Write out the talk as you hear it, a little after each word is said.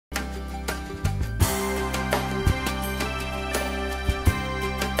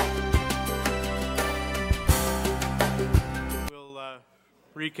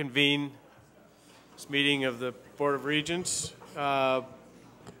reconvene this meeting of the Board of Regents.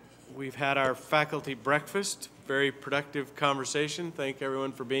 We've had our faculty breakfast, very productive conversation. Thank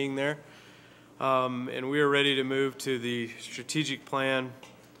everyone for being there. And we are ready to move to the strategic plan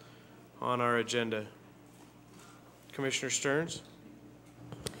on our agenda. Commissioner Stearns.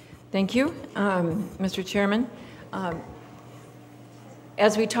 Thank you, Mr. Chairman.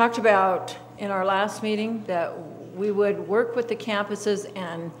 As we talked about in our last meeting, that we would work with the campuses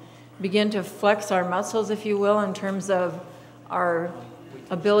and begin to flex our muscles, if you will, in terms of our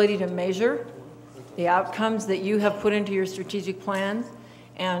ability to measure the outcomes that you have put into your strategic plans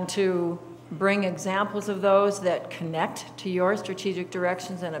and to bring examples of those that connect to your strategic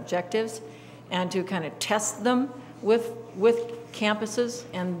directions and objectives and to kind of test them with campuses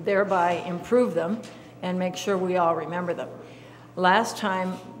and thereby improve them and make sure we all remember them. Last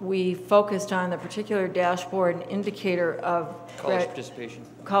time we focused on the particular dashboard and indicator of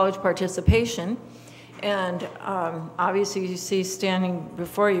college participation. And obviously you see standing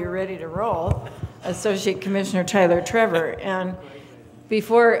before you ready to roll, Associate Commissioner Tyler Trevor. And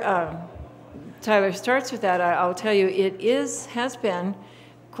before Tyler starts with that, I'll tell you it has been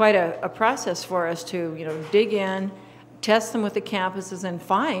quite a process for us to dig in, test them with the campuses, and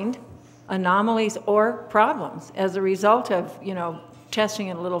find anomalies or problems as a result of testing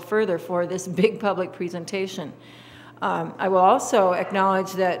it a little further for this big public presentation. I will also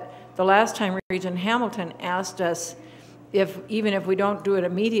acknowledge that the last time Regent Hamilton asked us even if we don't do it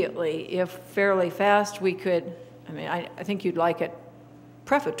immediately, if fairly fast we could, I think you'd like it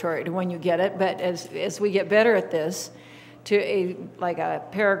prefatory to when you get it, but as we get better at this, to like a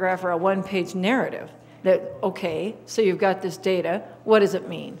paragraph or a one-page narrative that, okay, so you've got this data, what does it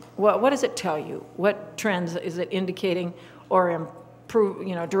mean? What does it tell you? What trends is it indicating or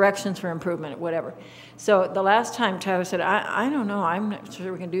directions for improvement, whatever. So the last time Tyler said, I don't know, I'm not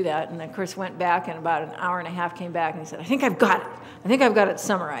sure we can do that. And of course went back and about an hour and a half came back and he said, I think I've got it. I think I've got it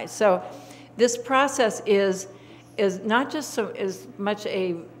summarized. So this process is not just as much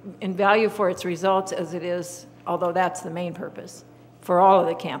in value for its results as it is, although that's the main purpose for all of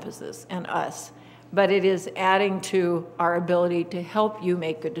the campuses and us, but it is adding to our ability to help you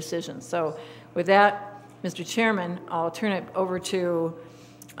make good decisions. So with that, Mr. Chairman, I'll turn it over to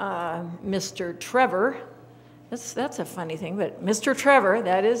Mr. Trevor. That's a funny thing, but Mr. Trevor,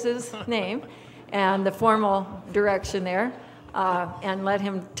 that is his name, and the formal direction there, and let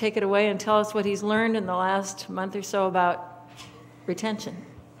him take it away and tell us what he's learned in the last month or so about retention.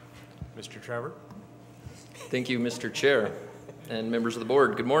 Mr. Trevor. Thank you, Mr. Chair, and members of the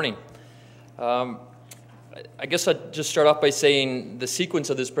board. Good morning. I guess I'd just start off by saying the sequence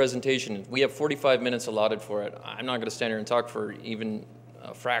of this presentation, we have 45 minutes allotted for it. I'm not going to stand here and talk for even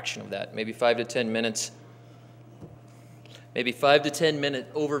a fraction of that, maybe 5 to 10 minutes. Maybe 5 to 10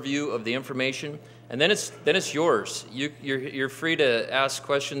 minute overview of the information, and then it's yours. You're free to ask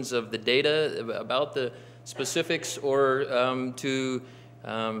questions of the data about the specifics or to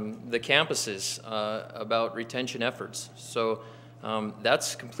the campuses about retention efforts. So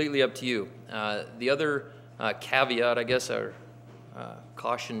that's completely up to you. The other caveat, I guess, or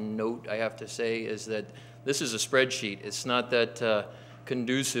caution note I have to say is that this is a spreadsheet. It's not that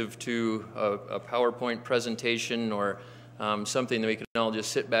conducive to a PowerPoint presentation or something that we can all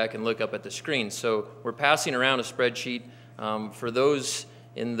just sit back and look up at the screen. So we're passing around a spreadsheet. For those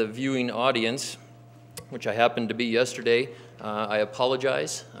in the viewing audience, which I happened to be yesterday, I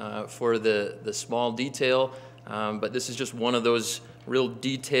apologize for the small detail, but this is just one of those real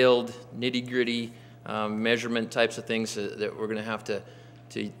detailed, nitty-gritty measurement types of things that we're going to have to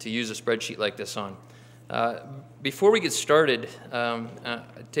use a spreadsheet like this on. Before we get started,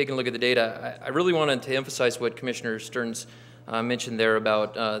 taking a look at the data, I really wanted to emphasize what Commissioner Stearns mentioned there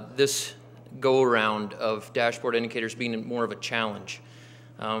about this go-around of dashboard indicators being more of a challenge.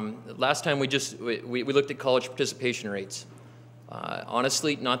 Last time we looked at college participation rates.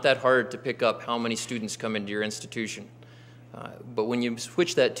 Honestly, not that hard to pick up how many students come into your institution. But when you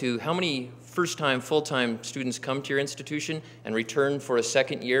switch that to how many first-time, full-time students come to your institution and return for a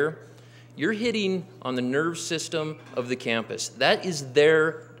second year, you're hitting on the nerve system of the campus. That is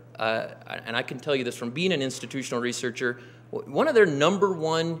their, and I can tell you this from being an institutional researcher, one of their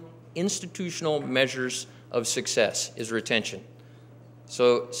 #1 institutional measures of success is retention.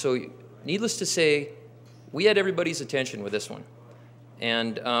 So needless to say, we had everybody's attention with this one.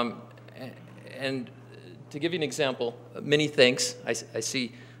 And to give you an example, many thanks. I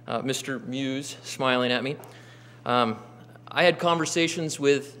see Mr. MUS smiling at me. I had conversations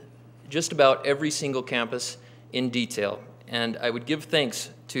with just about every single campus in detail, and I would give thanks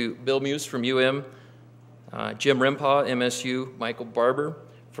to Bill MUS from UM, Jim Rimpaw, MSU, Michael Barber,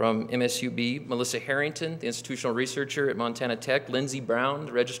 From MSUB, Melissa Harrington, the institutional researcher at Montana Tech, Lindsey Brown,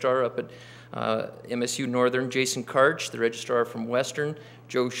 the registrar up at MSU Northern, Jason Karch, the registrar from Western,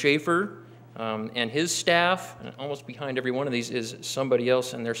 Joe Schaefer, and his staff, and almost behind every one of these is somebody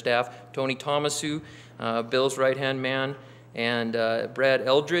else and their staff, Tony Thomasu, Bill's right-hand man, and Brad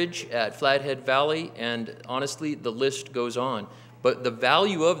Eldridge at Flathead Valley, and honestly, the list goes on. But the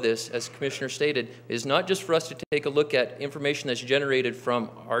value of this, as Commissioner stated, is not just for us to take a look at information that's generated from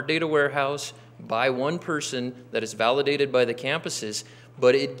our data warehouse by one person that is validated by the campuses,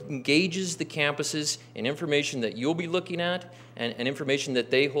 but it engages the campuses in information that you'll be looking at and information that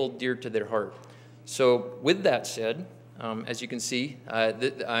they hold dear to their heart. So with that said, as you can see,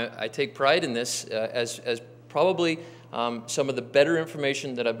 I take pride in this as probably some of the better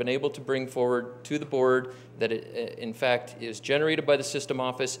information that I've been able to bring forward to the board that it, in fact, is generated by the system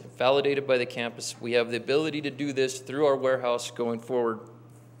office, validated by the campus. We have the ability to do this through our warehouse going forward.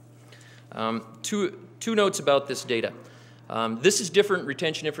 Two notes about this data. This is different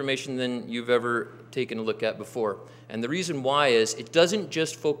retention information than you've ever taken a look at before. And the reason why is it doesn't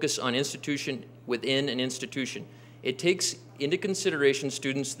just focus on institution within an institution. It takes into consideration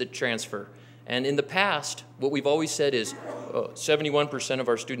students that transfer. And in the past, what we've always said is 71% of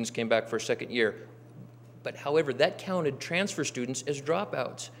our students came back for a second year. But however, that counted transfer students as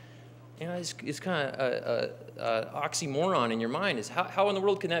dropouts. You know, it's kind of an oxymoron in your mind. Is how in the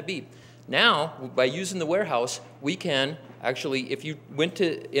world can that be? Now, by using the warehouse, we can actually, if you went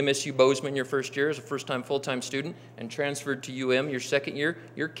to MSU Bozeman your first year as a first-time full-time student and transferred to UM your second year,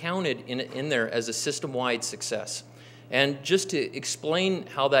 you're counted in there as a system-wide success. And just to explain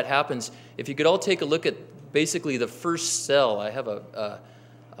how that happens, if you could all take a look at basically the first cell. I have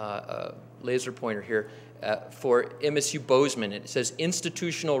a laser pointer here for MSU Bozeman. It says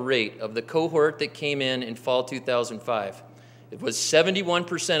institutional rate of the cohort that came in fall 2005. It was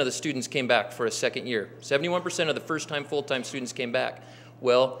 71% of the students came back for a second year. 71% of the first-time full-time students came back.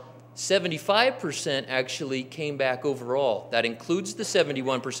 Well, 75% actually came back overall. That includes the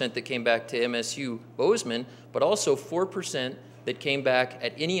 71% that came back to MSU Bozeman, but also 4% that came back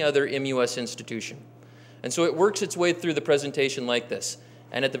at any other MUS institution. And so it works its way through the presentation like this.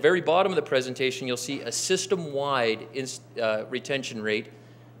 And at the very bottom of the presentation, you'll see a system-wide retention rate.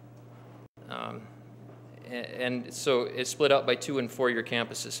 And so it's split out by 2- and 4-year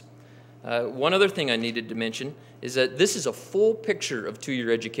campuses. One other thing I needed to mention is that this is a full picture of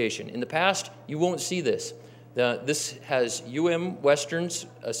 2-year education. In the past, you won't see this. This has UM Western's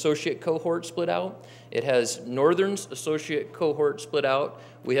associate cohort split out. It has Northern's associate cohort split out.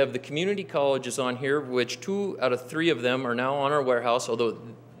 We have the community colleges on here, which 2 out of 3 of them are now on our warehouse, although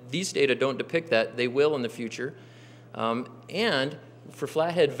these data don't depict that. They will in the future. And for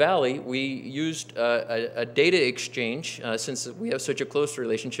Flathead Valley, we used a data exchange since we have such a close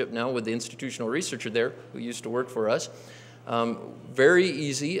relationship now with the institutional researcher there who used to work for us. Very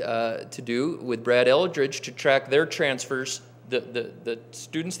easy to do with Brad Eldridge to track their transfers. The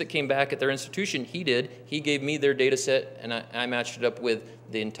students that came back at their institution, he gave me their data set, and I matched it up with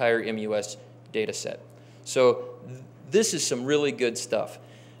the entire MUS data set. So this is some really good stuff.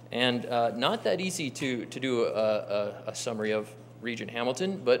 And not that easy to do a summary of Regent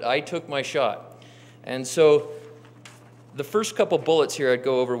Hamilton, but I took my shot. And so the first couple bullets here I'd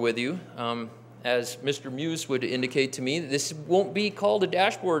go over with you. As Mr. MUS would indicate to me, this won't be called a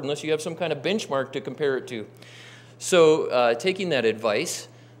dashboard unless you have some kind of benchmark to compare it to. So taking that advice,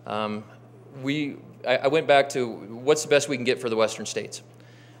 I went back to what's the best we can get for the Western states.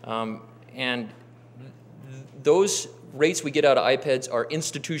 And those rates we get out of iPads are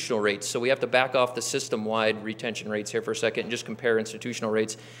institutional rates, so we have to back off the system-wide retention rates here for a second and just compare institutional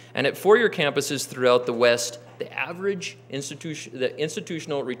rates. And at 4-year campuses throughout the West, the average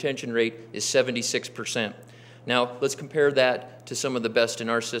institutional retention rate is 76%. Now, let's compare that to some of the best in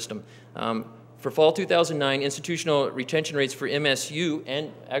our system. For fall 2009, institutional retention rates for MSU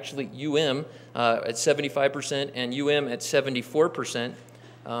and actually UM at 75% and UM at 74%,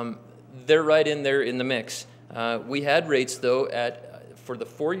 they're right in there in the mix. We had rates, though, for the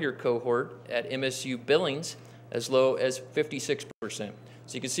 4-year cohort at MSU Billings as low as 56%. So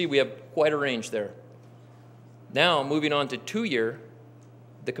you can see we have quite a range there. Now, moving on to 2-year,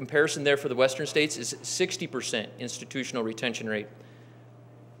 the comparison there for the Western states is 60% institutional retention rate.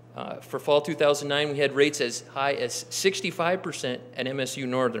 For fall 2009, we had rates as high as 65% at MSU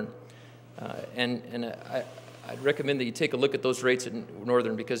Northern. I'd recommend that you take a look at those rates at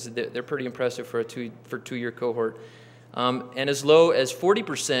Northern because they're pretty impressive for a 2-year cohort. And as low as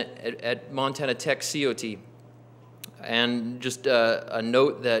 40% at Montana Tech COT. And just a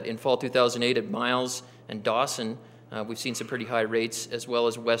note that in fall 2008 at Miles and Dawson, We've seen some pretty high rates, as well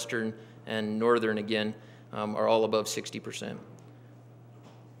as Western and Northern, again, are all above 60%.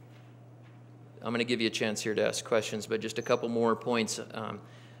 I'm going to give you a chance here to ask questions, but just a couple more points.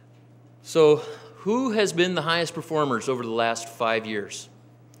 So who has been the highest performers over the last 5 years?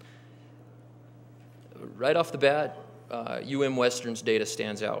 Right off the bat, Western's data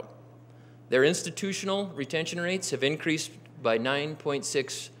stands out. Their institutional retention rates have increased by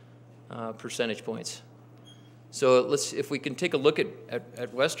 9.6 percentage points. So if we can take a look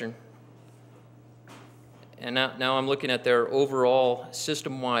at Western, and now I'm looking at their overall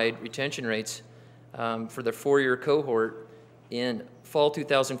system-wide retention rates for their 4-year cohort. In fall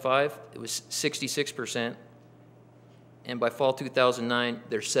 2005, it was 66%, and by fall 2009,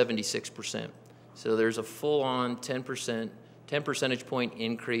 they're 76%. So there's a full-on 10 percentage point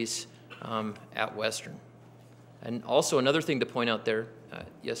increase at Western. And also another thing to point out there,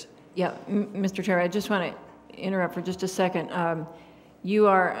 yes? Yeah, Mr. Chair, I just want to interrupt for just a second. You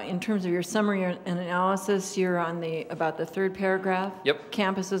are, in terms of your summary and analysis, you're on about the third paragraph? Yep.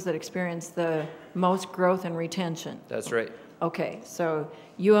 Campuses that experience the most growth and retention. That's right. Okay, so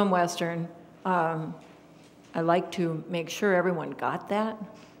Western, I like to make sure everyone got that,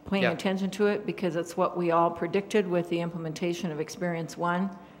 paying attention to it, because it's what we all predicted with the implementation of Experience 1.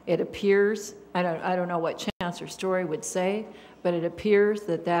 It appears, I don't know what Chancellor Story would say, but it appears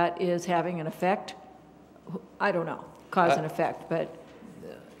that that is having an effect. I don't know, cause and effect, but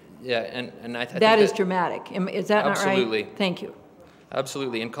yeah, and I think that is dramatic. Is that not right? Absolutely. Thank you.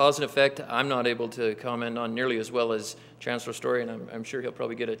 Absolutely. And cause and effect, I'm not able to comment on nearly as well as Chancellor Story, and I'm sure he'll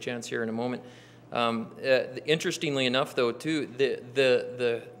probably get a chance here in a moment. Interestingly enough, though, too,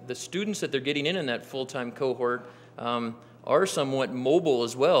 the students that they're getting in that full-time cohort are somewhat mobile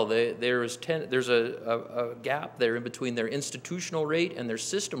as well. There's a gap there in between their institutional rate and their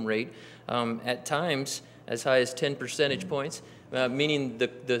system rate, at times as high as 10 percentage points, meaning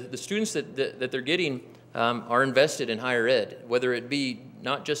the students that they're getting are invested in higher ed, whether it be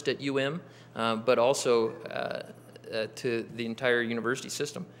not just at but also to the entire university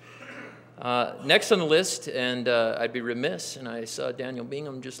system. Next on the list, and I'd be remiss, and I saw Daniel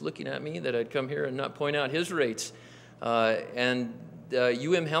Bingham just looking at me, that I'd come here and not point out his rates. And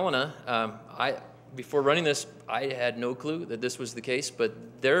Helena, before running this, I had no clue that this was the case, but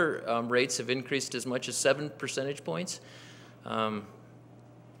their rates have increased as much as 7 percentage points.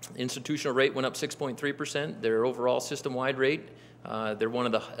 Institutional rate went up 6.3%. Their overall system-wide rate, they're one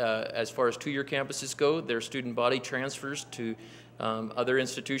of the, as far as two-year campuses go, their student body transfers to other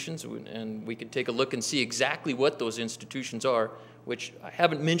institutions, and we could take a look and see exactly what those institutions are, which I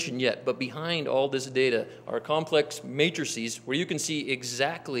haven't mentioned yet, but behind all this data are complex matrices where you can see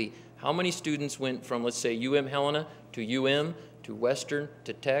exactly how many students went from, let's say, Helena to to Western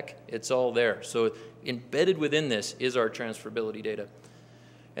to Tech. It's all there. So embedded within this is our transferability data.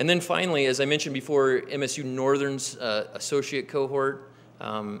 And then finally, as I mentioned before, MSU Northern's associate cohort,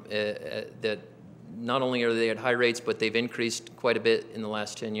 that not only are they at high rates, but they've increased quite a bit in the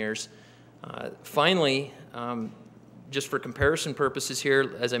last 10 years. Finally, just for comparison purposes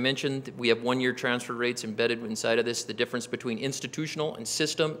here, as I mentioned, we have one-year transfer rates embedded inside of this. The difference between institutional and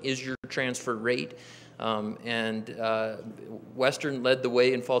system is your transfer rate. Western led the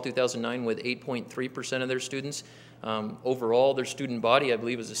way in fall 2009 with 8.3% of their students. Overall, their student body, I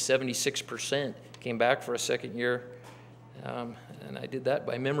believe, is a 76%. Came back for a second year, and I did that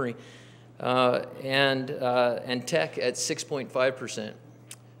by memory. And Tech at 6.5%.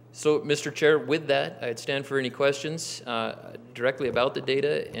 So, Mr. Chair, with that, I'd stand for any questions directly about the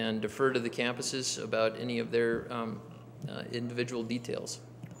data and defer to the campuses about any of their individual details.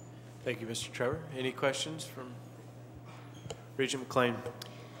 Thank you, Mr. Trevor. Any questions from Regent McLean?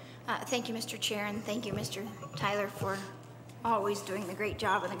 Thank you, Mr. Chair, and thank you, Mr. Tyler, for always doing the great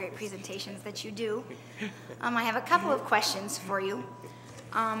job and the great presentations that you do. I have a couple of questions for you.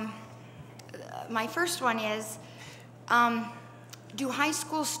 My first one is, do high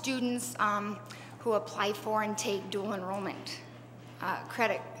school students who apply for and take dual enrollment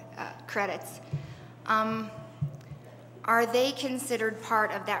credits, are they considered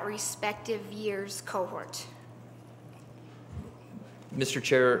part of that respective year's cohort? Mr.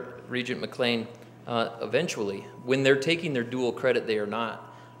 Chair, Regent McLean, eventually, when they're taking their dual credit, they are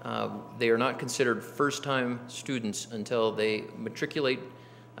not considered first-time students until they matriculate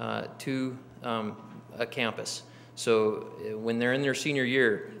to a campus. So when they're in their senior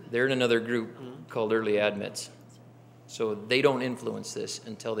year, they're in another group called early admits. So they don't influence this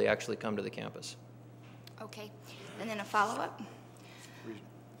until they actually come to the campus. Okay, and then a follow-up.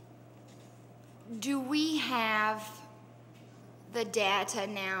 Do we have the data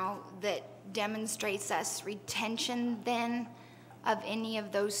now that demonstrates us retention then of any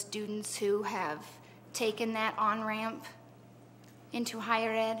of those students who have taken that on-ramp into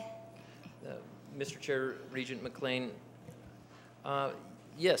higher ed? Mr. Chair, Regent McLean,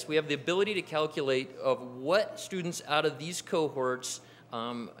 yes, we have the ability to calculate of what students out of these cohorts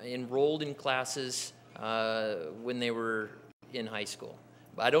enrolled in classes when they were in high school.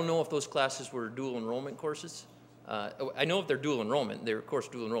 But I don't know if those classes were dual enrollment courses. I know if they're dual enrollment, they're of course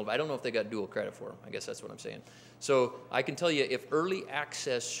dual enrollment, but I don't know if they got dual credit for them. I guess that's what I'm saying. So I can tell you if early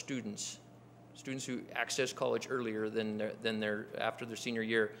access students who access college earlier than after their senior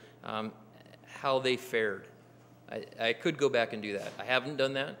year, how they fared. I could go back and do that. I haven't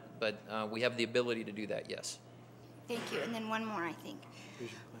done that, but we have the ability to do that, yes. Thank you. And then one more, I think.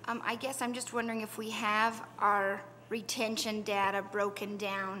 I guess I'm just wondering if we have our retention data broken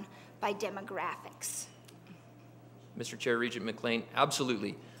down by demographics. Mr. Chair, Regent McLean,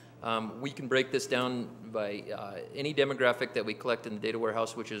 absolutely. We can break this down by any demographic that we collect in the data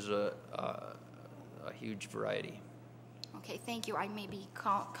warehouse, which is a huge variety. Okay, thank you. I may be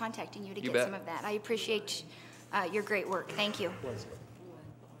contacting you to You get bet. some of that. I appreciate your great work. Thank you.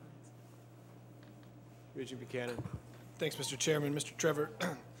 Regent Buchanan. Thanks, Mr. Chairman. Mr. Trevor,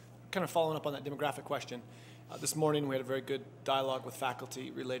 kind of following up on that demographic question. This morning we had a very good dialogue with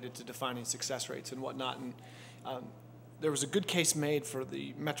faculty related to defining success rates and whatnot. And there was a good case made for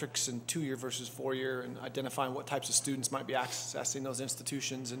the metrics in 2-year versus 4-year and identifying what types of students might be accessing those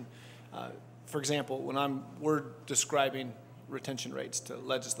institutions. And for example, when we're describing retention rates to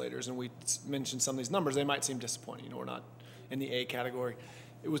legislators and we mention some of these numbers, they might seem disappointing. You know, we're not in the A category.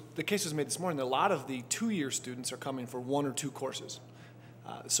 The case was made this morning that a lot of the 2-year students are coming for 1 or 2 courses.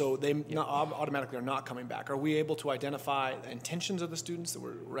 So they automatically are not coming back. Are we able to identify the intentions of the students that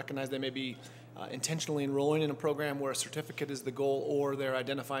we recognize they may be intentionally enrolling in a program where a certificate is the goal, or they're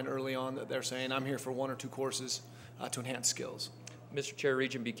identifying early on that they're saying, I'm here for 1 or 2 courses to enhance skills? Mr. Chair,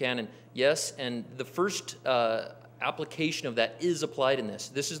 Regent Buchanan, yes, and the first application of that is applied in this.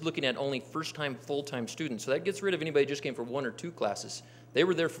 This is looking at only first-time, full-time students. So that gets rid of anybody who just came for 1 or 2 classes. They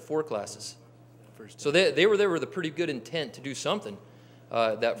were there for 4 classes. So they were there with a pretty good intent to do something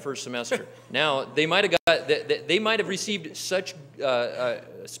that first semester. Now, they might have received such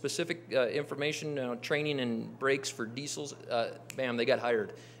specific information, training and breaks for diesels, bam, they got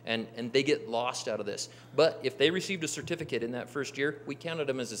hired. And they get lost out of this. But if they received a certificate in that first year, we counted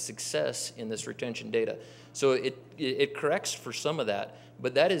them as a success in this retention data. So it corrects for some of that,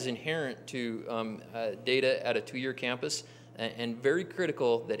 but that is inherent to data at a 2-year campus, and very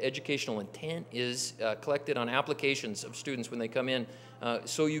critical that educational intent is collected on applications of students when they come in.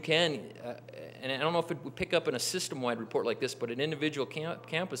 So you can, and I don't know if it would pick up in a system-wide report like this, but an individual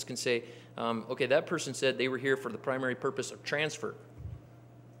campus can say, okay, that person said they were here for the primary purpose of transfer.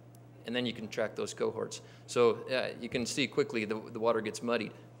 And then you can track those cohorts. So you can see quickly the water gets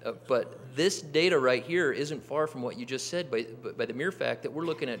muddied. But this data right here isn't far from what you just said by the mere fact that we're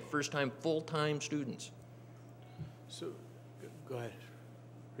looking at first-time, full-time students. So, go ahead.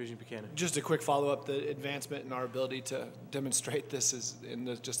 Regent Buchanan. Just a quick follow-up, the advancement in our ability to demonstrate this is,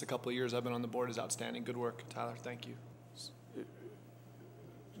 in just a couple of years I've been on the board, is outstanding. Good work, Tyler. Thank you.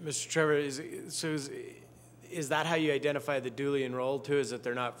 Mr. Trevor, is that how you identify the duly enrolled too? Is that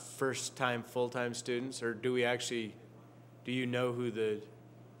they're not first-time, full-time students, or do you know who the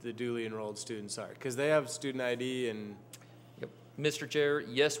duly enrolled students are? Because they have student ID and. Yep. Mr. Chair,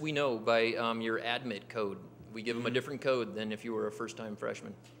 yes, we know by your admit code. We give them a different code than if you were a first-time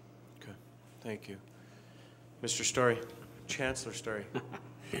freshman. Okay, thank you. Mr. Story, Chancellor Story.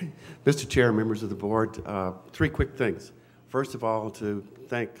 Mr. Chair, members of the board, 3 quick things. First of all, to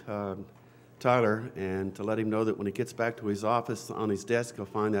thank Tyler and to let him know that when he gets back to his office, on his desk, he'll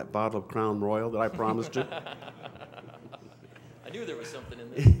find that bottle of Crown Royal that I promised him. I knew there was something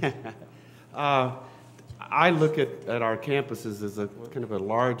in there. I look at our campuses as a kind of a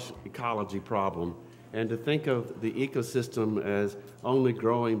large ecology problem, and to think of the ecosystem as only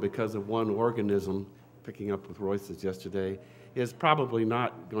growing because of one organism, picking up with Royce's yesterday, is probably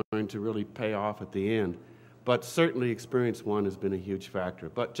not going to really pay off at the end. But certainly Experience One has been a huge factor.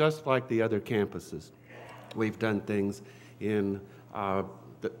 But just like the other campuses, we've done things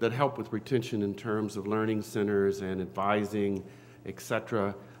that help with retention in terms of learning centers and advising,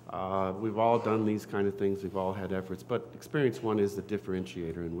 etc. We've all done these kind of things. We've all had efforts. But Experience One is the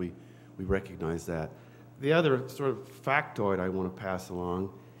differentiator, and we recognize that. The other sort of factoid I want to pass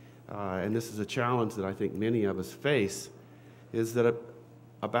along, and this is a challenge that I think many of us face, is that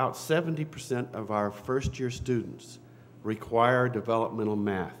about 70% of our first-year students require developmental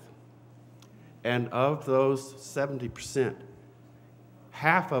math. And of those 70%,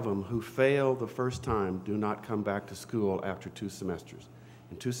 half of them who fail the first time do not come back to school after 2 semesters.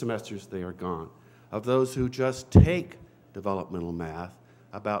 In 2 semesters, they are gone. Of those who just take developmental math,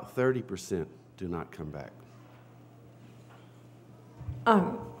 about 30% do not come back.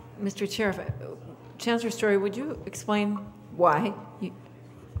 Mr. Chair, Chancellor Story, would you explain why?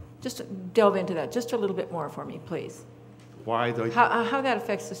 Just delve into that just a little bit more for me, please. Why? How that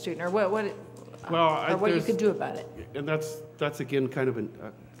affects the student, or what you could do about it. And that's again kind of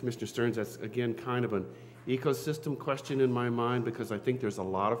Commissioner Stearns, that's again kind of an ecosystem question in my mind, because I think there's a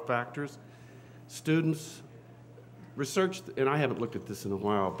lot of factors. Students, research, and I haven't looked at this in a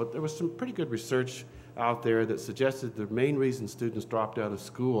while, but there was some pretty good research out there that suggested the main reason students dropped out of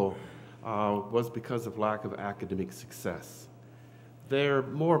school was because of lack of academic success. They're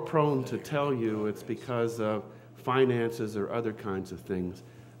more prone to tell you it's because of finances or other kinds of things.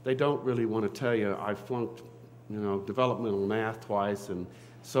 They don't really want to tell you, I flunked, developmental math twice and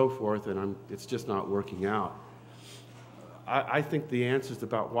so forth, and it's just not working out. I think the answers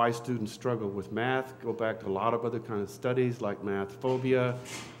about why students struggle with math go back to a lot of other kinds of studies like math phobia,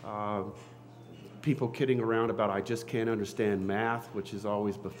 people kidding around about I just can't understand math, which has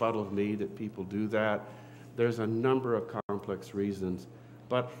always befuddled me that people do that. There's a number of complex reasons,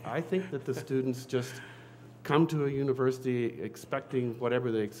 but I think that the students just come to a university expecting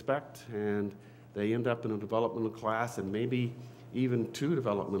whatever they expect, and they end up in a developmental class and maybe even 2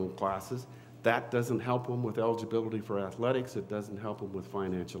 developmental classes. That doesn't help them with eligibility for athletics. It doesn't help them with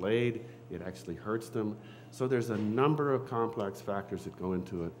financial aid. It actually hurts them. So there's a number of complex factors that go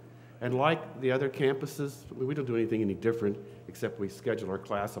into it. And like the other campuses, we don't do anything any different except we schedule our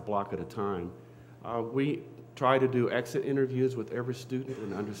class a block at a time. We try to do exit interviews with every student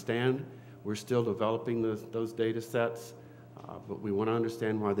and understand we're still developing those data sets, but we want to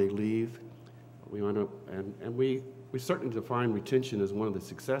understand why they leave. We want to, and we certainly define retention as one of the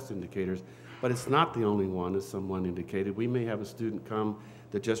success indicators, but it's not the only one, as someone indicated. We may have a student come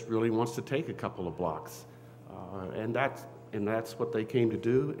that just really wants to take a couple of blocks, and that's what they came to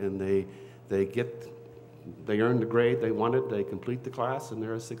do, and they earn the grade they wanted, they complete the class, and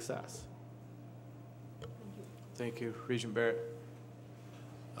they're a success. Thank you. Regent Barrett.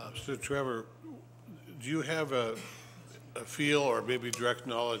 Mr. Trevor, do you have a feel or maybe direct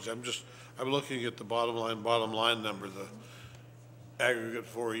knowledge? I'm looking at the bottom line number, the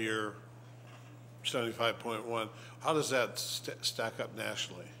aggregate 4-year 75.1. How does that stack up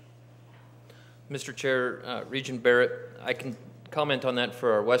nationally? Mr. Chair, Regent Barrett, I can comment on that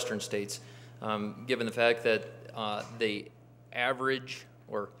for our western states, given the fact that the average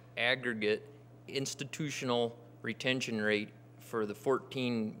or aggregate institutional retention rate for the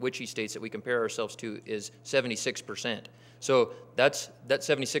 14 WICHE states that we compare ourselves to is 76%. So that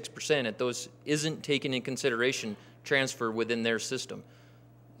 76% at those isn't taken in consideration transfer within their system.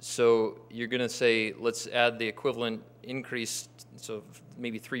 So you're going to say, let's add the equivalent increase, so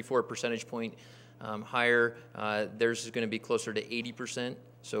maybe 3-4 percentage point higher. Theirs is going to be closer to 80%.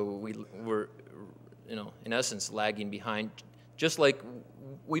 So we're, in essence, lagging behind, just like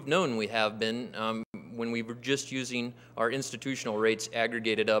we've known we have been when we were just using our institutional rates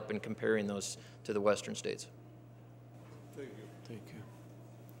aggregated up and comparing those to the western states. Thank you. Thank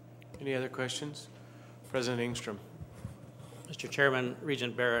you. Any other questions? President Engstrom. Mr. Chairman,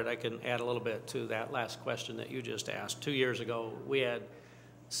 Regent Barrett, I can add a little bit to that last question that you just asked. 2 years ago, we had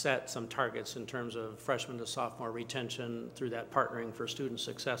set some targets in terms of freshman to sophomore retention through that Partnering for Student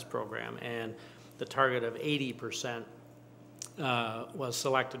Success program, and the target of 80% was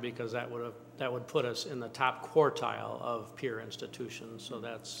selected because that would put us in the top quartile of peer institutions. So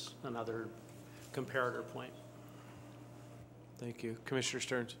that's another comparator point. Thank you. Commissioner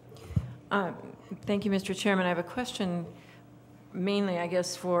Stearns. Thank you, Mr. Chairman. I have a question mainly, I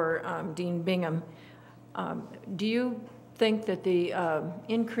guess, for Dean Bingham. Do you think that the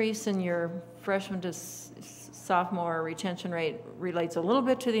increase in your freshman to sophomore retention rate relates a little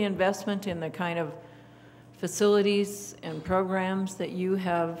bit to the investment in the kind of facilities and programs that you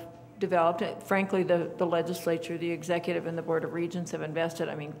have developed? Frankly, the legislature, the executive, and the Board of Regents have invested.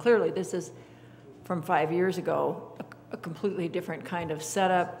 I mean, clearly this is, from 5 years ago, a completely different kind of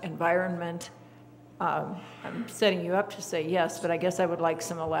setup, environment. I'm setting you up to say yes, but I guess I would like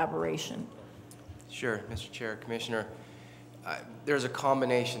some elaboration. Sure, Mr. Chair, Commissioner. There's a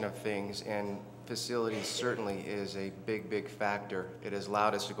combination of things, and facilities certainly is a big factor. It has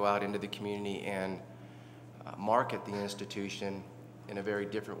allowed us to go out into the community and market the institution in a very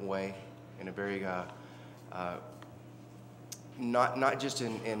different way, in a very not just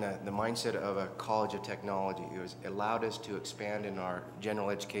in the mindset of a college of technology. It allowed us to expand in our general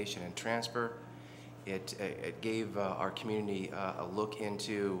education and transfer, It gave our community a look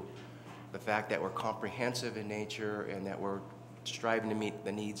into the fact that we're comprehensive in nature and that we're striving to meet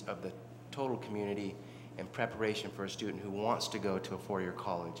the needs of the total community in preparation for a student who wants to go to a four-year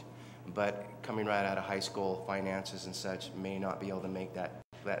college, but coming right out of high school, finances and such may not be able to make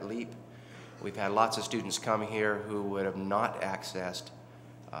that leap. We've had lots of students come here who would have not accessed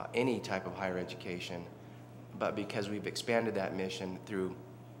any type of higher education, but because we've expanded that mission through,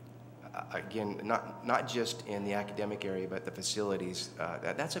 again, not just in the academic area, but the facilities,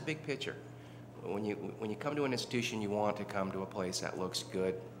 that's a big picture. When you come to an institution, you want to come to a place that looks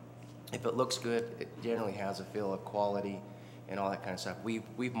good. If it looks good, it generally has a feel of quality and all that kind of stuff.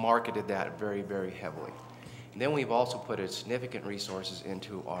 We've marketed that very, very heavily. And then we've also put significant resources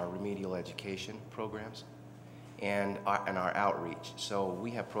into our remedial education programs and our outreach. So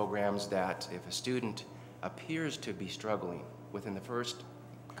we have programs that if a student appears to be struggling within the first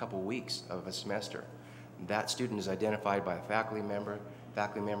couple weeks of a semester, that student is identified by a faculty member.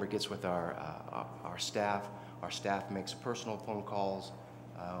 Faculty member gets with our staff. Our staff makes personal phone calls.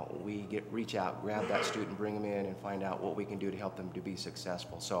 We reach out, grab that student, bring them in, and find out what we can do to help them to be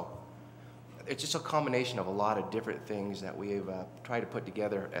successful. So it's just a combination of a lot of different things that we've tried to put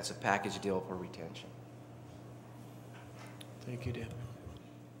together as a package deal for retention. Thank you, Dan.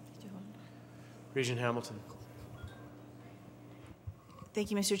 Regent Hamilton. Thank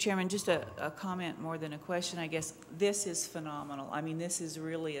you, Mr. Chairman. Just a comment more than a question, I guess. This is phenomenal. I mean, this is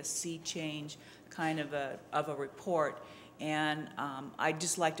really a sea change kind of a report. And I'd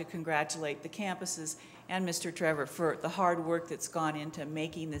just like to congratulate the campuses and Mr. Trevor for the hard work that's gone into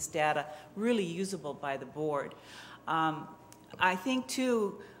making this data really usable by the board. I think,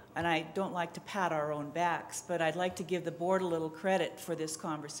 too, and I don't like to pat our own backs, but I'd like to give the board a little credit for this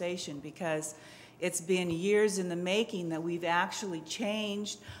conversation, because it's been years in the making that we've actually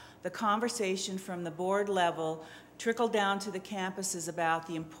changed the conversation from the board level, trickled down to the campuses about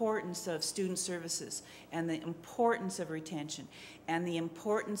the importance of student services and the importance of retention and the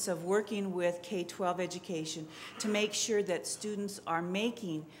importance of working with K-12 education to make sure that students are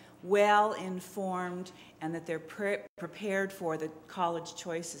making well-informed and that they're prepared for the college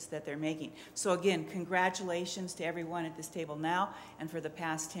choices that they're making. So again, congratulations to everyone at this table now and for the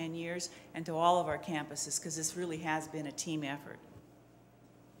past 10 years, and to all of our campuses, because this really has been a team effort.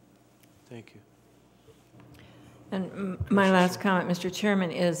 Thank you. And my last comment, Mr.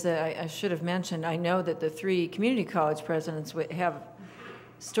 Chairman, is that I should have mentioned, I know that the 3 community college presidents have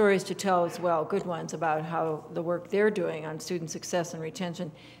stories to tell as well, good ones, about how the work they're doing on student success and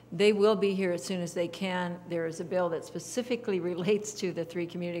retention. They will be here as soon as they can. There is a bill that specifically relates to the 3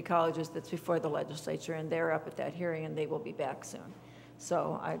 community colleges that's before the legislature, and they're up at that hearing, and they will be back soon.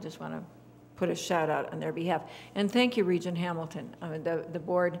 So I just want to put a shout out on their behalf. And thank you, Regent Hamilton. I mean, the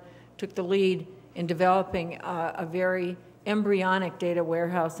board took the lead in developing a very embryonic data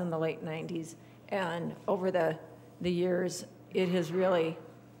warehouse in the late 90s. And over the years, it has really,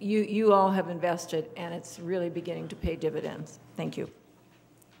 you all have invested, and it's really beginning to pay dividends. Thank you.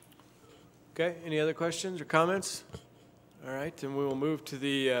 Okay, any other questions or comments? All right, then we will move to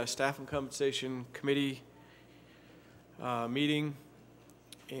the Staff and Compensation Committee meeting.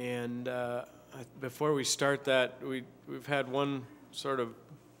 And before we start that, we've had one sort of,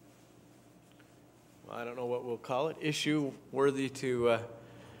 I don't know what we'll call it, issue worthy to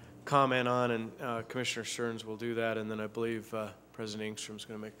comment on, and Commissioner Stearns will do that, and then I believe President Engstrom is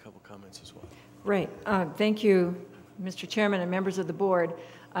going to make a couple comments as well. Right. Thank you, Mr. Chairman and members of the board.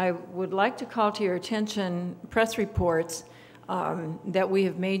 I would like to call to your attention press reports that we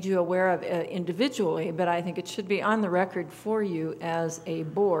have made you aware of individually, but I think it should be on the record for you as a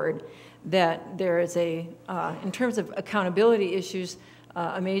board that there is in terms of accountability issues,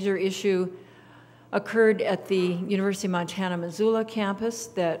 a major issue occurred at the University of Montana Missoula campus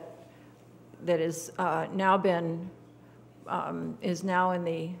that is now in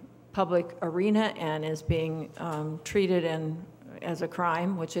the public arena and is being treated as a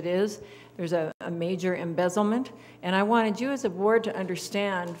crime, which it is. There's a major embezzlement, and I wanted you as a board to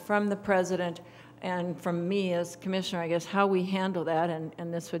understand from the president and from me as commissioner, I guess, how we handle that,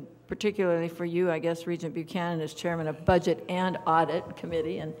 and this would particularly for you, I guess, Regent Buchanan as chairman of Budget and Audit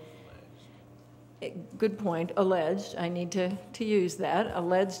Committee, and good point, alleged, I need to use that,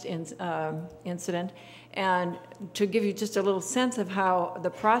 alleged incident. And to give you just a little sense of how the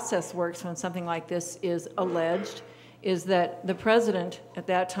process works when something like this is alleged, is that the president at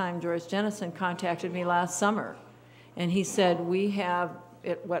that time, George Jennison, contacted me last summer. And he said, we have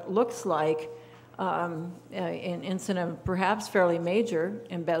what looks like an incident of perhaps fairly major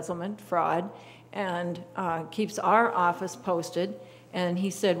embezzlement, fraud, and keeps our office posted. And he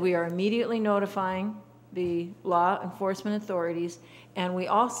said, we are immediately notifying the law enforcement authorities. And we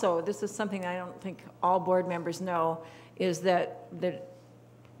also, this is something I don't think all board members know, is that the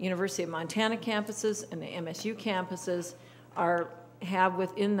University of Montana campuses and the MSU campuses have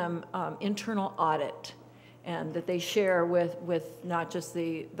within them internal audit, and that they share with not just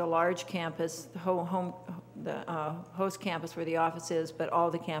the large campus, the host campus where the office is, but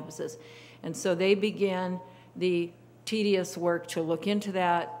all the campuses. And so they began the tedious work to look into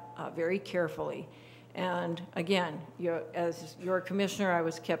that very carefully. And again, as your commissioner, I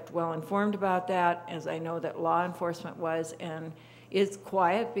was kept well informed about that, as I know that law enforcement was, and is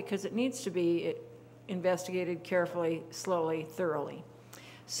quiet because it needs to be investigated carefully, slowly, thoroughly.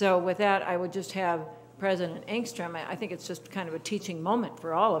 So with that, I would just have President Engstrom, I think it's just kind of a teaching moment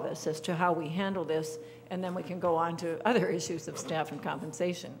for all of us as to how we handle this, and then we can go on to other issues of staff and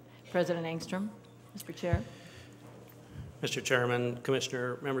compensation. President Engstrom, Mr. Chair. Mr. Chairman,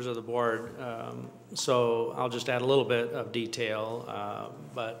 Commissioner, members of the board, so I'll just add a little bit of detail,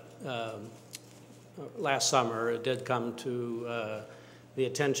 but last summer it did come to the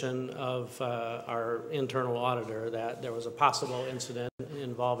attention of our internal auditor that there was a possible incident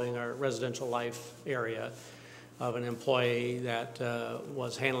involving our residential life area of an employee that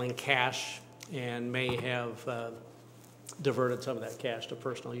was handling cash and may have diverted some of that cash to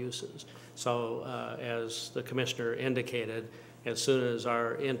personal uses. So as the commissioner indicated, as soon as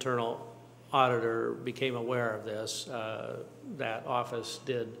our internal auditor became aware of this, that office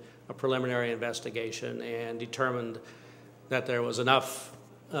did a preliminary investigation and determined that there was enough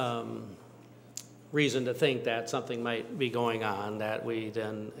reason to think that something might be going on, that we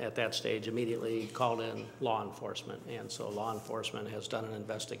then at that stage immediately called in law enforcement. And so law enforcement has done an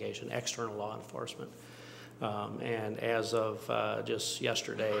investigation, external law enforcement. And as of just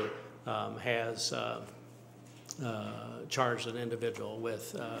yesterday, has charged an individual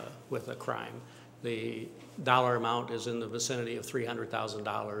with a crime. The dollar amount is in the vicinity of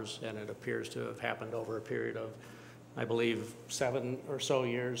 $300,000, and it appears to have happened over a period of, I believe, 7 or so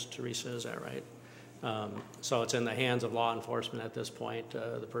years. Teresa, is that right? So it's in the hands of law enforcement at this point.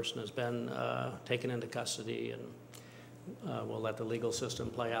 The person has been taken into custody, and we'll let the legal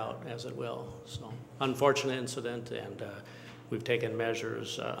system play out as it will. So unfortunate incident, and we've taken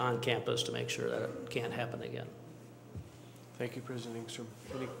measures on campus to make sure that it can't happen again. Thank you, President Engstrom.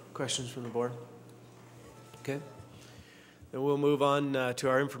 Any questions from the board? Okay. Then we'll move on to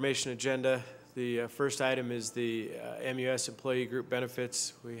our information agenda. The first item is the MUS employee group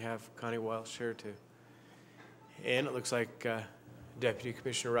benefits. We have Connie Welsh here too. And it looks like Deputy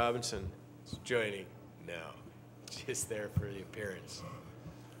Commissioner Robinson is joining now, just there for the appearance.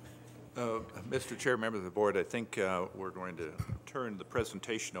 Mr. Chair, members of the board, I think we're going to turn the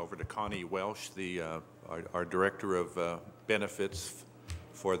presentation over to Connie Welsh, our Director of Benefits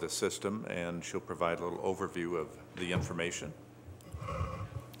for the system, and she'll provide a little overview of the information.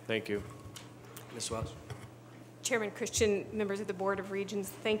 Thank you. Ms. Welsh. Chairman Christian, members of the Board of Regents,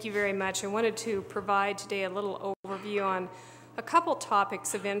 thank you very much. I wanted to provide today a little overview on a couple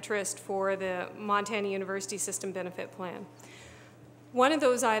topics of interest for the Montana University System Benefit Plan. One of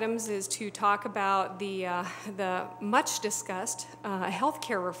those items is to talk about the much discussed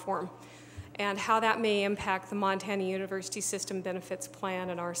healthcare reform and how that may impact the Montana University System Benefits Plan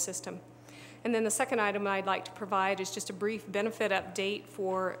and our system. And then the second item I'd like to provide is just a brief benefit update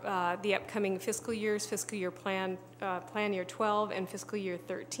for the upcoming fiscal years, fiscal year plan year 12 and fiscal year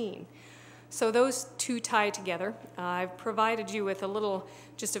 13. So those two tie together. I've provided you with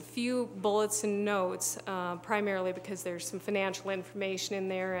just a few bullets and notes, primarily because there's some financial information in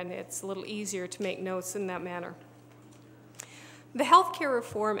there and it's a little easier to make notes in that manner. The Healthcare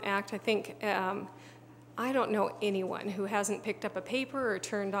Reform Act, I think, I don't know anyone who hasn't picked up a paper or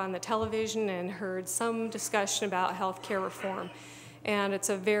turned on the television and heard some discussion about healthcare reform. And it's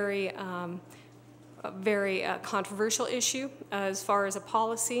a very controversial issue as far as a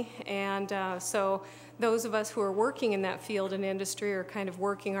policy, and so those of us who are working in that field and industry are kind of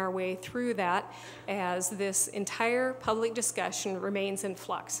working our way through that as this entire public discussion remains in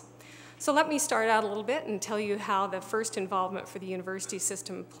flux. So let me start out a little bit and tell you how the first involvement for the university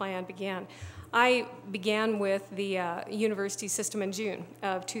system plan began. I began with the university system in June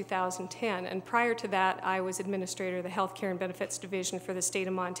of 2010, and prior to that, I was administrator of the Healthcare and Benefits Division for the state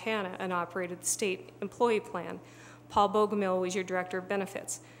of Montana and operated the state employee plan. Paul Bogomil was your director of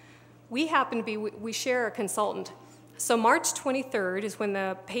benefits. We share a consultant. So March 23rd is when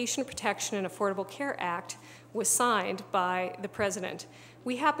the Patient Protection and Affordable Care Act was signed by the president.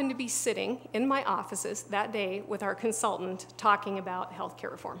 We happened to be sitting in my offices that day with our consultant talking about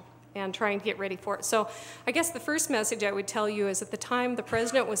healthcare reform. and trying to get ready for it. So I guess the first message I would tell you is at the time the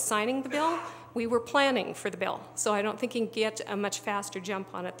president was signing the bill, we were planning for the bill. So I don't think you can get a much faster jump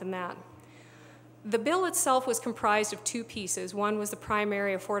on it than that. The bill itself was comprised of two pieces. One was the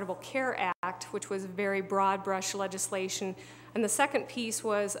Primary Affordable Care Act, which was very broad brush legislation, and the second piece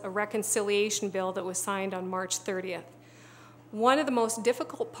was a reconciliation bill that was signed on March 30th. One of the most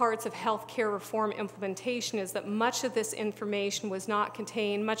difficult parts of health care reform implementation is that much of this information was not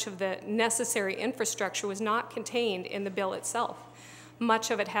contained, much of the necessary infrastructure was not contained in the bill itself.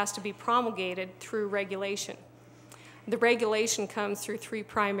 Much of it has to be promulgated through regulation. The regulation comes through three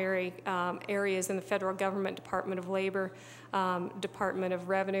primary areas in the federal government: Department of Labor, Department of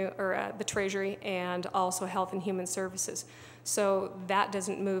Revenue, or the Treasury, and also Health and Human Services. So that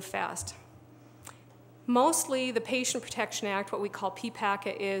doesn't move fast. Mostly the Patient Protection Act, what we call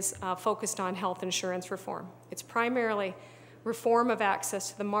PPACA, is focused on health insurance reform. It's primarily reform of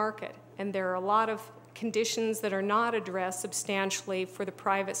access to the market, and there are a lot of conditions that are not addressed substantially for the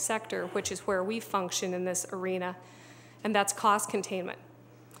private sector, which is where we function in this arena, and that's cost containment.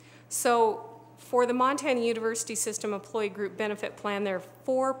 So for the Montana University System Employee Group Benefit Plan, there are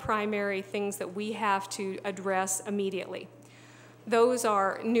four primary things that we have to address immediately. Those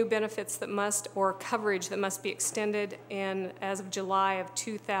are new benefits that must, or coverage that must be extended as of July of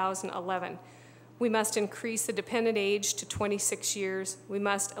 2011. We must increase the dependent age to 26 years. We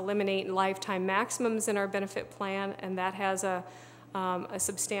must eliminate lifetime maximums in our benefit plan, and that has a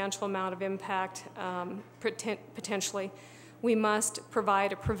substantial amount of impact potentially. We must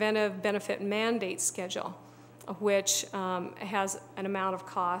provide a preventive benefit mandate schedule, which has an amount of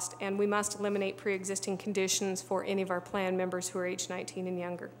cost, and we must eliminate pre-existing conditions for any of our plan members who are age 19 and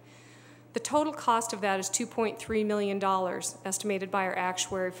younger. The total cost of that is $2.3 million, estimated by our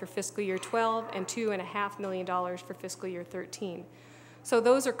actuary for fiscal year 12, and $2.5 million for fiscal year 13. So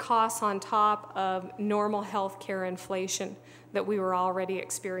those are costs on top of normal health care inflation that we were already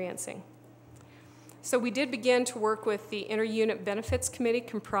experiencing. So we did begin to work with the Inter-Unit Benefits Committee,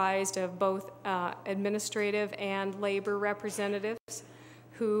 comprised of both administrative and labor representatives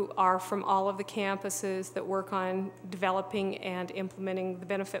who are from all of the campuses that work on developing and implementing the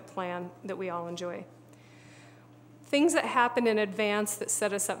benefit plan that we all enjoy. Things that happened in advance that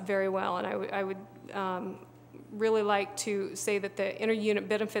set us up very well, and I would really like to say that the Inter-Unit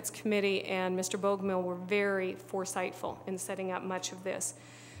Benefits Committee and Mr. Bogemill were very foresightful in setting up much of this.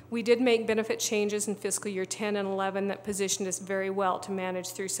 We did make benefit changes in fiscal year 10 and 11 that positioned us very well to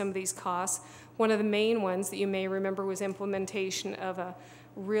manage through some of these costs. One of the main ones that you may remember was implementation of a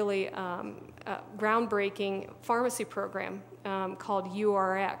really groundbreaking pharmacy program called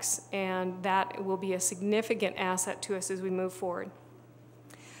URX, and that will be a significant asset to us as we move forward.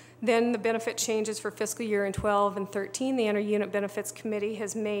 Then the benefit changes for fiscal year in 12 and 13, the Inter-Unit Benefits Committee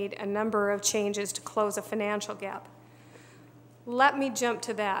has made a number of changes to close a financial gap. Let me jump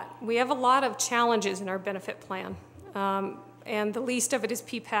to that. We have a lot of challenges in our benefit plan, and the least of it is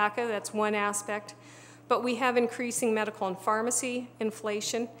PPACA, that's one aspect, but we have increasing medical and pharmacy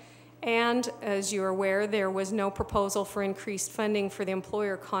inflation, and as you're aware, there was no proposal for increased funding for the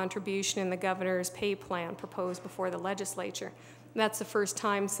employer contribution in the governor's pay plan proposed before the legislature. That's the first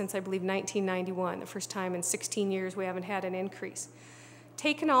time since, I believe, 1991, the first time in 16 years we haven't had an increase.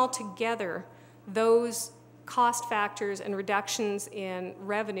 Taken all together, those cost factors and reductions in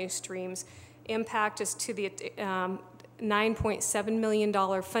revenue streams impact us to the $9.7 million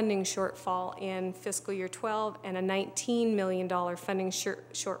funding shortfall in fiscal year 12 and a $19 million funding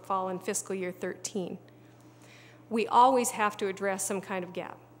shortfall in fiscal year 13. We always have to address some kind of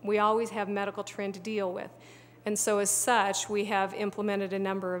gap. We always have medical trend to deal with. And so as such, we have implemented a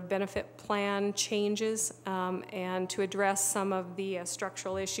number of benefit plan changes and to address some of the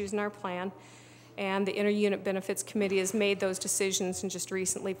structural issues in our plan. And the Inter-Unit Benefits Committee has made those decisions and just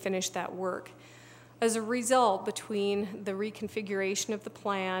recently finished that work. As a result, between the reconfiguration of the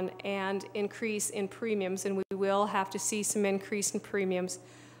plan and increase in premiums, and we will have to see some increase in premiums,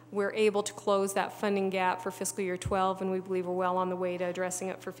 we're able to close that funding gap for fiscal year 12, and we believe we're well on the way to addressing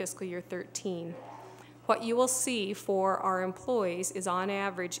it for fiscal year 13. What you will see for our employees is, on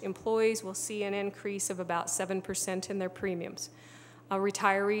average, employees will see an increase of about 7% in their premiums.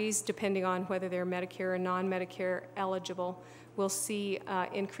 Retirees, depending on whether they're Medicare or non-Medicare eligible, will see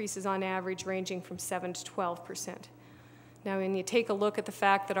increases on average ranging from 7 to 12%. Now, when you take a look at the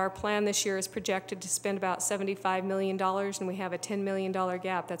fact that our plan this year is projected to spend about $75 million and we have a $10 million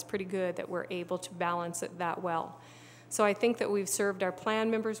gap, that's pretty good that we're able to balance it that well. So I think that we've served our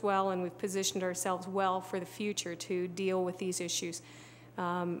plan members well, and we've positioned ourselves well for the future to deal with these issues.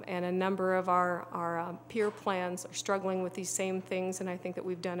 And a number of our peer plans are struggling with these same things, and I think that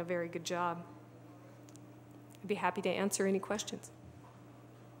we've done a very good job. I'd be happy to answer any questions.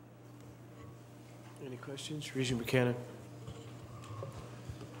 Any questions? Regent Buchanan.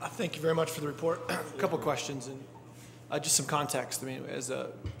 Thank you very much for the report. A couple questions and just some context. I mean, as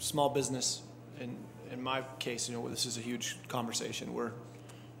a small business, in my case, this is a huge conversation. We're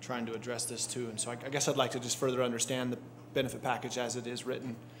trying to address this too, and so I guess I'd like to just further understand the benefit package as it is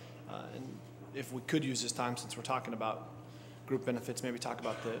written, and if we could use this time, since we're talking about group benefits, maybe talk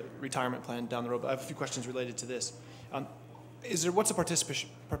about the retirement plan down the road. But I have a few questions related to this. What's the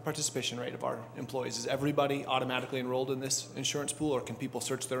participation rate of our employees? Is everybody automatically enrolled in this insurance pool, or can people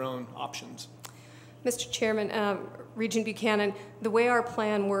search their own options? Mr. Chairman, Regent Buchanan, the way our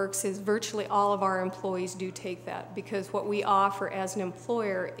plan works is virtually all of our employees do take that, because what we offer as an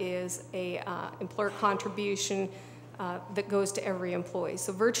employer is a employer contribution that goes to every employee.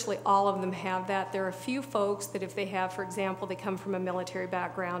 So virtually all of them have that. There are a few folks that if they have, for example, they come from a military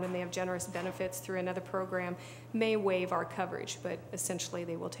background and they have generous benefits through another program, may waive our coverage, but essentially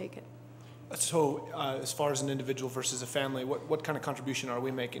they will take it. So as far as an individual versus a family, what kind of contribution are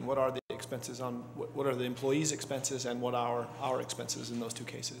we making? What are the expenses on, what are the employees' expenses, and what are our expenses in those two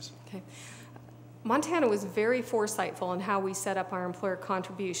cases? Okay. Montana was very foresightful in how we set up our employer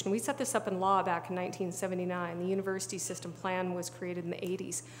contribution. We set this up in law back in 1979. The university system plan was created in the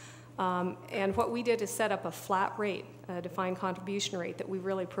 80s. And what we did is set up a flat rate, a defined contribution rate that we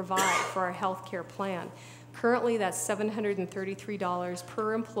really provide for our health care plan. Currently, that's $733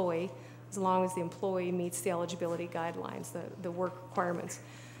 per employee, as long as the employee meets the eligibility guidelines, the work requirements.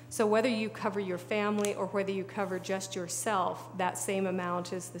 So whether you cover your family or whether you cover just yourself, that same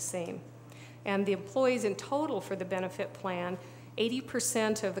amount is the same. And the employees in total for the benefit plan,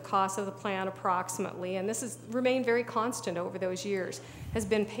 80% of the cost of the plan approximately, and this has remained very constant over those years, has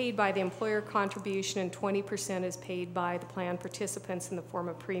been paid by the employer contribution, and 20% is paid by the plan participants in the form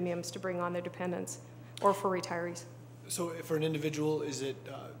of premiums to bring on their dependents or for retirees. So for an individual, is it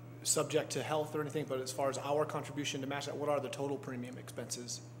subject to health or anything, but as far as our contribution to match that, what are the total premium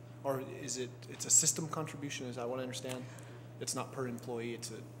expenses? Or is it's a system contribution, is that what I understand? It's not per employee,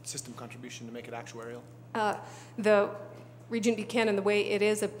 it's a system contribution to make it actuarial? The Regent Buchanan, the way it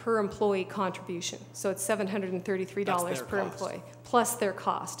is a per employee contribution. So it's $733 per employee, plus their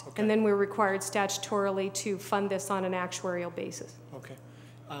cost. Okay. And then we're required statutorily to fund this on an actuarial basis. Okay.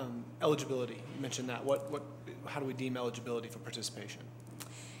 Eligibility, you mentioned that. How do we deem eligibility for participation?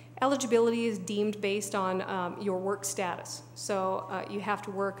 Eligibility is deemed based on your work status. So you have to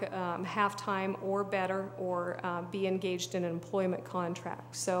work half-time or better, or be engaged in an employment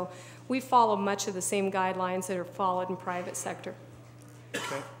contract. So we follow much of the same guidelines that are followed in private sector.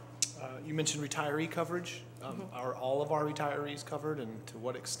 Okay. You mentioned retiree coverage. Are all of our retirees covered, and to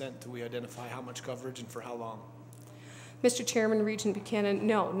what extent do we identify how much coverage and for how long? Mr. Chairman, Regent Buchanan,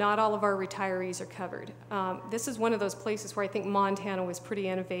 no, not all of our retirees are covered. This is one of those places where I think Montana was pretty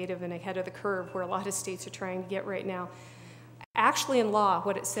innovative and ahead of the curve, where a lot of states are trying to get right now. Actually, in law,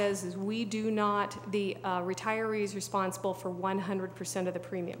 what it says is we do not, the retiree is responsible for 100% of the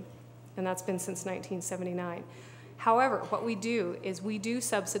premium, and that's been since 1979. However, what we do is we do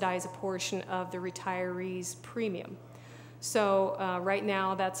subsidize a portion of the retiree's premium. So right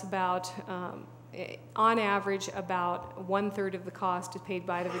now, that's about, on average, about 1/3 of the cost is paid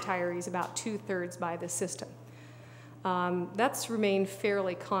by the retirees, about 2/3 by the system. That's remained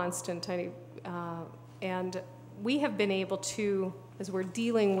fairly constant, and we have been able to, as we're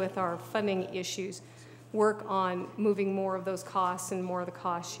dealing with our funding issues, work on moving more of those costs and more of the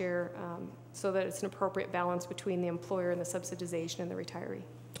cost share so that it's an appropriate balance between the employer and the subsidization and the retiree.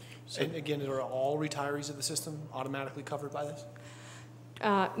 And again, are all retirees of the system automatically covered by this?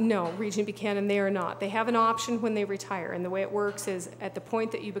 No, Regent Buchanan, they are not. They have an option when they retire, and the way it works is at the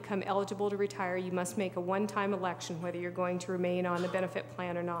point that you become eligible to retire, you must make a one-time election whether you're going to remain on the benefit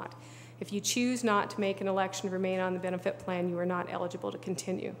plan or not. If you choose not to make an election to remain on the benefit plan, you are not eligible to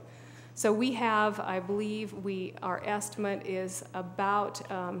continue. So we have, I believe, our estimate is about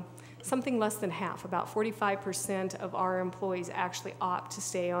something less than half, about 45% of our employees actually opt to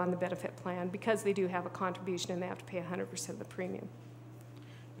stay on the benefit plan because they do have a contribution and they have to pay 100% of the premium.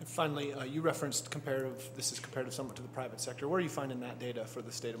 And finally, you referenced this is comparative somewhat to the private sector. Where are you finding that data for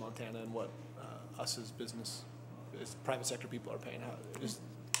the state of Montana, and what us as private sector people are paying?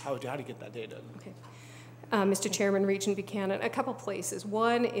 How do you get that data? Okay. Mr. Chairman, Regent Buchanan, a couple places.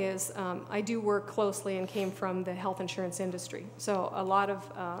 One is I do work closely and came from the health insurance industry. So a lot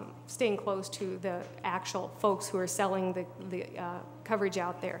of staying close to the actual folks who are selling the coverage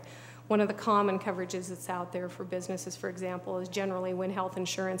out there. One of the common coverages that's out there for businesses, for example, is generally when health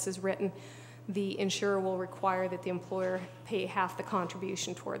insurance is written, the insurer will require that the employer pay half the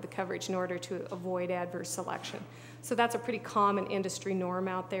contribution toward the coverage in order to avoid adverse selection. So that's a pretty common industry norm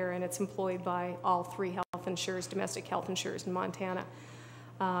out there, and it's employed by all 3 health insurers, domestic health insurers in Montana.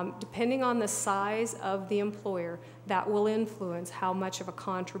 Depending on the size of the employer, that will influence how much of a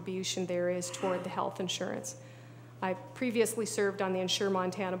contribution there is toward the health insurance. I previously served on the Insure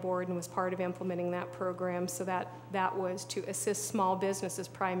Montana board and was part of implementing that program, so that was to assist small businesses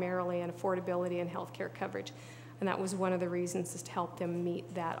primarily in affordability and health care coverage. And that was one of the reasons, is to help them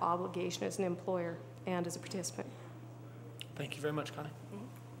meet that obligation as an employer and as a participant. Thank you very much, Connie.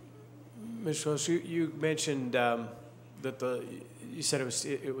 Ms. Welsh, you mentioned that you said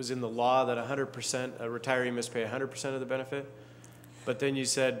it was in the law that 100%, a retiree must pay 100% of the benefit, but then you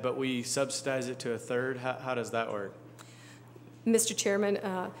said, but we subsidize it to a third. How does that work? Mr. Chairman,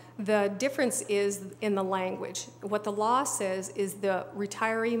 the difference is in the language. What the law says is the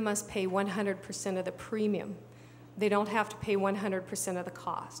retiree must pay 100% of the premium. They don't have to pay 100% of the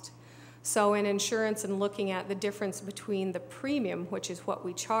cost. So in insurance and looking at the difference between the premium, which is what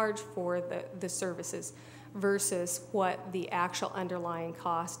we charge for the services, versus what the actual underlying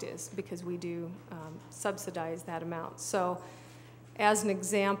cost is, because we do subsidize that amount. So as an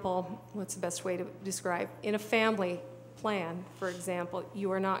example, what's the best way to describe? In a family plan, for example,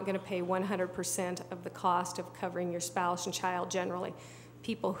 you are not going to pay 100% of the cost of covering your spouse and child generally.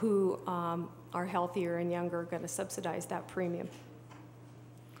 People who are healthier and younger are going to subsidize that premium.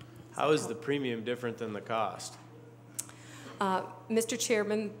 How is the premium different than the cost? Mr.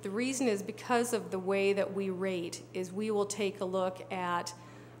 Chairman, the reason is because of the way that we rate is we will take a look at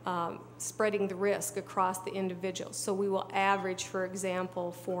spreading the risk across the individuals. So we will average, for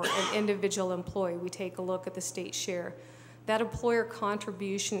example, for an individual employee, we take a look at the state share. That employer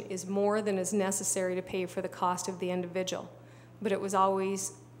contribution is more than is necessary to pay for the cost of the individual, but it was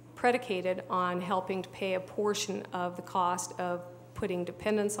always predicated on helping to pay a portion of the cost of putting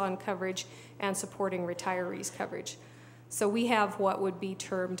dependents on coverage and supporting retirees coverage. So we have what would be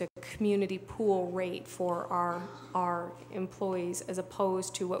termed a community pool rate for our employees, as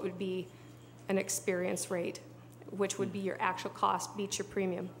opposed to what would be an experience rate, which would be your actual cost beats your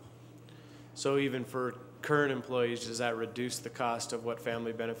premium. So even for current employees, does that reduce the cost of what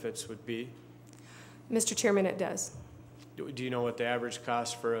family benefits would be? Mr. Chairman, it does. Do you know what the average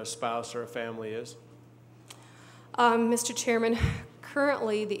cost for a spouse or a family is? Mr. Chairman,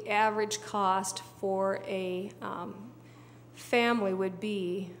 currently the average cost for a family would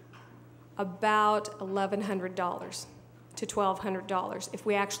be about $1,100 to $1,200 if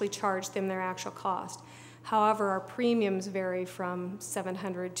we actually charge them their actual cost. However, our premiums vary from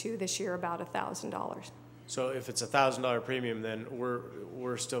 $700 to this year about $1,000. So if it's $1,000 premium, then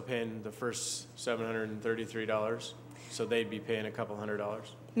we're still paying the first $733. So they'd be paying a couple $100.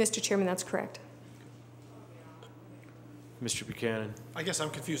 Mr. Chairman, that's correct. Mr. Buchanan. I guess I'm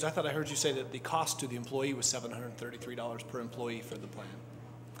confused. I thought I heard you say that the cost to the employee was $733 per employee for the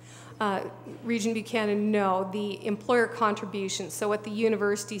plan. Regent Buchanan, no. The employer contribution, so what the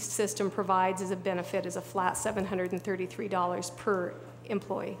university system provides as a benefit is a flat $733 per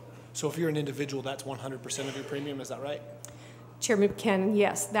employee. So if you're an individual, that's 100% of your premium, is that right? Chairman Buchanan,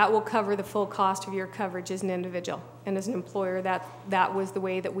 yes. That will cover the full cost of your coverage as an individual. And as an employer, that was the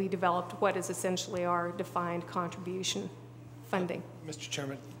way that we developed what is essentially our defined contribution funding. Mr.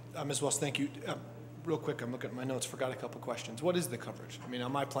 Chairman, Ms. Wells, thank you. Real quick, I'm looking at my notes, forgot a couple questions. What is the coverage? I mean,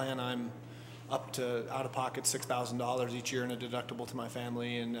 on my plan, I'm up to out-of-pocket $6,000 each year in a deductible to my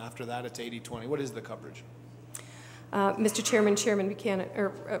family, and after that, it's 80-20. What is the coverage? Mr. Chairman, Chairman Buchanan,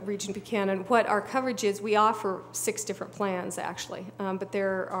 or Regent Buchanan, what our coverage is, we offer 6 different plans, actually, but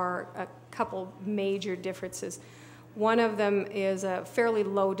there are a couple major differences. One of them is a fairly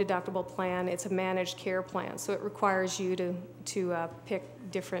low deductible plan. It's a managed care plan, so it requires you to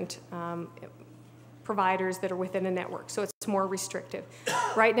pick different providers that are within a network, so it's more restrictive.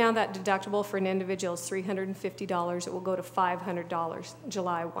 Right now, that deductible for an individual is $350. It will go to $500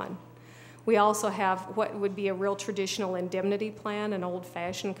 July 1. We also have what would be a real traditional indemnity plan, an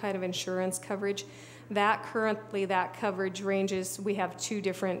old-fashioned kind of insurance coverage. That coverage ranges, we have 2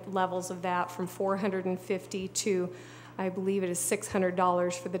 different levels of that, from $450 to, I believe it is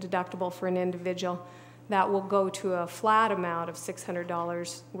 $600 for the deductible for an individual. That will go to a flat amount of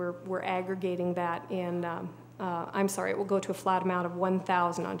 $600. We're aggregating that in, I'm sorry, it will go to a flat amount of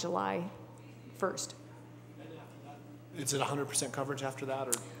 $1,000 on July 1st. Is it 100% coverage after that,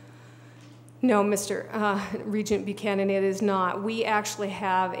 or? No, Mr. Regent Buchanan, it is not. We actually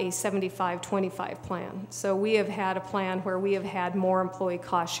have a 75-25 plan. So we have had a plan where we have had more employee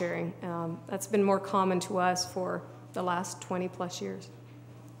cost sharing. That's been more common to us for the last 20+ years.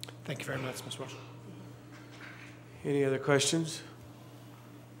 Thank you very much, Ms. Welsh. Any other questions?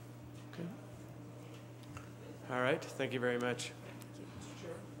 Okay. All right, thank you very much.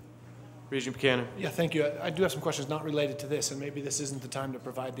 Regent Buchanan. Yeah, thank you. I do have some questions not related to this, and maybe this isn't the time to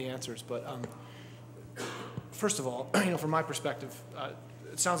provide the answers, but first of all, from my perspective,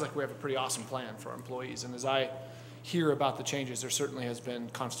 it sounds like we have a pretty awesome plan for our employees, and as I hear about the changes, there certainly has been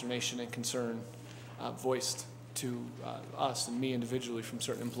consternation and concern voiced to us and me individually from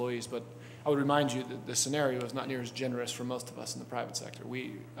certain employees, but I would remind you that the scenario is not near as generous for most of us in the private sector.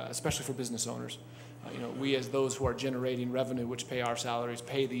 We, especially for business owners, we as those who are generating revenue, which pay our salaries,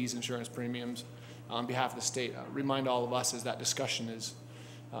 pay these insurance premiums on behalf of the state. Remind all of us as that discussion is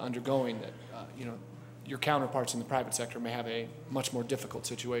undergoing that, your counterparts in the private sector may have a much more difficult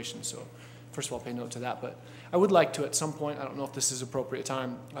situation. So first of all, pay note to that. But I would like to, at some point, I don't know if this is appropriate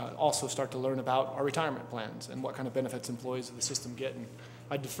time, also start to learn about our retirement plans and what kind of benefits employees of the system get. And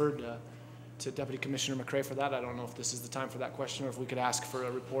I deferred to Deputy Commissioner McCray for that. I don't know if this is the time for that question or if we could ask for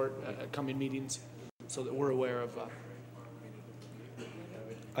a report at coming meetings, so that we're aware of.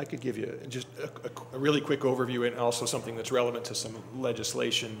 I could give you just a really quick overview and also something that's relevant to some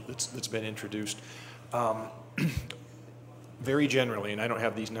legislation that's been introduced. Very generally, and I don't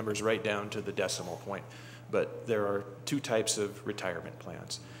have these numbers right down to the decimal point, but there are two types of retirement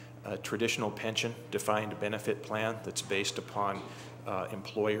plans. A traditional pension defined benefit plan that's based upon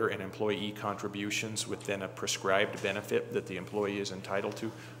employer and employee contributions with then a prescribed benefit that the employee is entitled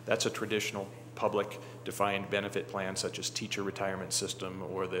to. That's a traditional public defined benefit plan, such as teacher retirement system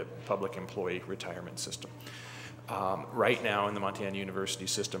or the public employee retirement system. Right now in the Montana University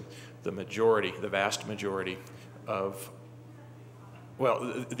system, the vast majority of,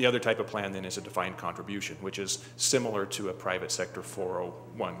 well, the other type of plan then is a defined contribution, which is similar to a private sector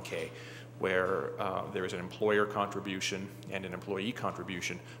 401k, where there is an employer contribution and an employee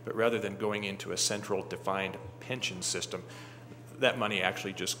contribution, but rather than going into a central defined pension system, that money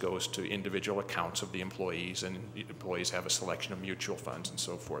actually just goes to individual accounts of the employees, and employees have a selection of mutual funds and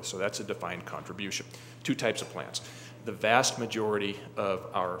so forth. So that's a defined contribution. Two types of plans. The vast majority of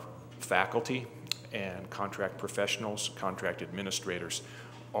our faculty and contract professionals, contract administrators,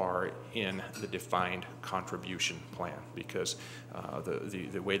 are in the defined contribution plan because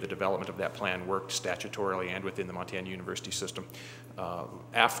the way the development of that plan worked statutorily and within the Montana University system,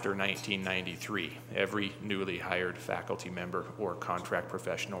 after 1993, every newly hired faculty member or contract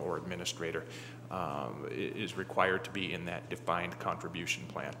professional or administrator is required to be in that defined contribution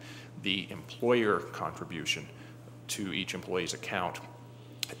plan. The employer contribution to each employee's account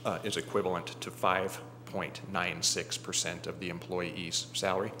is equivalent to 5.96% of the employee's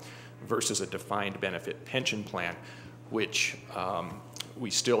salary versus a defined benefit pension plan, which we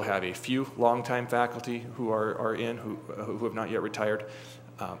still have a few longtime faculty who are in, who have not yet retired,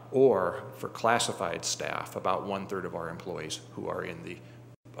 or for classified staff, about 1/3 of our employees who are in the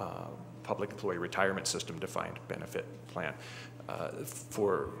public employee retirement system defined benefit plan.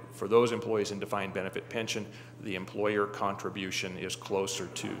 For those employees in defined benefit pension, the employer contribution is closer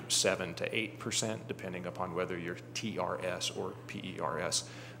to 7 to 8%, depending upon whether you're TRS or PERS.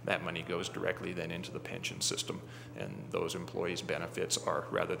 That money goes directly then into the pension system, and those employees' benefits are,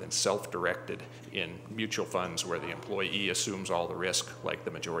 rather than self-directed in mutual funds where the employee assumes all the risk, like the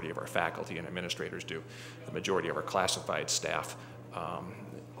majority of our faculty and administrators do, the majority of our classified staff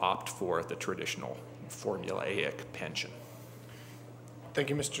opt for the traditional formulaic pension. Thank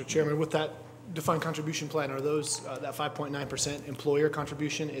you, Mr. Chairman. With that defined contribution plan, are those, that 5.9% employer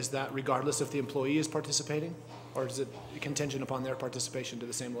contribution, is that regardless if the employee is participating, or is it contingent upon their participation to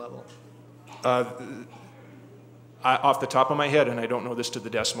the same level? Off the top of my head, and I don't know this to the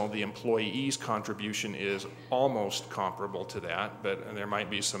decimal, the employee's contribution is almost comparable to that, but there might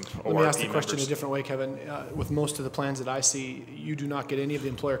be some ORP members. Let me ask the question a different way, Kevin. With most of the plans that I see, you do not get any of the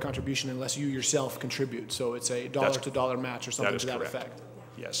employer contribution unless you yourself contribute. So it's a dollar-to-dollar match or something to that effect.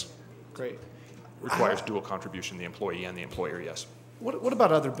 Yes. Great. Requires dual contribution, the employee and the employer, yes. What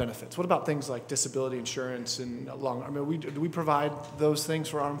about other benefits? What about things like disability insurance and do we provide those things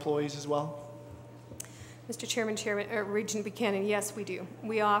for our employees as well? Mr. Chairman, Regent Buchanan, yes, we do.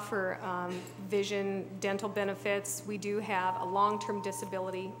 We offer vision, dental benefits. We do have a long-term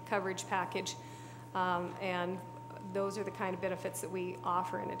disability coverage package, and those are the kind of benefits that we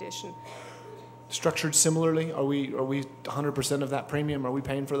offer in addition. Structured similarly? Are we 100% of that premium? Are we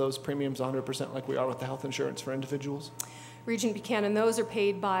paying for those premiums 100% like we are with the health insurance for individuals? Regent Buchanan, those are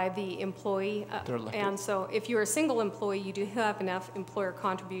paid by the employee. They're elected. And so if you're a single employee, you do have enough employer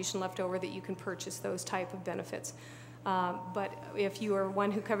contribution left over that you can purchase those type of benefits. But if you are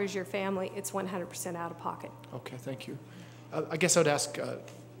one who covers your family, it's 100% out of pocket. Okay, thank you. I guess I would ask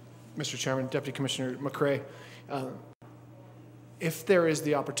Mr. Chairman, Deputy Commissioner McCrae, if there is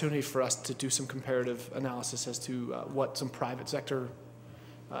the opportunity for us to do some comparative analysis as to what some private sector,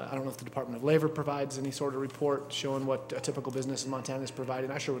 I don't know if the Department of Labor provides any sort of report showing what a typical business in Montana is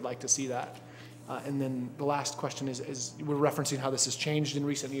providing. I sure would like to see that. And then the last question is we're referencing how this has changed in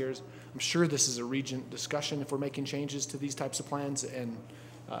recent years. I'm sure this is a Regent discussion if we're making changes to these types of plans. And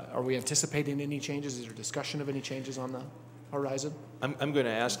are we anticipating any changes? Is there discussion of any changes on the horizon? I'm going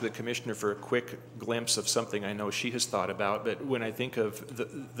to ask the Commissioner for a quick glimpse of something I know she has thought about, but when I think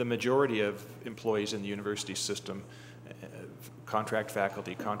of the majority of employees in the university system, contract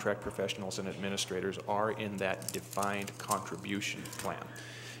faculty, contract professionals, and administrators are in that defined contribution plan.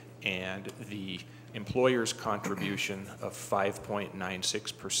 And the employer's contribution of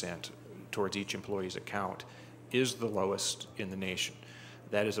 5.96% towards each employee's account is the lowest in the nation.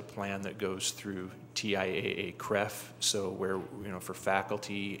 That is a plan that goes through TIAA CREF, so where, for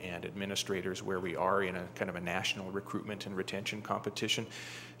faculty and administrators, where we are in a kind of a national recruitment and retention competition,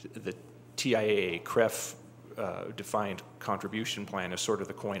 the TIAA CREF defined contribution plan is sort of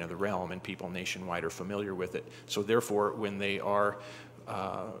the coin of the realm, and people nationwide are familiar with it. So therefore, when they are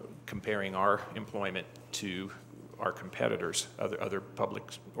comparing our employment to our competitors, other public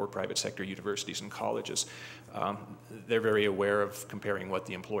or private sector universities and colleges, they're very aware of comparing what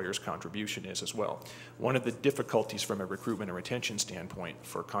the employer's contribution is as well. One of the difficulties from a recruitment and retention standpoint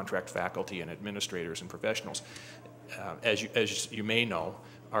for contract faculty and administrators and professionals, as you may know,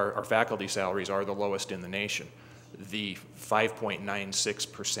 our faculty salaries are the lowest in the nation. The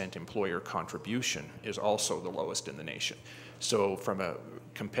 5.96% employer contribution is also the lowest in the nation. So from a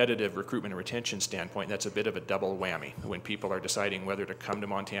competitive recruitment and retention standpoint, that's a bit of a double whammy. When people are deciding whether to come to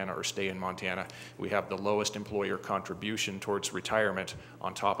Montana or stay in Montana, we have the lowest employer contribution towards retirement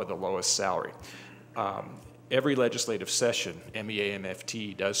on top of the lowest salary. Every legislative session,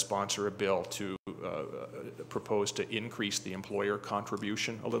 MEA-MFT does sponsor a bill to propose to increase the employer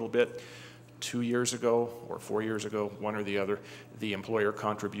contribution a little bit. 2 years ago or 4 years ago, one or the other, the employer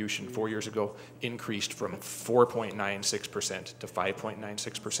contribution 4 years ago increased from 4.96% to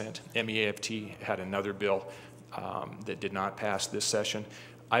 5.96%. MEAFT had another bill that did not pass this session.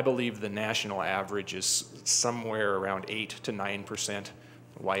 I believe the national average is somewhere around 8 to 9%.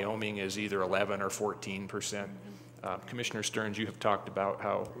 Wyoming is either 11 or 14%. Commissioner Stearns, you have talked about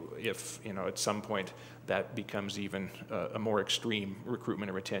how if, at some point that becomes even a more extreme recruitment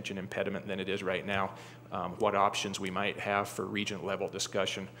and retention impediment than it is right now, what options we might have for Regent level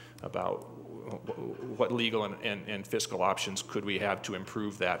discussion about what legal and fiscal options could we have to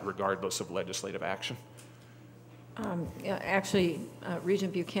improve that regardless of legislative action? Actually,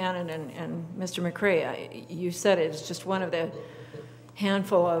 Regent Buchanan and Mr. McCrae, you said it's just one of the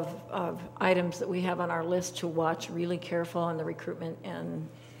handful of items that we have on our list to watch really careful on the recruitment and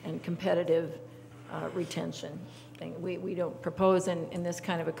competitive retention thing. We don't propose in this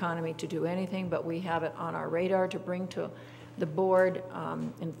kind of economy to do anything, but we have it on our radar to bring to the board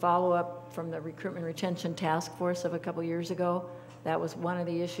in follow-up from the recruitment retention task force of a couple years ago. That was one of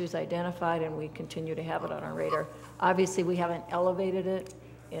the issues identified, and we continue to have it on our radar. Obviously, we haven't elevated it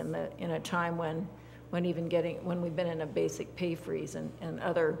in a time when we've been in a basic pay freeze and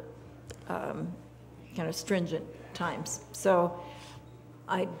other kind of stringent times. So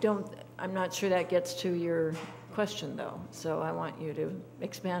I'm not sure that gets to your question, though. So I want you to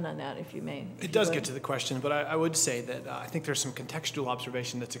expand on that, if you may. It does get to the question, but I would say that I think there's some contextual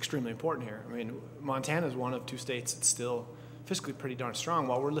observation that's extremely important here. I mean, Montana is one of two states that's still fiscally pretty darn strong,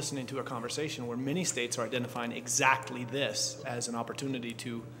 while we're listening to a conversation where many states are identifying exactly this as an opportunity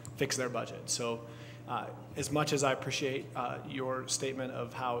to fix their budget. So as much as I appreciate your statement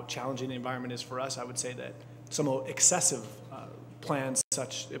of how challenging the environment is for us, I would say that some excessive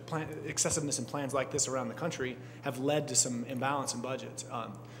excessiveness in plans like this around the country have led to some imbalance in budgets.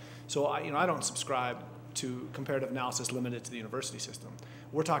 So I don't subscribe to comparative analysis limited to the university system.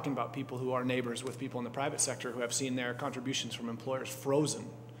 We're talking about people who are neighbors with people in the private sector who have seen their contributions from employers frozen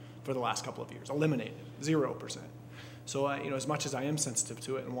for the last couple of years, eliminated, 0%. So, as much as I am sensitive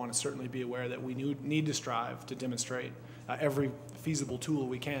to it and want to certainly be aware that we need to strive to demonstrate every feasible tool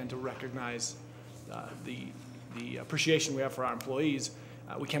we can to recognize the appreciation we have for our employees,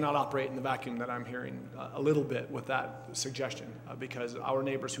 we cannot operate in the vacuum that I'm hearing a little bit with that suggestion, because our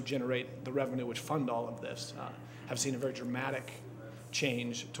neighbors who generate the revenue which fund all of this have seen a very dramatic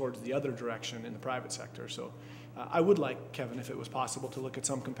change towards the other direction in the private sector. So I would like, Kevin, if it was possible, to look at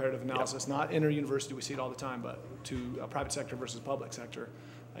some comparative analysis, not inter-university, we see it all the time, but to private sector versus public sector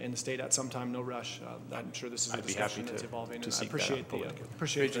in the state at some time, no rush. I'm sure this is a discussion that's evolving, and I appreciate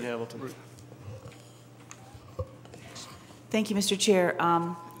appreciate Hamilton. Thank you, Mr. Chair.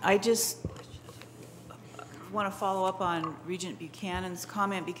 I just want to follow up on Regent Buchanan's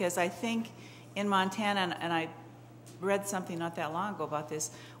comment, because I think in Montana, and I read something not that long ago about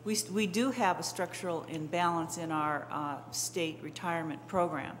this, we do have a structural imbalance in our state retirement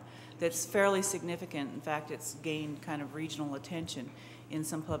program that's fairly significant. In fact, it's gained kind of regional attention in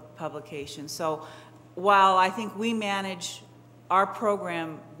some publications. So while I think we manage our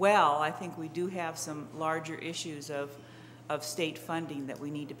program well, I think we do have some larger issues of state funding that we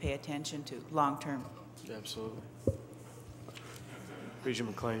need to pay attention to long term. Absolutely. Regent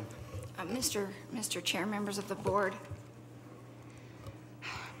McLean. Mr. Chair, members of the board,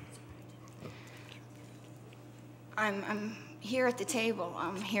 I'm here at the table.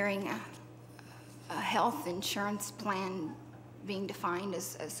 I'm hearing a health insurance plan being defined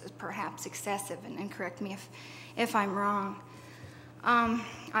as perhaps excessive, and correct me if I'm wrong.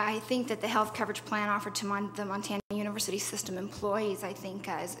 I think that the health coverage plan offered to the Montana University System employees, I think,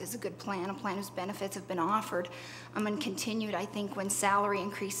 is a good plan, a plan whose benefits have been offered and continued, I think, when salary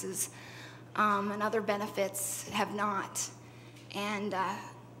increases and other benefits have not. And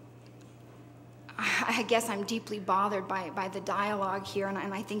I guess I'm deeply bothered by the dialogue here, and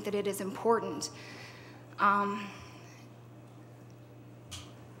I think that it is important.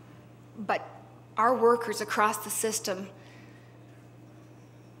 But our workers across the system,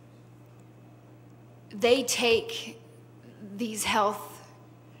 they take these health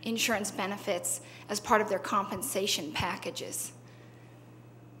insurance benefits as part of their compensation packages.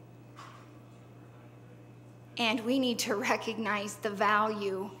 And we need to recognize the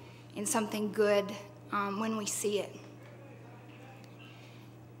value in something good when we see it.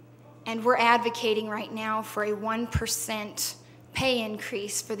 And we're advocating right now for a 1% pay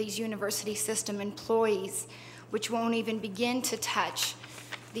increase for these university system employees, which won't even begin to touch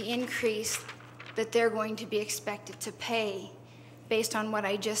the increase that they're going to be expected to pay based on what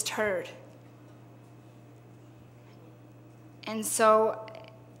I just heard. And so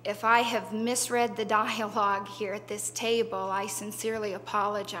if I have misread the dialogue here at this table, I sincerely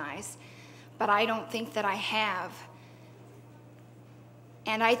apologize, but I don't think that I have.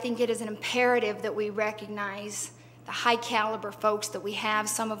 And I think it is an imperative that we recognize the high caliber folks that we have,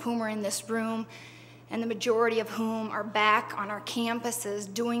 some of whom are in this room, and the majority of whom are back on our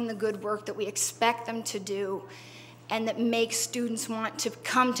campuses doing the good work that we expect them to do, and that makes students want to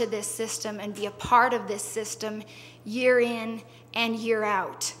come to this system and be a part of this system year in and year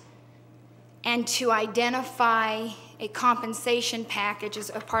out. And to identify a compensation package as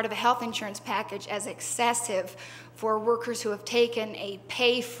a part of a health insurance package as excessive for workers who have taken a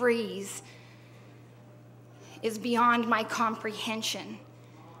pay freeze is beyond my comprehension.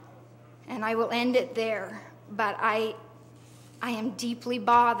 And I will end it there, but I am deeply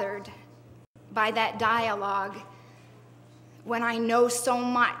bothered by that dialogue when I know so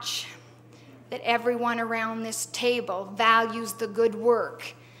much that everyone around this table values the good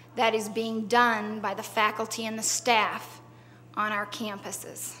work that is being done by the faculty and the staff on our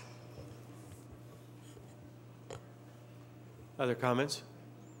campuses. Other comments?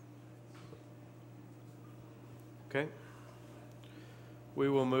 Okay. We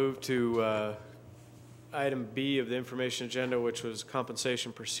will move to item B of the information agenda, which was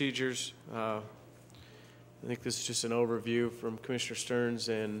compensation procedures. I think this is just an overview from Commissioner Stearns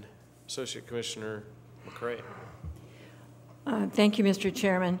and Associate Commissioner McCray. Thank you, Mr.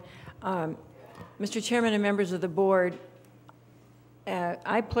 Chairman. Mr. Chairman and members of the board,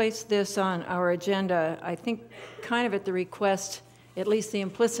 I placed this on our agenda, I think kind of at the request, at least the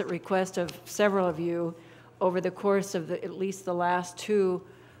implicit request of several of you over the course of at least the last two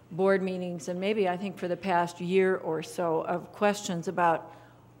board meetings, and maybe I think for the past year or so, of questions about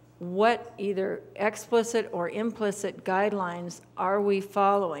what either explicit or implicit guidelines are we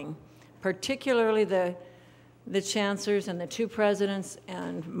following, particularly the chancellors and the two presidents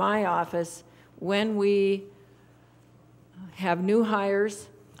and my office when we have new hires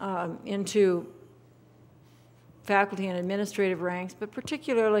into faculty and administrative ranks, but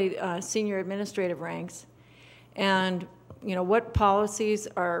particularly senior administrative ranks, and what policies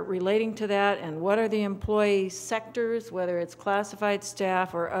are relating to that, and what are the employee sectors, whether it's classified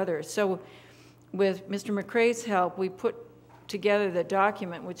staff or others. So with Mr. McCray's help, we put together the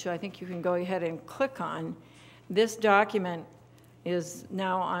document, which I think you can go ahead and click on. This document is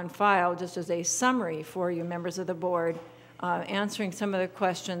now on file just as a summary for you, members of the board, answering some of the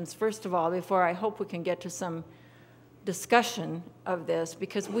questions, first of all, before I hope we can get to some discussion of this,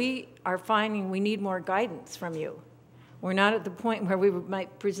 because we are finding we need more guidance from you. We're not at the point where we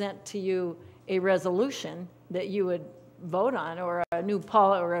might present to you a resolution that you would vote on, or a new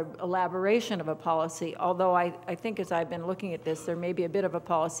or an elaboration of a policy, although I think as I've been looking at this, there may be a bit of a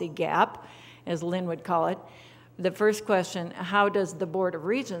policy gap, as Lynn would call it. The first question, how does the Board of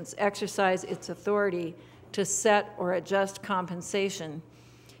Regents exercise its authority to set or adjust compensation?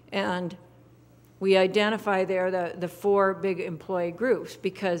 And we identify there the 4 big employee groups,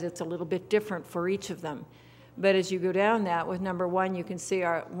 because it's a little bit different for each of them. But as you go down that, with number 1, you can see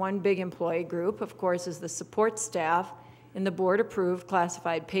our one big employee group, of course, is the support staff in the board-approved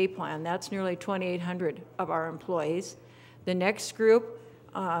classified pay plan. That's nearly 2,800 of our employees. The next group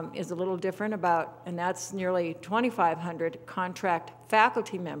is a little different, and that's nearly 2,500 contract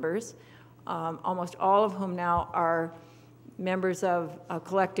faculty members, almost all of whom now are members of a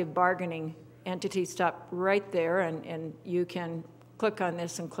collective bargaining entity. Stop right there, and you can click on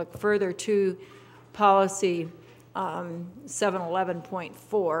this and click further to policy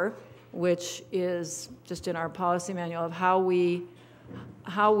 711.4, which is just in our policy manual of how we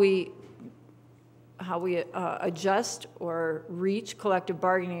adjust or reach collective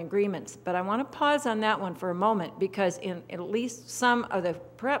bargaining agreements. But I want to pause on that one for a moment, because in at least some of the,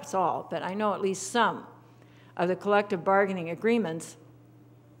 perhaps all, but I know at least some of the collective bargaining agreements,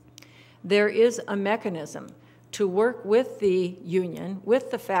 there is a mechanism to work with the union, with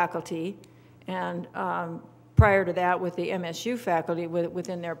the faculty, and prior to that with the MSU faculty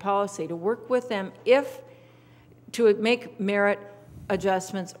within their policy, to work with them to make merit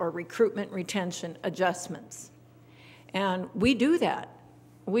adjustments or recruitment retention adjustments. And we do that.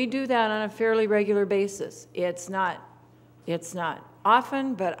 We do that on a fairly regular basis. It's not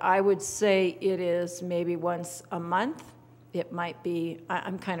often, but I would say it is maybe once a month. It might be,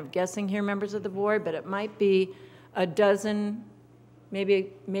 I'm kind of guessing here, members of the board, but it might be a dozen,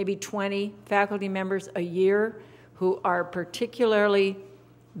 maybe 20 faculty members a year who are particularly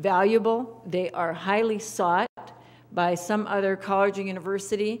valuable. They are highly sought by some other college or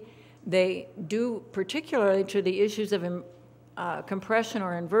university. They do, particularly to the issues of compression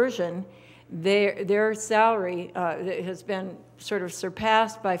or inversion, their salary has been sort of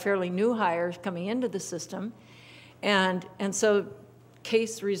surpassed by fairly new hires coming into the system. And so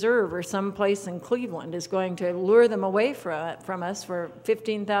Case Reserve or someplace in Cleveland is going to lure them away from us for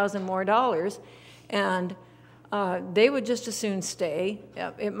 $15,000 more, and they would just as soon stay.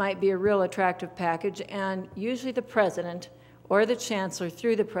 It might be a real attractive package, and usually the president or the chancellor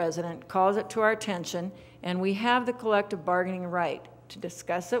through the president calls it to our attention, and we have the collective bargaining right to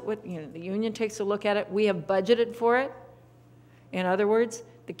discuss it with, the union takes a look at it. We have budgeted for it. In other words,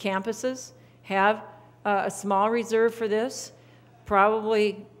 the campuses have a small reserve for this,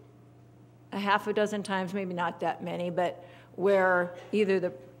 probably a half a dozen times, maybe not that many, but where either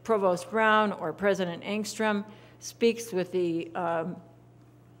the Provost Brown or President Engstrom speaks with the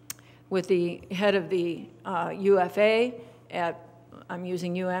head of the UFA I'm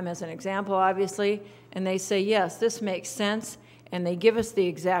using UM as an example, obviously, and they say, yes, this makes sense, and they give us the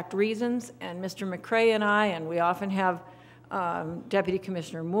exact reasons, and Mr. McCrae and we often have Deputy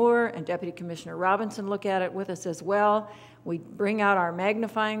Commissioner Moore and Deputy Commissioner Robinson look at it with us as well. We bring out our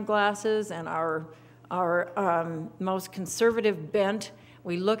magnifying glasses and our most conservative bent.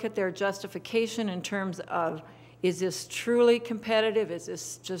 We look at their justification in terms of, is this truly competitive? Is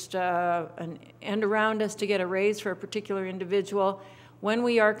this just an end around us to get a raise for a particular individual? When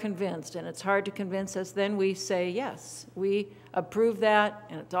we are convinced, and it's hard to convince us, then we say, yes, we approve that,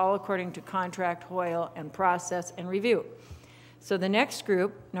 and it's all according to contract, Hoyle, and process and review. So the next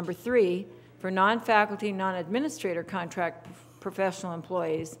group, number 3, for non-faculty, non-administrator contract professional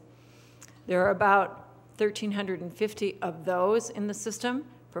employees, there are about 1,350 of those in the system,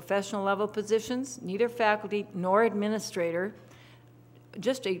 professional level positions, neither faculty nor administrator.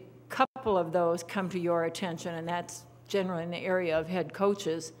 Just a couple of those come to your attention, and that's generally in the area of head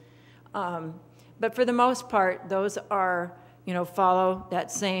coaches. But for the most part, those are, follow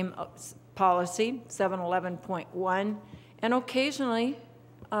that same policy, 711.1. And occasionally,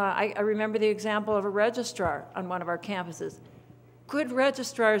 I remember the example of a registrar on one of our campuses. Good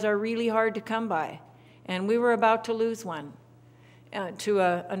registrars are really hard to come by, and we were about to lose one to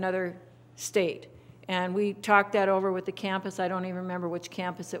another state. And we talked that over with the campus. I don't even remember which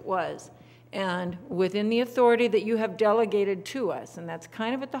campus it was. And within the authority that you have delegated to us, and that's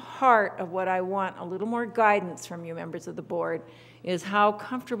kind of at the heart of what I want a little more guidance from you members of the board, is how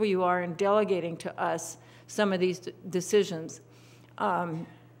comfortable you are in delegating to us some of these decisions,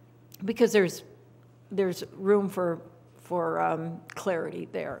 because there's room for clarity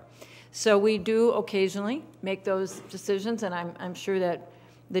there. So we do occasionally make those decisions, and I'm sure that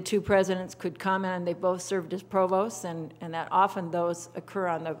the two presidents could comment, and they both served as provosts, and that often those occur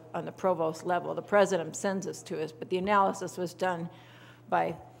on the provost level. The president sends us to us, but the analysis was done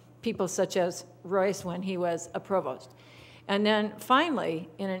by people such as Royce when he was a provost. And then finally,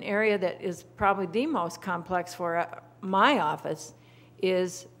 in an area that is probably the most complex for my office,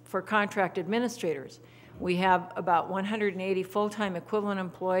 is for contract administrators. We have about 180 full-time equivalent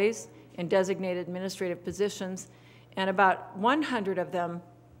employees in designated administrative positions, and about 100 of them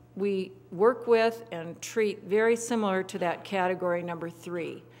we work with and treat very similar to that category number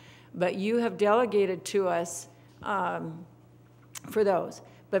 3. But you have delegated to us for those.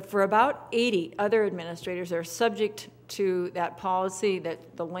 But for about 80 other administrators that are subject to that policy,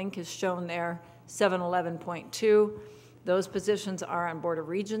 that the link is shown there, 711.2, those positions are on Board of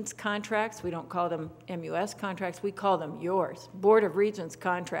Regents contracts. We don't call them MUS contracts. We call them yours, Board of Regents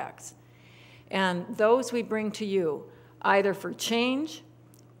contracts. And those we bring to you either for change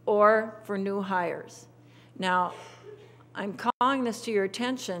or for new hires. Now, I'm calling this to your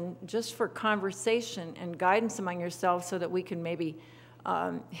attention just for conversation and guidance among yourselves so that we can maybe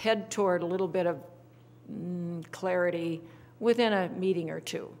head toward a little bit of clarity within a meeting or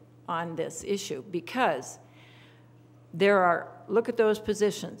two on this issue, because there are, look at those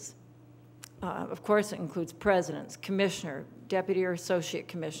positions. Of course, it includes presidents, commissioner, deputy or associate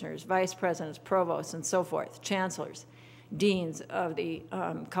commissioners, vice presidents, provosts, and so forth, chancellors, deans of the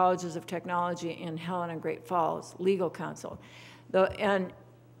colleges of technology in Helena and Great Falls, legal counsel. And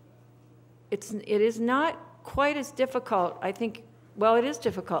it is not quite as difficult, I think. Well, it is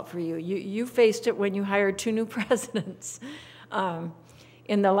difficult for you. You faced it when you hired 2 new presidents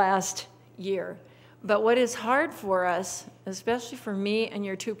in the last year. But what is hard for us, especially for me and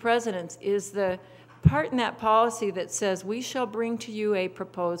your 2 presidents, is the part in that policy that says we shall bring to you a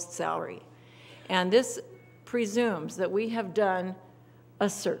proposed salary. And this presumes that we have done a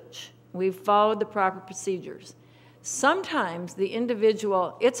search. We've followed the proper procedures. Sometimes the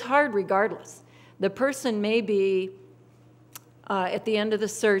individual, it's hard regardless. The person may be at the end of the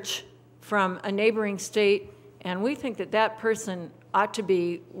search from a neighboring state, and we think that that person ought to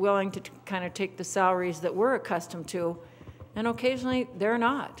be willing to kind of take the salaries that we're accustomed to, and occasionally they're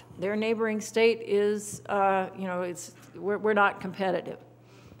not. Their neighboring state is, we're not competitive.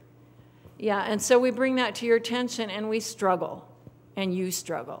 Yeah, and so we bring that to your attention, and we struggle, and you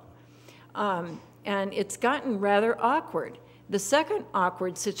struggle. And it's gotten rather awkward. The second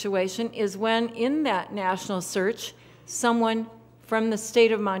awkward situation is when in that national search, someone from the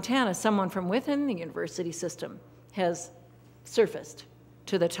state of Montana, someone from within the university system has surfaced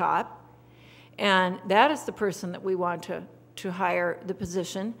to the top, and that is the person that we want to hire the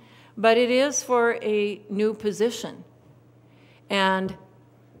position, but it is for a new position. And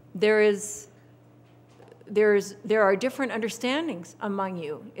there are different understandings among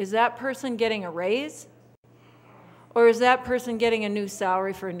you. Is that person getting a raise, or is that person getting a new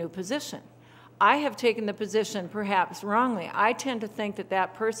salary for a new position? I have taken the position, perhaps wrongly. I tend to think that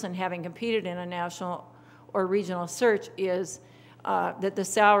that person, having competed in a national or regional search, is that the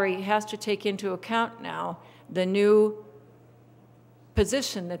salary has to take into account now the new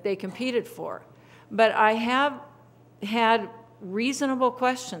position that they competed for. But I have had reasonable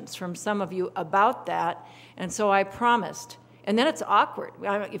questions from some of you about that, and so I promised. And then it's awkward.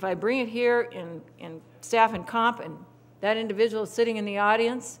 If I bring it here in staff and comp, and that individual is sitting in the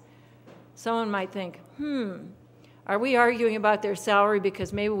audience, someone might think, are we arguing about their salary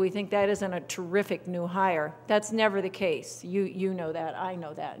because maybe we think that isn't a terrific new hire? That's never the case. You know that, I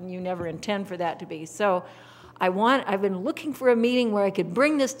know that, and you never intend for that to be. So I've been looking for a meeting where I could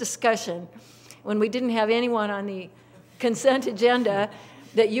bring this discussion when we didn't have anyone on the consent agenda,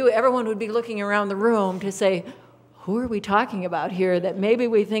 that everyone would be looking around the room to say, who are we talking about here that maybe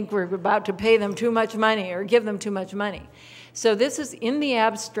we think we're about to pay them too much money or give them too much money? So this is in the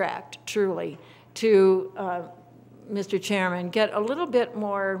abstract, truly, to, Mr. Chairman, get a little bit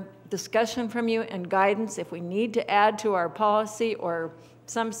more discussion from you and guidance. If we need to add to our policy or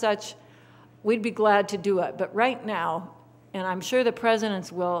some such, we'd be glad to do it. But right now, and I'm sure the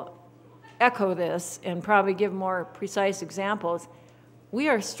presidents will echo this and probably give more precise examples, we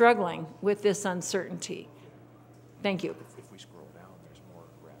are struggling with this uncertainty. Thank you. If we scroll down, there's more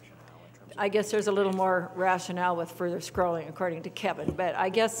rationale in terms of... I guess there's a little more rationale with further scrolling, according to Kevin. But I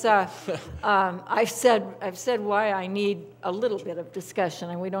guess I've said why I need a little bit of discussion,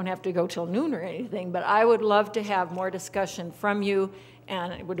 and we don't have to go till noon or anything. But I would love to have more discussion from you,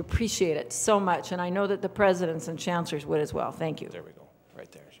 and I would appreciate it so much. And I know that the presidents and chancellors would as well. Thank you. There we go,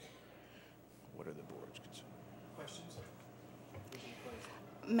 right there. What are the board's concerns? Questions?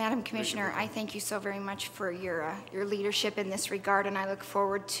 Madam Commissioner, I thank you so very much for your leadership in this regard, and I look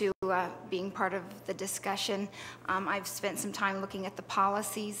forward to being part of the discussion. I've spent some time looking at the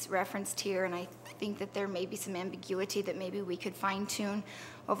policies referenced here, and I think that there may be some ambiguity that maybe we could fine-tune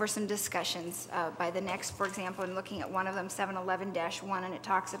over some discussions by the next, for example, in looking at one of them, 711-1, and it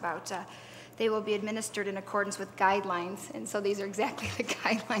talks about they will be administered in accordance with guidelines, and so these are exactly the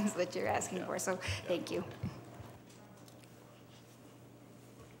guidelines that you're asking for, so thank you.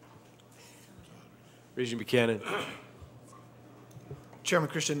 Regent Buchanan. Chairman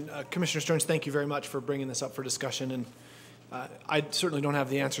Christian, Commissioner Stearns, thank you very much for bringing this up for discussion. And I certainly don't have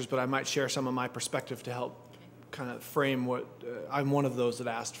the answers, but I might share some of my perspective to help kind of frame what I'm one of those that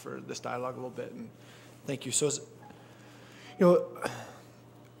asked for this dialogue a little bit. And thank you. So,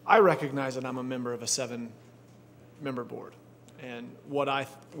 I recognize that I'm a member of a 7-member board, and what I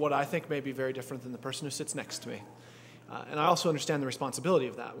think may be very different than the person who sits next to me. And I also understand the responsibility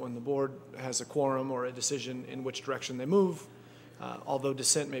of that. When the board has a quorum or a decision in which direction they move, although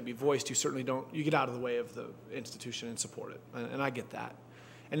dissent may be voiced, you get out of the way of the institution and support it. And I get that.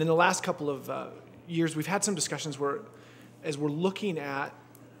 And in the last couple of years, we've had some discussions where, as we're looking at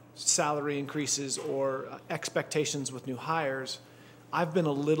salary increases or expectations with new hires, I've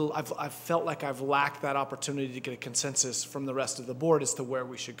felt like I've lacked that opportunity to get a consensus from the rest of the board as to where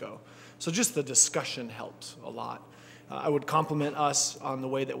we should go. So just the discussion helped a lot. I would compliment us on the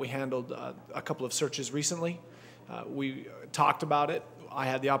way that we handled a couple of searches recently. We talked about it. I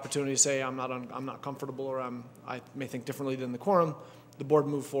had the opportunity to say I'm not comfortable, or I may think differently than the quorum. The board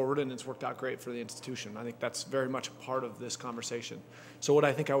moved forward, and it's worked out great for the institution. I think that's very much a part of this conversation. So what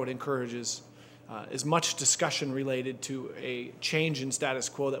I think I would encourage is as much discussion related to a change in status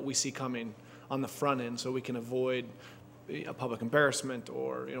quo that we see coming on the front end, so we can avoid a public embarrassment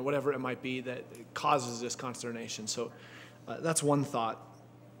or whatever it might be that causes this consternation. So that's one thought.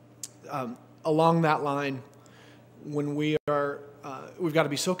 Along that line, when we've got to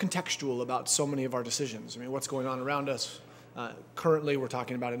be so contextual about so many of our decisions. I mean, what's going on around us? Currently, we're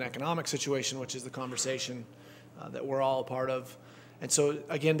talking about an economic situation, which is the conversation that we're all a part of. And so,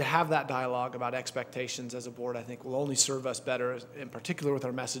 again, to have that dialogue about expectations as a board, I think will only serve us better, in particular with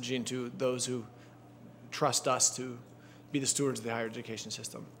our messaging to those who trust us to be the stewards of the higher education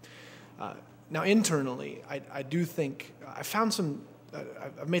system. Now, internally, I do think I've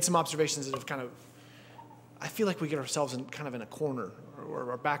made some observations that have I feel like we get ourselves in a corner,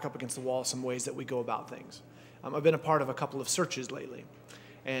 or are back up against the wall some ways that we go about things. I've been a part of a couple of searches lately,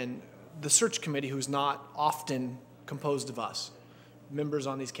 and the search committee, who's not often composed of us, members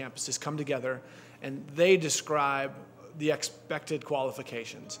on these campuses, come together and they describe the expected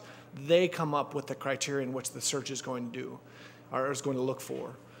qualifications. They come up with the criteria in which the search is going to do, or is going to look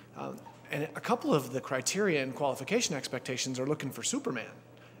for. And a couple of the criteria and qualification expectations are looking for Superman.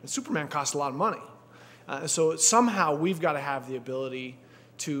 And Superman costs a lot of money. So somehow we've got to have the ability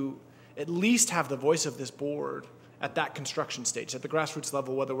to at least have the voice of this board at that construction stage, at the grassroots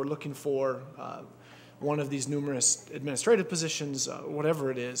level, whether we're looking for one of these numerous administrative positions,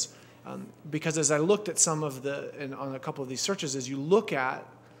 whatever it is. Because as I looked at some of on a couple of these searches, as you look at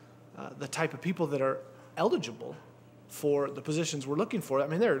the type of people that are eligible for the positions we're looking for, I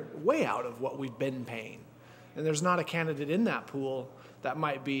mean, they're way out of what we've been paying. And there's not a candidate in that pool that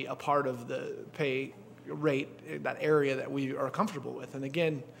might be a part of the pay rate, that area that we are comfortable with. And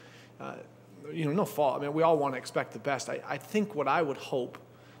again, no fault. I mean, we all want to expect the best. I think what I would hope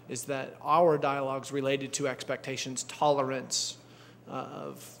is that our dialogues related to expectations, tolerance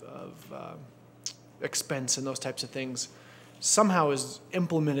of expense and those types of things somehow is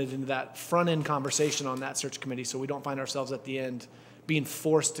implemented into that front-end conversation on that search committee, so we don't find ourselves at the end being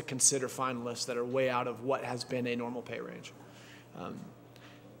forced to consider finalists that are way out of what has been a normal pay range.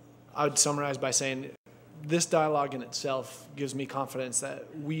 I would summarize by saying this dialogue in itself gives me confidence that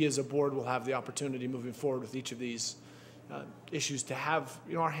we as a board will have the opportunity moving forward with each of these issues to have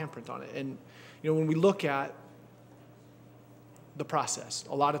our handprint on it. And when we look at the process,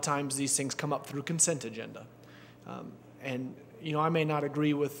 a lot of times these things come up through consent agenda. And I may not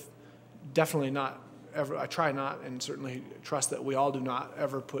agree with, definitely not ever, I try not, and certainly trust that we all do not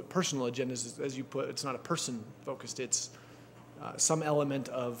ever put personal agendas, as you put, it's not a person focused, it's some element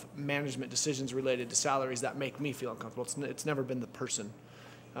of management decisions related to salaries that make me feel uncomfortable. It's never been the person.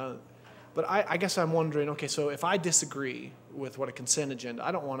 But I guess I'm wondering, okay, so if I disagree with what a consent agenda,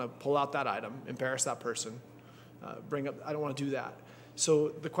 I don't want to pull out that item, embarrass that person, I don't want to do that. So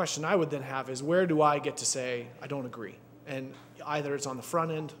the question I would then have is, where do I get to say, I don't agree? And either it's on the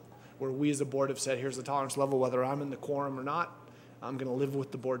front end, where we as a board have said, here's the tolerance level, whether I'm in the quorum or not, I'm going to live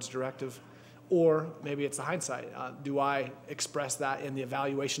with the board's directive. Or maybe it's the hindsight. Do I express that in the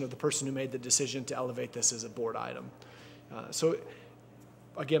evaluation of the person who made the decision to elevate this as a board item? So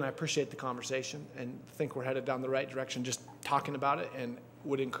again, I appreciate the conversation and think we're headed down the right direction just talking about it, and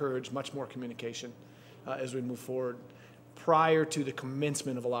would encourage much more communication as we move forward prior to the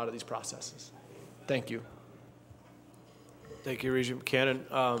commencement of a lot of these processes. Thank you. Thank you, Regent Buchanan.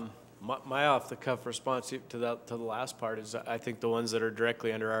 My off-the-cuff response to the last part is I think the ones that are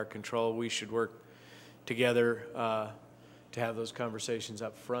directly under our control, we should work together to have those conversations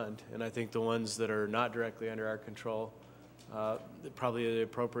up front. And I think the ones that are not directly under our control, probably the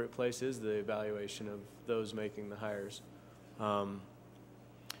appropriate place is the evaluation of those making the hires.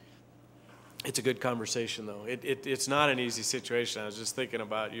 It's a good conversation, though. It's not an easy situation. I was just thinking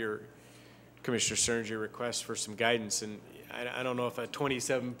about Commissioner Stearns, your request for some guidance, and I don't know if a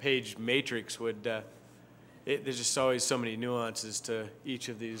 27-page matrix would, there's just always so many nuances to each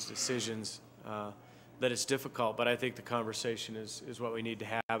of these decisions that it's difficult, but I think the conversation is what we need to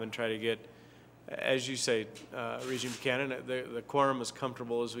have and try to get, as you say, Regent Buchanan, the quorum as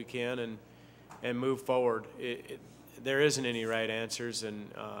comfortable as we can and move forward. There isn't any right answers,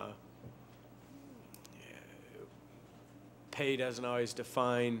 and pay doesn't always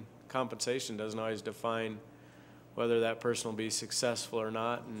define, compensation doesn't always define whether that person will be successful or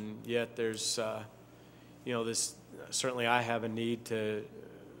not, and yet there's, this, certainly I have a need to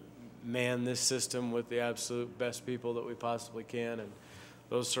man this system with the absolute best people that we possibly can, and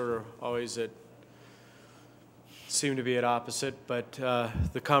those sort of always seem to be at opposite, but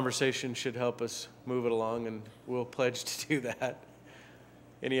the conversation should help us move it along, and we'll pledge to do that.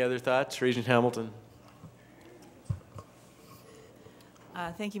 Any other thoughts? Regent Hamilton.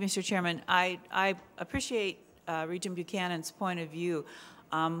 Thank you, Mr. Chairman. I appreciate Regent Buchanan's point of view,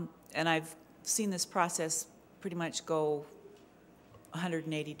 and I've seen this process pretty much go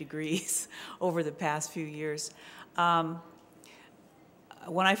 180 degrees over the past few years.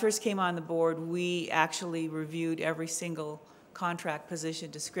 When I first came on the board, we actually reviewed every single contract position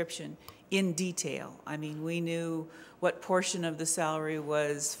description in detail. I mean, we knew what portion of the salary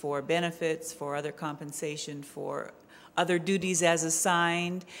was for benefits, for other compensation, for other duties as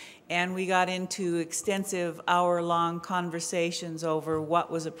assigned, and we got into extensive hour-long conversations over what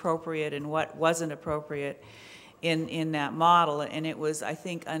was appropriate and what wasn't appropriate in that model. And it was, I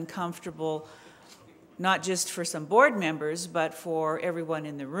think, uncomfortable, not just for some board members, but for everyone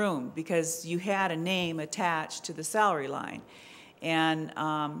in the room, because you had a name attached to the salary line. And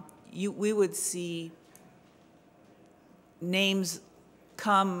we would see names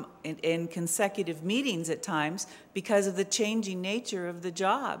come in consecutive meetings at times because of the changing nature of the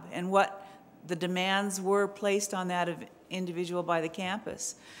job and what the demands were placed on that individual by the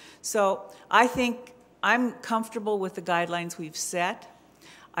campus. So I think I'm comfortable with the guidelines we've set.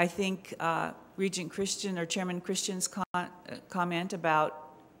 I think Regent Christian or Chairman Christian's comment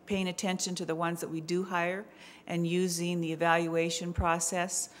about paying attention to the ones that we do hire and using the evaluation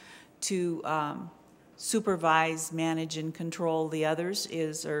process to supervise, manage, and control the others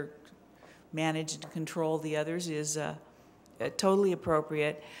is totally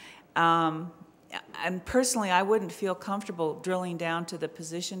appropriate. And personally, I wouldn't feel comfortable drilling down to the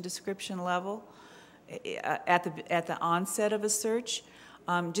position description level at the onset of a search,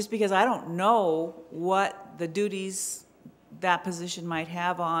 just because I don't know what the duties that position might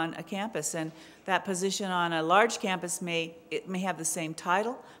have on a campus. And that position on a large campus may have the same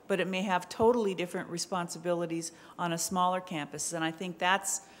title, but it may have totally different responsibilities on a smaller campus. And I think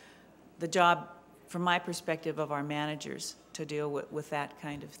that's the job, from my perspective, of our managers to deal with that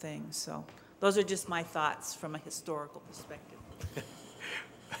kind of thing. So those are just my thoughts from a historical perspective.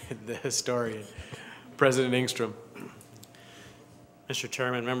 The historian. President Engstrom. Mr.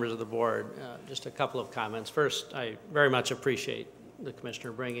 Chairman, members of the board, just a couple of comments. First, I very much appreciate the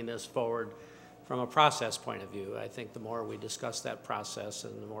Commissioner bringing this forward from a process point of view. I think the more we discuss that process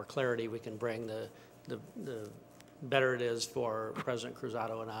and the more clarity we can bring, the better it is for President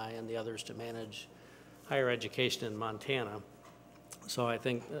Cruzado and I and the others to manage higher education in Montana. So I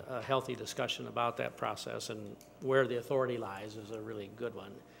think a healthy discussion about that process and where the authority lies is a really good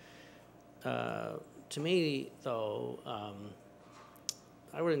one. To me, though,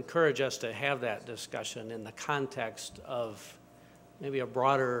 I would encourage us to have that discussion in the context of maybe a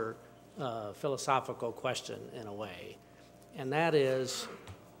broader philosophical question in a way, and that is,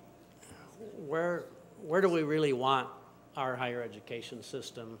 where do we really want our higher education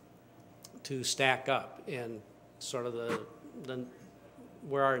system to stack up in sort of the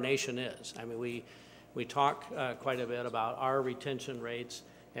where our nation is? I mean, we talk quite a bit about our retention rates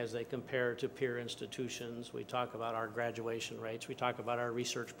as they compare to peer institutions. We talk about our graduation rates. We talk about our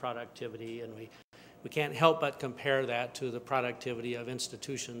research productivity, and we can't help but compare that to the productivity of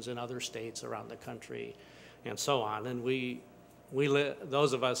institutions in other states around the country and so on. And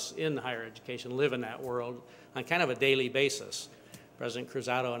those of us in higher education live in that world on kind of a daily basis. President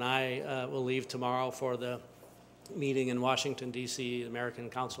Cruzado and I will leave tomorrow for the meeting in Washington, D.C., the American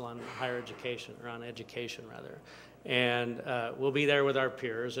Council on Higher Education, or on Education, rather. And we'll be there with our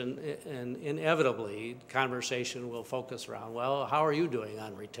peers, and inevitably, conversation will focus around, well, how are you doing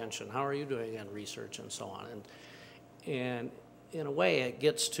on retention? How are you doing on research, and so on? And in a way, it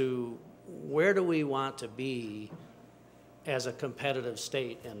gets to where do we want to be as a competitive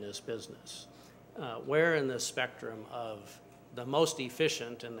state in this business? Where in the spectrum of the most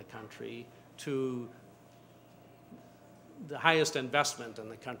efficient in the country to the highest investment in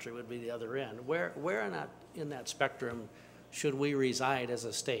the country would be the other end. Where in that spectrum should we reside as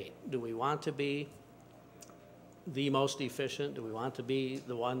a state? Do we want to be the most efficient? Do we want to be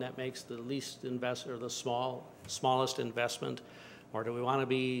the one that makes the least or the smallest investment? Or do we want to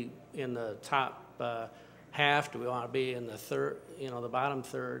be in the top half? Do we want to be in the third, the bottom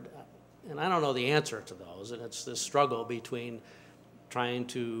third? And I don't know the answer to those, and it's this struggle between trying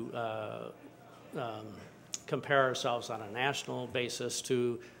to compare ourselves on a national basis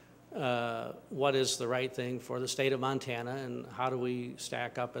to what is the right thing for the state of Montana, and how do we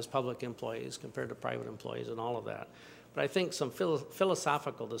stack up as public employees compared to private employees, and all of that. But I think some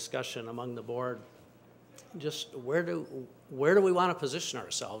philosophical discussion among the board, just where do we want to position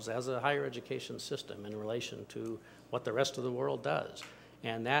ourselves as a higher education system in relation to what the rest of the world does?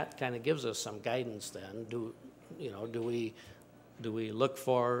 And that kind of gives us some guidance then. Do we look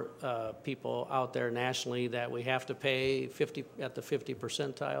for people out there nationally that we have to pay at the 50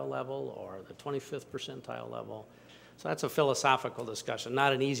 percentile level or the 25th percentile level? So that's a philosophical discussion,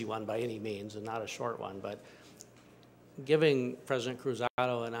 not an easy one by any means, and not a short one, but giving President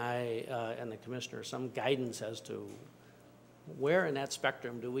Cruzado and I and the commissioner some guidance as to where in that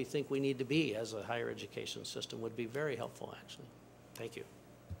spectrum do we think we need to be as a higher education system would be very helpful, actually. Thank you.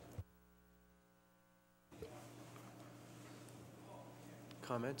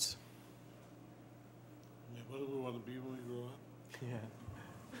 Comments? Yeah, what do we want to be when we grow up?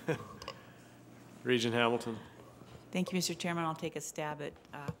 Yeah. Regent Hamilton. Thank you, Mr. Chairman. I'll take a stab at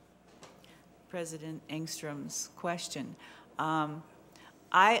President Engstrom's question.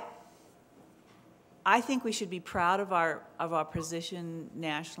 I think we should be proud of our position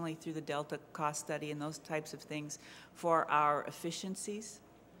nationally through the Delta cost study and those types of things for our efficiencies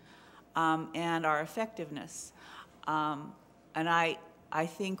and our effectiveness. And I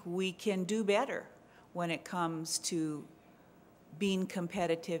think we can do better when it comes to being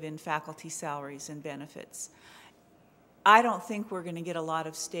competitive in faculty salaries and benefits. I don't think we're going to get a lot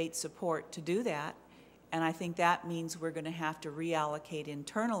of state support to do that, and I think that means we're going to have to reallocate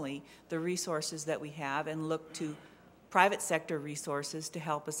internally the resources that we have and look to private sector resources to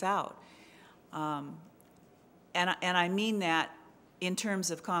help us out. And I mean that in terms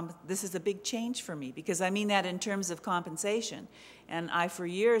of, this is a big change for me, because I mean that in terms of compensation. And I, for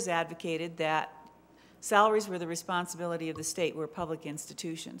years, advocated that salaries were the responsibility of the state. We're public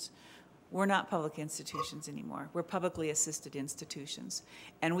institutions. We're not public institutions anymore. We're publicly assisted institutions.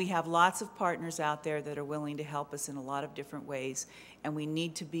 And we have lots of partners out there that are willing to help us in a lot of different ways, and we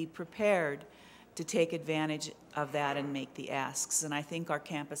need to be prepared to take advantage of that and make the asks. And I think our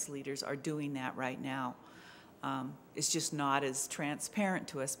campus leaders are doing that right now. It's just not as transparent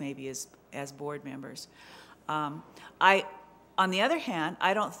to us maybe as board members. On the other hand,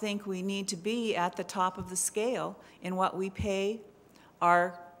 I don't think we need to be at the top of the scale in what we pay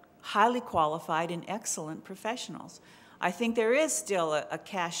our highly qualified and excellent professionals. I think there is still a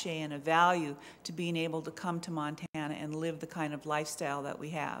cachet and a value to being able to come to Montana and live the kind of lifestyle that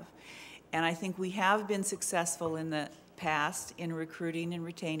we have. And I think we have been successful in the past in recruiting and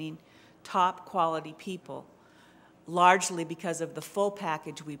retaining top quality people, largely because of the full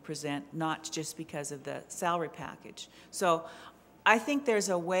package we present, not just because of the salary package. So I think there's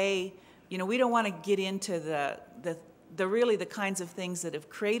a way, we don't want to get into really the kinds of things that have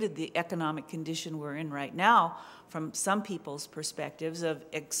created the economic condition we're in right now from some people's perspectives of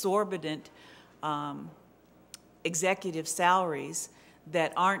exorbitant executive salaries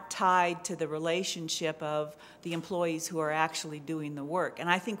that aren't tied to the relationship of the employees who are actually doing the work. And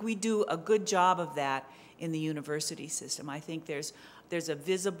I think we do a good job of that in the university system. I think there's a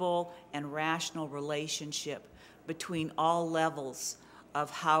visible and rational relationship between all levels of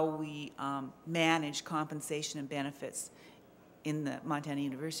how we manage compensation and benefits in the Montana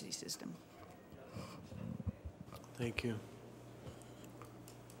University system. Thank you.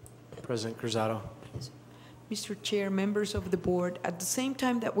 President Cruzado. Mr. Chair, members of the board, at the same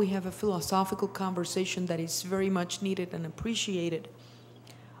time that we have a philosophical conversation that is very much needed and appreciated,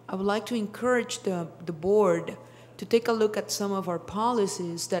 I would like to encourage the board to take a look at some of our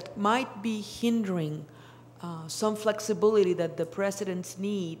policies that might be hindering some flexibility that the presidents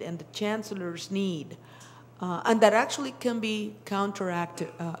need and the chancellors need, and that actually can be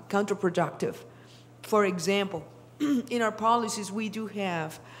counterproductive. For example, in our policies, we do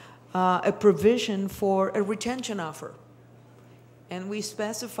have a provision for a retention offer. And we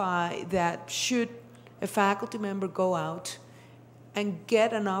specify that should a faculty member go out and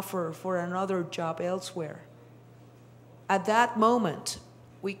get an offer for another job elsewhere, at that moment,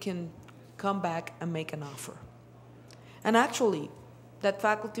 we can come back and make an offer. And actually, that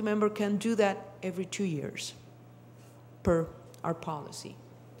faculty member can do that every 2 years per our policy.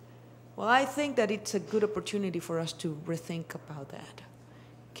 Well, I think that it's a good opportunity for us to rethink about that.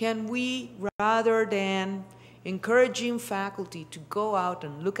 Can we, rather than encouraging faculty to go out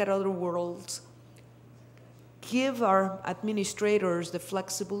and look at other worlds, give our administrators the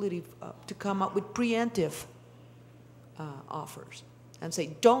flexibility to come up with preemptive offers and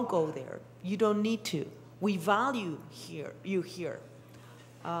say, don't go there, you don't need to. We value you here.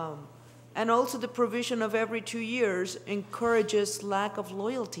 And also the provision of every 2 years encourages lack of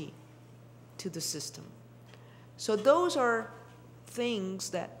loyalty to the system. So those are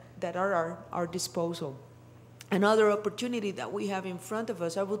things that are our disposal. Another opportunity that we have in front of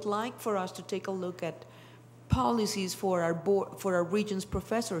us, I would like for us to take a look at policies for our board, for our Regents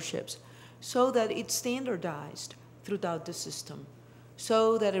professorships, so that it's standardized throughout the system,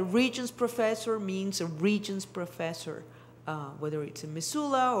 so that a Regents professor means a Regents professor, whether it's in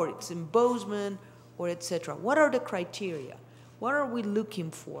Missoula or it's in Bozeman or etc. What are the criteria? What are we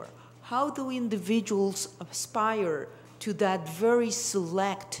looking for? How do individuals aspire to that very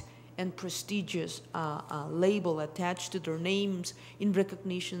select and prestigious label attached to their names in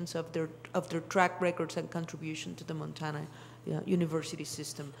recognitions of their track records and contribution to the Montana university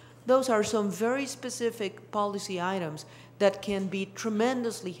system? Those are some very specific policy items that can be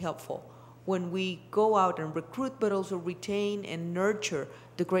tremendously helpful when we go out and recruit, but also retain and nurture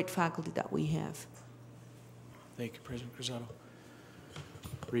the great faculty that we have. Thank you, President Cruzado.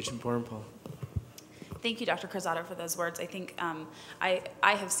 Regent Borenpaul. Thank you, Dr. Cruzado, for those words. I think I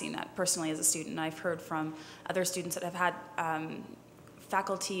have seen that personally as a student. I've heard from other students that have had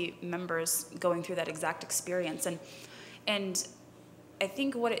faculty members going through that exact experience. And I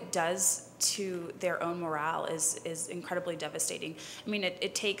think what it does to their own morale is incredibly devastating. I mean,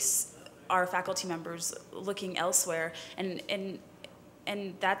 it takes our faculty members looking elsewhere, and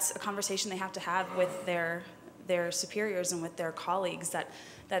that's a conversation they have to have with their superiors and with their colleagues,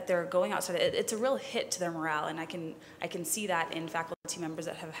 that they're going outside. It's a real hit to their morale, and I can see that in faculty members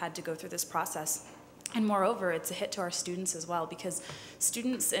that have had to go through this process. And moreover, it's a hit to our students as well, because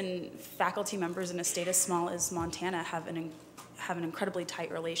students and faculty members in a state as small as Montana have an incredibly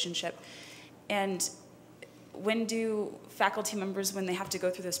tight relationship. And when do faculty members, when they have to go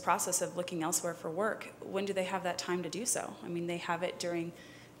through this process of looking elsewhere for work, when do they have that time to do so? I mean, they have it during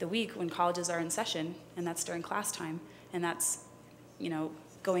the week when colleges are in session, and that's during class time, and that's,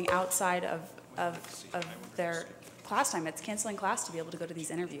 going outside of their class time. It's canceling class to be able to go to these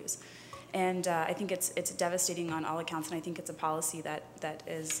interviews. And I think it's devastating on all accounts, and I think it's a policy that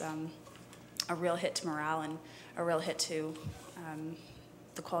is a real hit to morale and a real hit to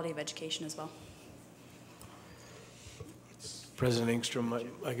the quality of education as well. President Engstrom,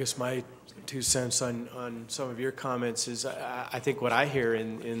 I guess my 2 cents on some of your comments is I think what I hear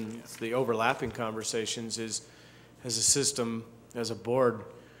in the overlapping conversations is, as a system, as a board,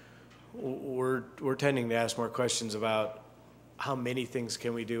 we're tending to ask more questions about how many things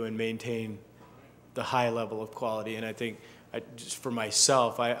can we do and maintain the high level of quality. And I think, just for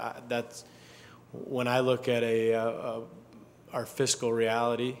myself, that's when I look at our fiscal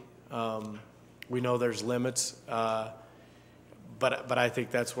reality. We know there's limits, but I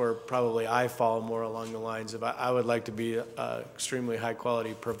think that's where probably I fall more along the lines of I would like to be an extremely high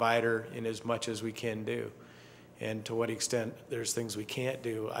quality provider in as much as we can do. And to what extent there's things we can't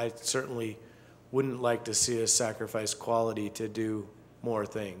do, I certainly wouldn't like to see us sacrifice quality to do more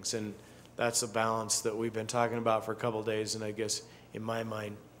things. And that's a balance that we've been talking about for a couple of days, and I guess in my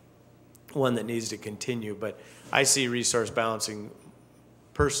mind, one that needs to continue. But I see resource balancing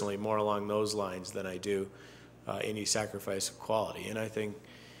personally more along those lines than I do any sacrifice of quality. And I think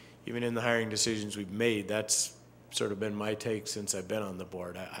even in the hiring decisions we've made, that's sort of been my take since I've been on the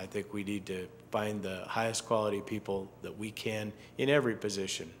board. I think we need to find the highest quality people that we can in every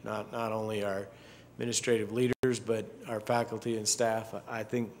position, not only our administrative leaders, but our faculty and staff. I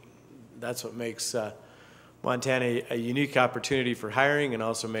think that's what makes Montana a unique opportunity for hiring, and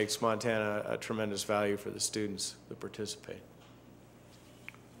also makes Montana a tremendous value for the students that participate.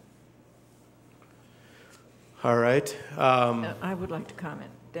 All right. I would like to comment.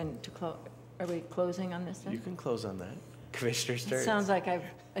 Then to close, are we closing on this then? You can close on that. Commissioner Stearns. It sounds like I've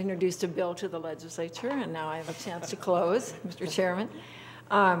introduced a bill to the legislature, and now I have a chance to close, Mr. Chairman.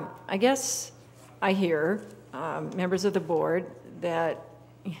 I guess I hear, members of the board, that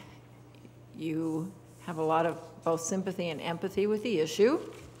you have a lot of both sympathy and empathy with the issue,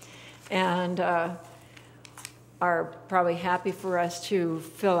 and are probably happy for us to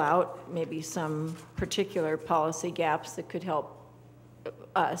fill out maybe some particular policy gaps that could help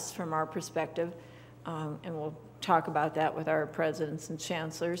us from our perspective, and we'll talk about that with our presidents and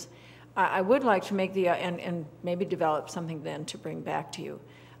chancellors. I would like to make the, and maybe develop something then to bring back to you.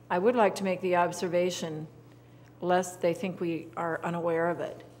 I would like to make the observation, lest they think we are unaware of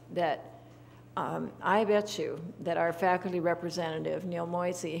it, that I bet you that our faculty representative, Neil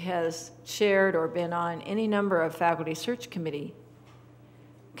Moisey, has chaired or been on any number of faculty search committees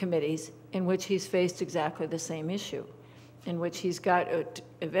in which he's faced exactly the same issue, in which he's got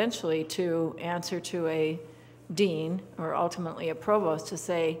eventually to answer to a dean or ultimately a provost to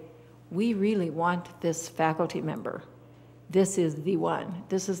say, we really want this faculty member. This is the one.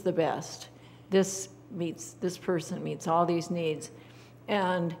 This is the best. This person meets all these needs.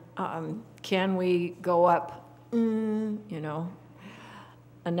 And can we go up, you know,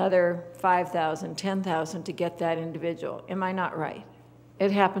 another 5,000, 10,000 to get that individual? Am I not right?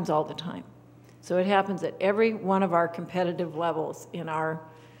 It happens all the time. So it happens at every one of our competitive levels in our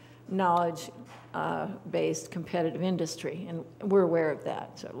knowledge-based competitive industry, and we're aware of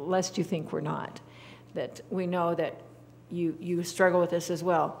that. So lest you think we're not, that we know that you struggle with this as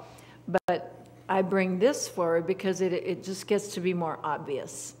well. But I bring this forward because it just gets to be more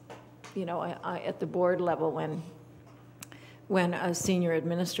obvious, you know, at the board level when a senior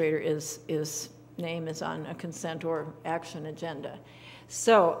administrator is name is on a consent or action agenda.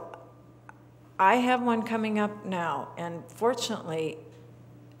 So I have one coming up now, and fortunately,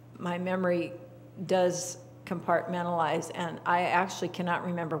 my memory does compartmentalize, and I actually cannot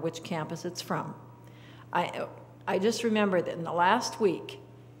remember which campus it's from. I just remember that in the last week,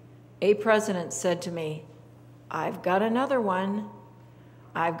 a president said to me, I've got another one.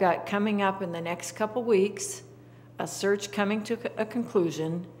 I've got coming up in the next couple weeks, a search coming to a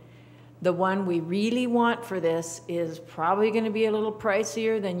conclusion. The one we really want for this is probably going to be a little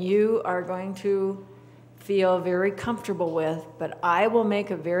pricier than you are going to feel very comfortable with, but I will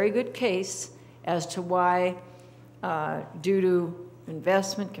make a very good case as to why, due to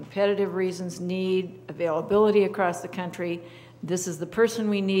investment, competitive reasons, need, availability across the country, this is the person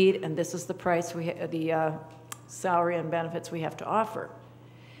we need, and this is the price the salary and benefits we have to offer.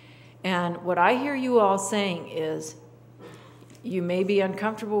 And what I hear you all saying is, you may be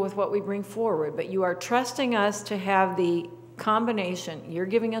uncomfortable with what we bring forward, but you are trusting us to have the combination. You're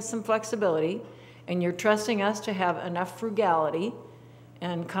giving us some flexibility, and you're trusting us to have enough frugality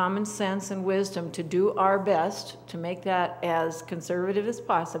and common sense and wisdom to do our best to make that as conservative as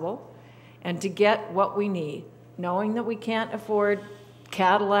possible and to get what we need, knowing that we can't afford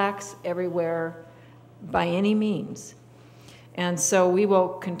Cadillacs everywhere by any means. And so we will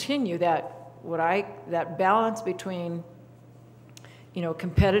continue that balance between, you know,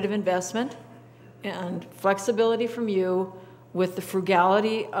 competitive investment and flexibility from you with the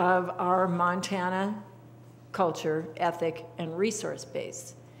frugality of our Montana culture, ethic, and resource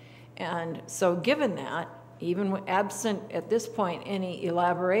base. And so given that, even absent at this point any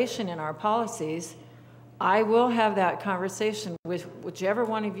elaboration in our policies, I will have that conversation with whichever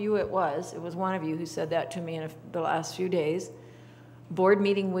one of you it was one of you who said that to me in the last few days, board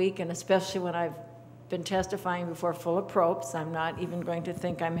meeting week, and especially when I've been testifying before full of propes. I'm not even going to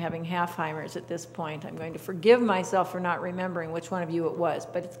think I'm having half-heimers at this point. I'm going to forgive myself for not remembering which one of you it was,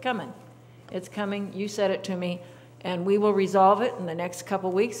 but it's coming. It's coming. You said it to me, and we will resolve it in the next couple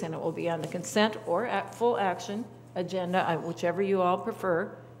weeks, and it will be on the consent or at full action agenda, whichever you all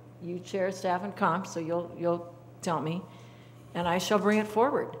prefer. You chair staff and comp, so you'll tell me, and I shall bring it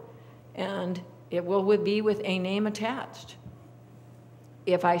forward. And it will be with a name attached.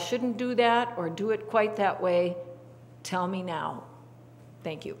 If I shouldn't do that or do it quite that way, tell me now.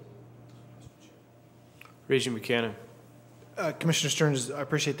 Thank you. Regent Buchanan. Commissioner Stearns, I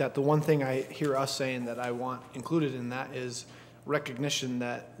appreciate that. The one thing I hear us saying that I want included in that is recognition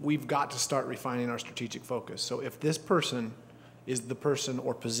that we've got to start refining our strategic focus. So if this person is the person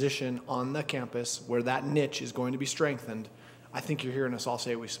or position on the campus where that niche is going to be strengthened, I think you're hearing us all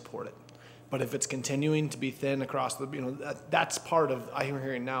say we support it. But if it's continuing to be thin across the, you know, that's part of, I'm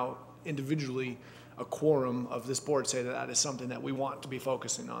hearing now, individually a quorum of this board say that that is something that we want to be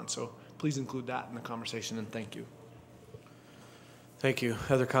focusing on. So please include that in the conversation, and thank you. Thank you.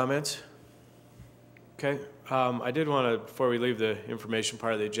 Other comments? Okay. I did want to, before we leave the information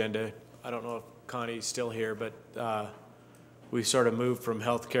part of the agenda, I don't know if Connie's still here, but we sort of moved from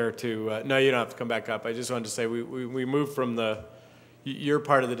healthcare to, no, you don't have to come back up. I just wanted to say we moved from your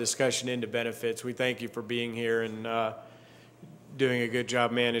part of the discussion into benefits. We thank you for being here and doing a good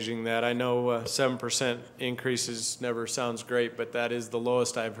job managing that. I know 7% increases never sounds great, but that is the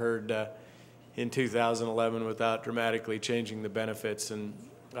lowest I've heard in 2011 without dramatically changing the benefits, and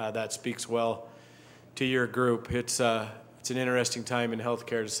that speaks well to your group. It's an interesting time in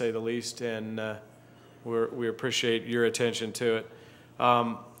healthcare, to say the least, and we appreciate your attention to it.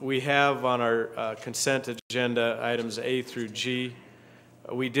 We have on our consent agenda items A through G.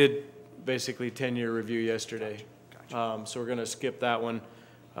 We did basically 10-year review yesterday, so we're going to skip that one.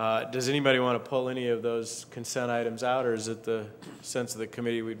 Does anybody want to pull any of those consent items out, or is it the sense of the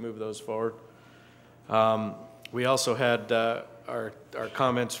committee we'd move those forward? We also had our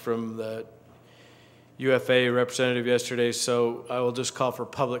comments from the UFA representative yesterday, so I will just call for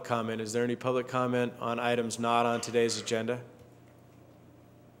public comment. Is there any public comment on items not on today's agenda?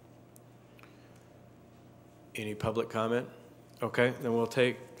 Any public comment? Okay, then we'll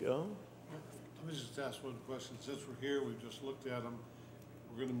take, Let me just ask one question. Since we're here, we've just looked at them.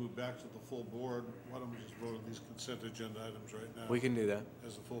 We're going to move back to the full board. Why don't we just vote on these consent agenda items right now? We can do that.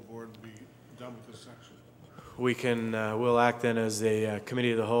 As a full board and be done with this section. We can, we'll act then as a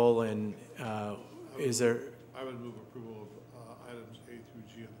committee of the whole, and is there? I would move approval of items A through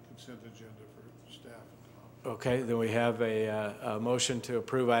G on the consent agenda for staff. Okay, then we have a motion to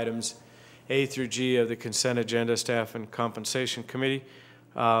approve items A through G of the consent agenda, Staff and Compensation Committee.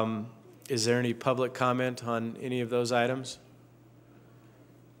 Is there any public comment on any of those items?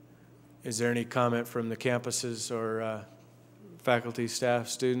 Is there any comment from the campuses or faculty, staff,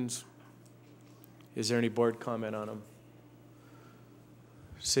 students? Is there any board comment on them?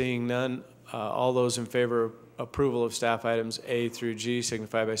 Seeing none, all those in favor of approval of staff items A through G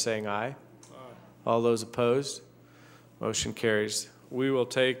signify by saying aye. Aye. All those opposed? Motion carries. We will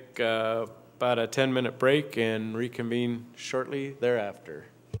take about a 10-minute break and reconvene shortly thereafter.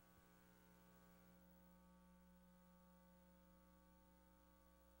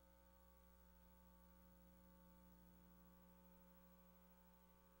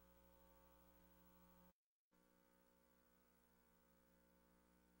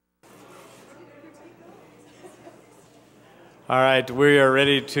 All right, we are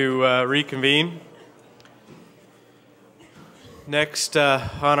ready to reconvene. Next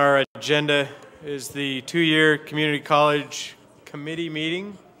on our agenda is the two-year Community College Committee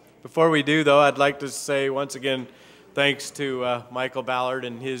meeting. Before we do, though, I'd like to say once again thanks to Michael Ballard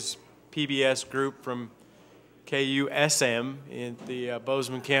and his PBS group from KUSM in the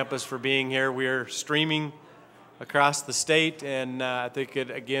Bozeman campus for being here. We are streaming across the state, and I think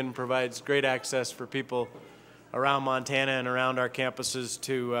it, again, provides great access for people around Montana and around our campuses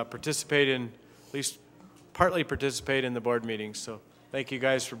to participate in, at least partly participate in the board meetings. So thank you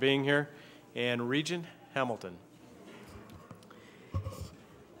guys for being here. And Regent Hamilton.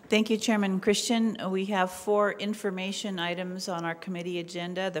 Thank you, Chairman Christian. We have 4 information items on our committee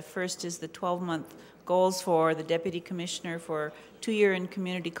agenda. The first is the 12-month goals for the Deputy Commissioner for two-year in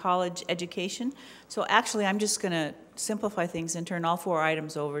community college education. So actually, I'm just going to simplify things and turn all 4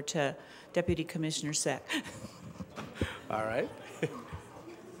 items over to Deputy Commissioner Seck. All right.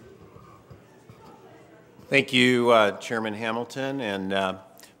 Thank you, Chairman Hamilton and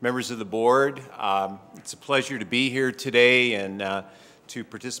members of the board. It's a pleasure to be here today and to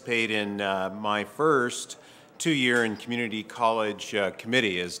participate in my first two-year in community college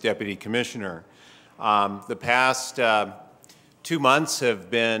committee as Deputy Commissioner. The past 2 months have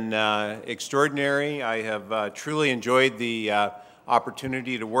been extraordinary. I have truly enjoyed the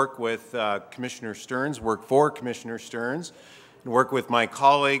opportunity to work with Commissioner Stearns, work for Commissioner Stearns, and work with my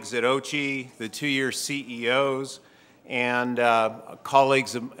colleagues at OCHI, the two-year CEOs, and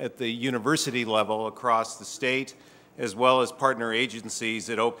colleagues at the university level across the state, as well as partner agencies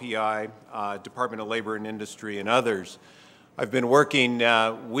at OPI, Department of Labor and Industry, and others. I've been working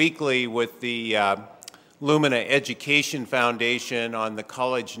weekly with the Lumina Education Foundation on the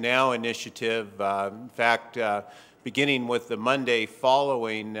College Now initiative. In fact, beginning with the Monday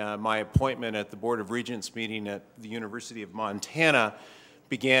following my appointment at the Board of Regents meeting at the University of Montana,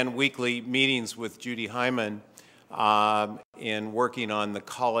 began weekly meetings with Judy Hyman in working on the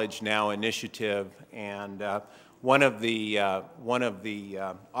College Now initiative. And one of the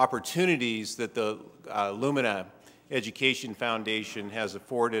opportunities that the Lumina Education Foundation has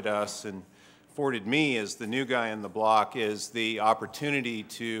afforded us and afforded me as the new guy on the block is the opportunity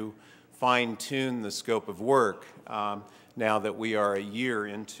to fine-tune the scope of work now that we are a year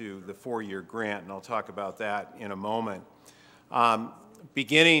into the 4-year grant, and I'll talk about that in a moment.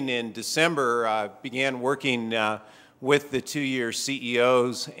 Beginning in December, I began working with the 2-year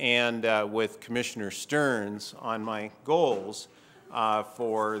CEOs and with Commissioner Stearns on my goals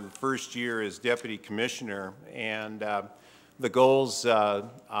for the first year as Deputy Commissioner. And the goals,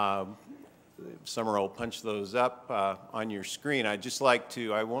 Summer will punch those up on your screen. I'd just like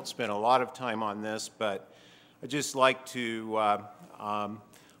to, I won't spend a lot of time on this, but I'd just like to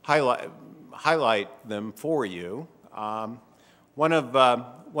highlight them for you. One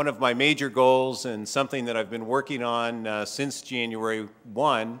of my major goals and something that I've been working on since January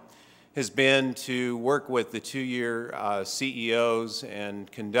 1 has been to work with the 2-year CEOs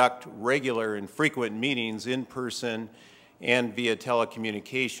and conduct regular and frequent meetings in person and via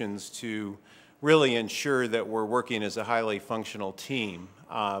telecommunications to really ensure that we're working as a highly functional team.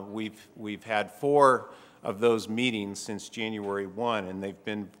 We've had 4 of those meetings since January 1, and they've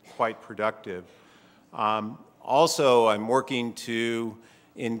been quite productive. Also, I'm working to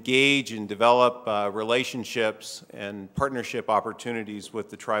engage and develop relationships and partnership opportunities with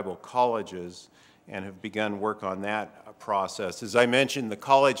the tribal colleges and have begun work on that process. As I mentioned, the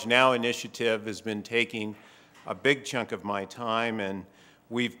College Now initiative has been taking a big chunk of my time, and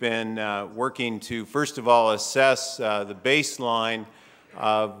we've been working to, first of all, assess the baseline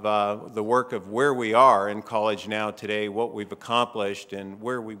of the work of where we are in College Now today, what we've accomplished, and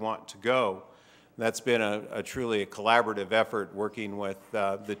where we want to go. That's been a truly a collaborative effort working with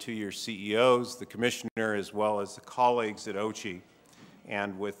the 2-year CEOs, the Commissioner, as well as the colleagues at OCHI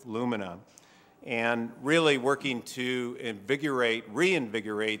and with Lumina, and really working to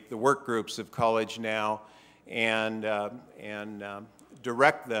reinvigorate the work groups of College Now and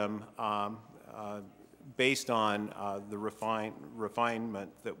direct them based on the refinement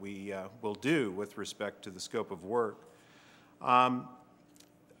that we will do with respect to the scope of work.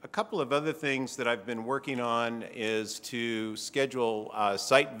 A couple of other things that I've been working on is to schedule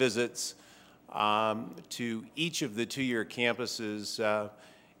site visits to each of the 2-year campuses,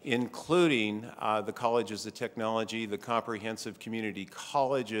 including the colleges of technology, the comprehensive community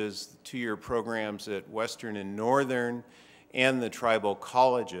colleges, the 2-year programs at Western and Northern, and the tribal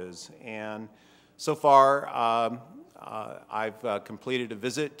colleges. And so far, I've completed a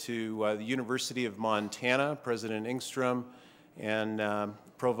visit to the University of Montana. President Engstrom and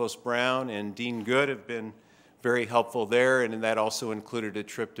Provost Brown and Dean Good have been very helpful there, and that also included a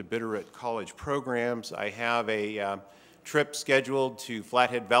trip to Bitterroot College programs. I have a trip scheduled to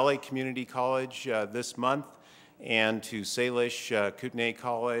Flathead Valley Community College this month and to Salish Kootenai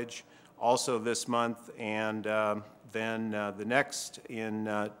College also this month, and then the next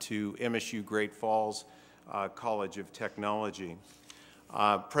to MSU Great Falls College of Technology.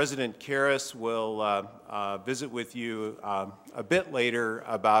 President Karras will visit with you a bit later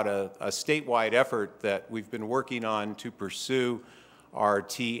about a statewide effort that we've been working on to pursue our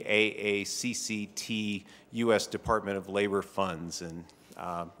TAACCT U.S. Department of Labor funds, and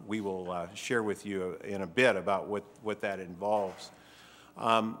we will share with you in a bit about what that involves.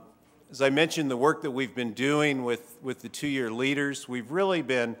 As I mentioned, the work that we've been doing with the 2-year leaders, we've really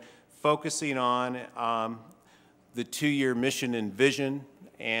been focusing on the 2-year mission and vision,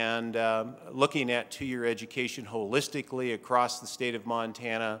 and looking at 2-year education holistically across the state of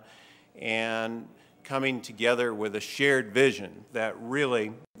Montana, and coming together with a shared vision that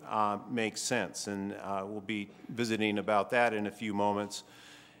really makes sense. And we'll be visiting about that in a few moments.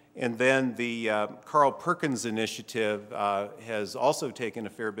 And then the Carl Perkins Initiative has also taken a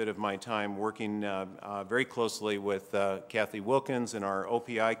fair bit of my time working very closely with Kathy Wilkins and our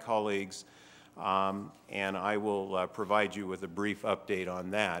OPI colleagues. And I will provide you with a brief update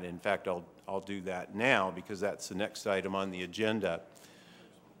on that. In fact, I'll do that now because that's the next item on the agenda.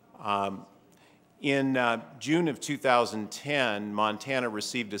 In June of 2010, Montana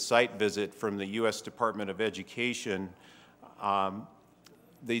received a site visit from the U.S. Department of Education.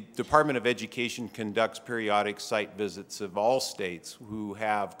 The Department of Education conducts periodic site visits of all states who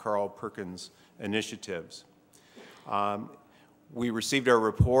have Carl Perkins initiatives. We received our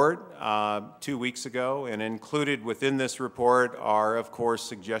report 2 weeks ago, and included within this report are, of course,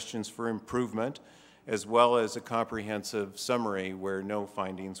 suggestions for improvement, as well as a comprehensive summary where no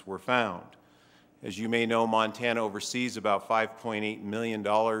findings were found. As you may know, Montana oversees about $5.8 million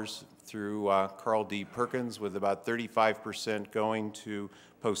through Carl D. Perkins, with about 35% going to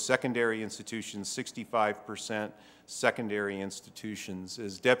post-secondary institutions, 65% secondary institutions.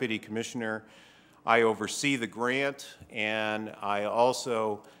 As Deputy Commissioner, I oversee the grant, and I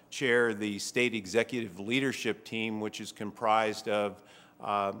also chair the State Executive Leadership Team, which is comprised of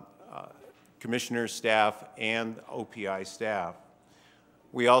Commissioner staff and OPI staff.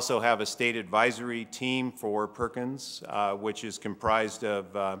 We also have a State Advisory Team for Perkins, which is comprised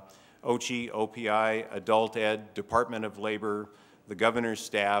of OCHI, OPI, Adult Ed, Department of Labor, the Governor's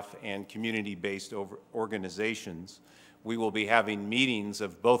staff, and community-based organizations. We will be having meetings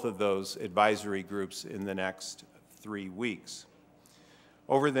of both of those advisory groups in the next 3 weeks.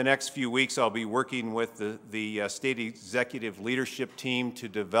 Over the next few weeks, I'll be working with the State Executive Leadership Team to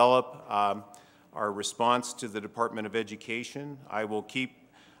develop our response to the Department of Education. I will keep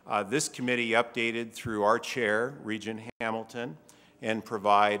this committee updated through our chair, Regent Hamilton, and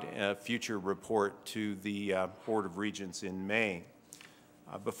provide a future report to the Board of Regents in May.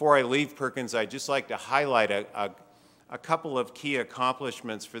 Before I leave Perkins, I'd just like to highlight a couple of key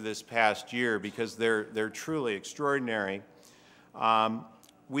accomplishments for this past year because they're truly extraordinary.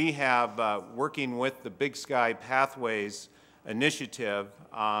 We have, working with the Big Sky Pathways Initiative,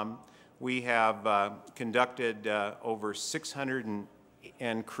 we have conducted over 600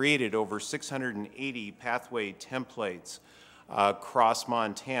 and created over 680 pathway templates across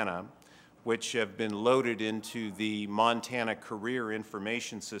Montana, which have been loaded into the Montana Career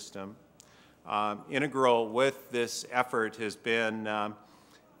Information System. Integral with this effort has been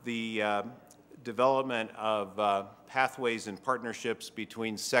the development of pathways and partnerships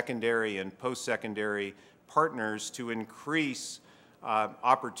between secondary and post-secondary partners to increase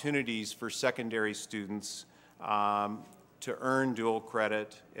opportunities for secondary students to earn dual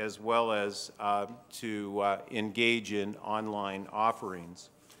credit as well as to engage in online offerings.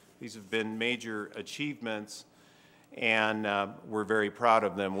 These have been major achievements, and we're very proud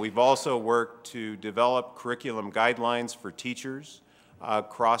of them. We've also worked to develop curriculum guidelines for teachers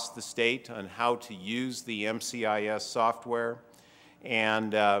across the state on how to use the MCIS software.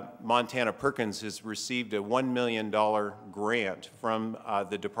 And Montana Perkins has received a $1 million grant from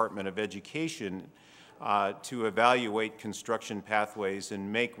the Department of Education to evaluate construction pathways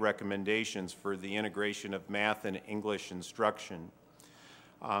and make recommendations for the integration of math and English instruction.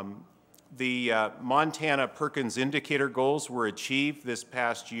 The Montana Perkins indicator goals were achieved this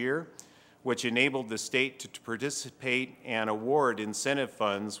past year, which enabled the state to participate and award incentive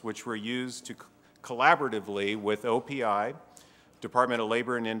funds which were used to collaboratively with OPI, Department of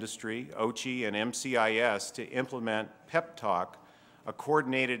Labor and Industry, OCHI, and MCIS to implement Pep Talk, a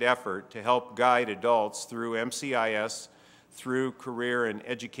coordinated effort to help guide adults through MCIS through career and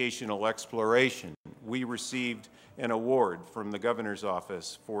educational exploration. We received an award from the Governor's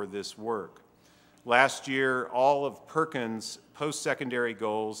Office for this work. Last year, all of Perkins' post-secondary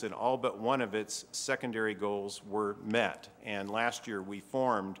goals and all but one of its secondary goals were met. And last year, we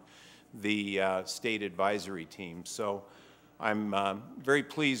formed the state advisory team. So I'm very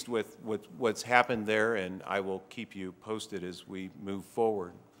pleased with what's happened there, and I will keep you posted as we move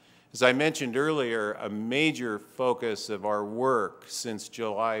forward. As I mentioned earlier, a major focus of our work since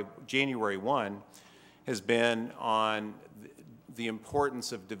January 1 has been on the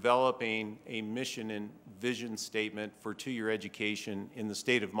importance of developing a mission and vision statement for two-year education in the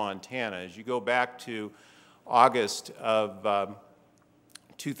state of Montana. As you go back to August of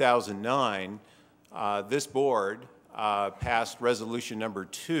 2009, this board passed resolution number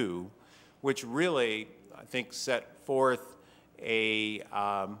 2, which really, I think, set forth a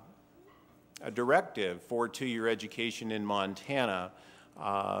directive for two-year education in Montana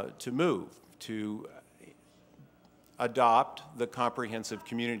to adopt the comprehensive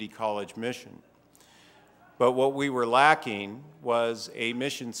community college mission. But what we were lacking was a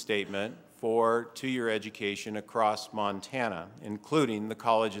mission statement for two-year education across Montana, including the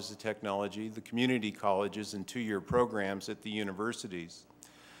colleges of technology, the community colleges, and two-year programs at the universities.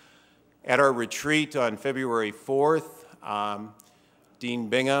 At our retreat on February 4th, Dean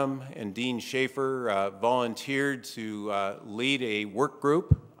Bingham and Dean Schaefer volunteered to lead a work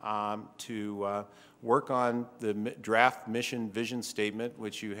group to work on the draft mission vision statement,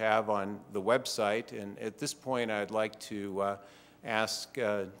 which you have on the website. And at this point, I'd like to ask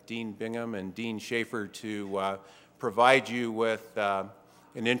Dean Bingham and Dean Schaefer to provide you with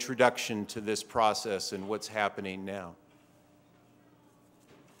an introduction to this process and what's happening now.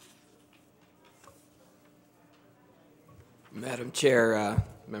 Madam Chair,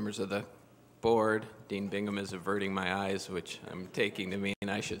 members of the board, Dean Bingham is averting my eyes, which I'm taking to mean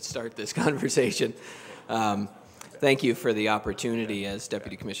I should start this conversation. Thank you for the opportunity. As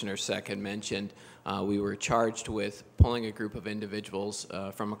Deputy Commissioner Seck had mentioned, we were charged with pulling a group of individuals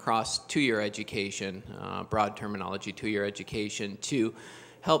from across two-year education, broad terminology, two-year education, to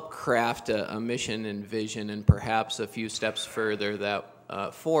help craft a mission and vision and perhaps a few steps further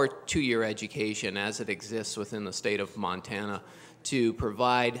that for two-year education as it exists within the state of Montana, to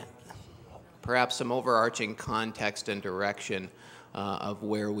provide perhaps some overarching context and direction of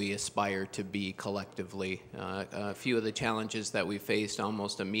where we aspire to be collectively. A few of the challenges that we faced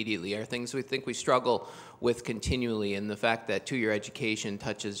almost immediately are things we think we struggle with continually, and the fact that two-year education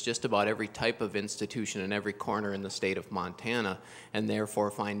touches just about every type of institution in every corner in the state of Montana, and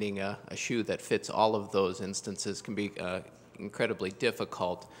therefore finding a shoe that fits all of those instances can be incredibly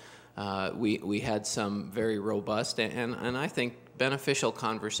difficult. We had some very robust and I think beneficial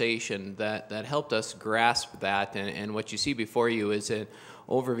conversation that helped us grasp that, and what you see before you is an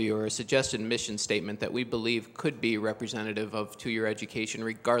overview or a suggested mission statement that we believe could be representative of two-year education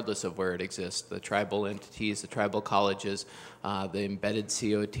regardless of where it exists. The tribal entities, the tribal colleges, the embedded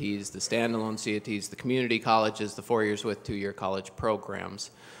COTs, the standalone COTs, the community colleges, the 4 years with two-year college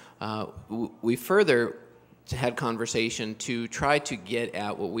programs. We further had conversation to try to get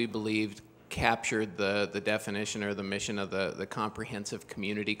at what we believed captured the definition or the mission of the comprehensive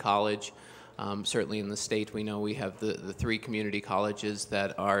community college. Certainly in the state, we know we have the three community colleges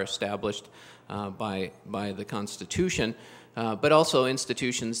that are established by the Constitution, but also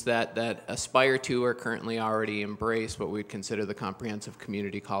institutions that aspire to or currently already embrace what we'd consider the comprehensive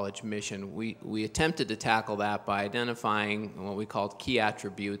community college mission. We attempted to tackle that by identifying what we called key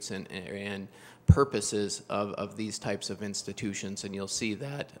attributes and purposes of these types of institutions, and you'll see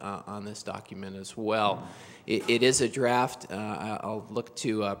that on this document as well. It is a draft. I'll look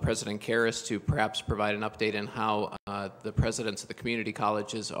to President Karras to perhaps provide an update on how the presidents of the community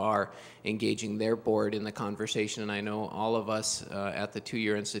colleges are engaging their board in the conversation, and I know all of us at the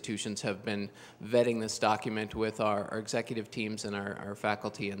two-year institutions have been vetting this document with our executive teams and our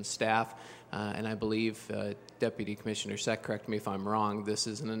faculty and staff. And I believe, Deputy Commissioner Seck, correct me if I'm wrong, this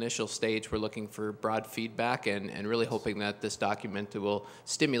is an initial stage. We're looking for broad feedback and really hoping that this document will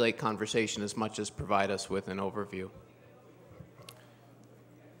stimulate conversation as much as provide us with an overview.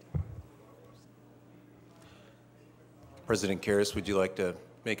 President Karras, would you like to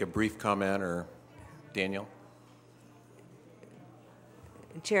make a brief comment, or Daniel?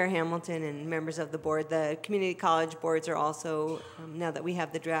 Chair Hamilton and members of the board, the community college boards are also, now that we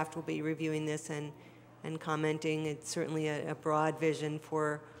have the draft, we'll be reviewing this and commenting. It's certainly a broad vision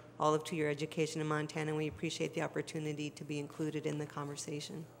for all of two-year education in Montana, and we appreciate the opportunity to be included in the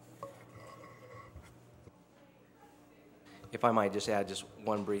conversation. If I might just add just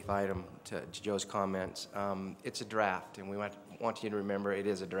one brief item to Joe's comments. It's a draft, and we want you to remember it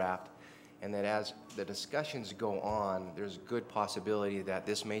is a draft, and that as the discussions go on, there's a good possibility that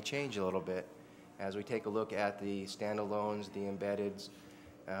this may change a little bit as we take a look at the standalones, the embeddeds,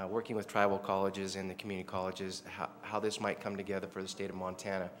 working with tribal colleges and the community colleges, how this might come together for the state of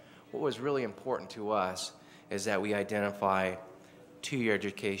Montana. What was really important to us is that we identify two-year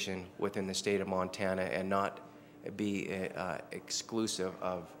education within the state of Montana and not be exclusive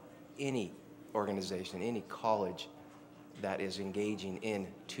of any organization, any college that is engaging in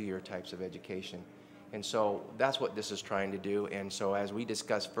two-year types of education. And so that's what this is trying to do. And so as we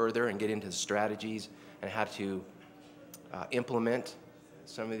discuss further and get into the strategies and how to implement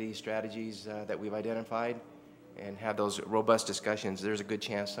some of these strategies that we've identified and have those robust discussions, there's a good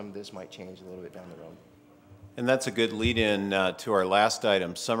chance some of this might change a little bit down the road. And that's a good lead-in to our last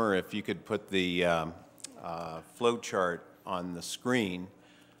item. Summer, if you could put the flow chart on the screen.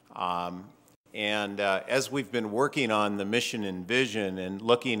 As we've been working on the mission and vision and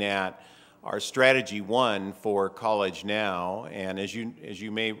looking at our strategy one for College Now, and as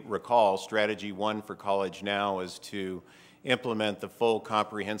you may recall, strategy one for College Now is to implement the full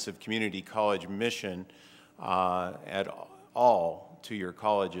comprehensive community college mission at all two-year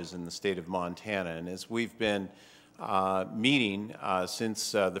colleges in the state of Montana. And as we've been meeting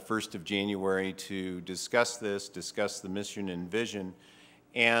since the 1st of January to discuss this, discuss the mission and vision,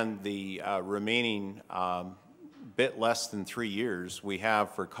 and the remaining bit less than 3 years we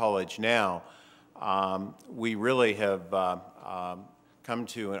have for College Now, we really have come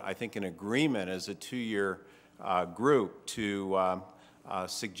to, I think, an agreement as a two-year group to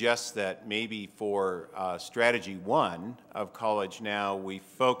suggest that maybe for strategy one of College Now, we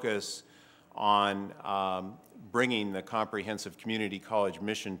focus on bringing the comprehensive community college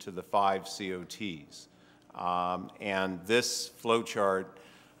mission to the 5 COTs. And this flow chart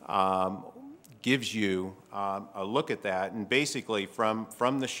gives you a look at that, and basically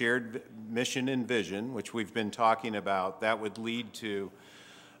from the shared mission and vision, which we've been talking about, that would lead to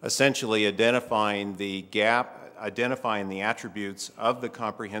essentially identifying the gap identifying the attributes of the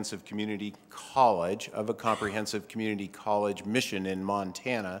comprehensive community college, of a comprehensive community college mission in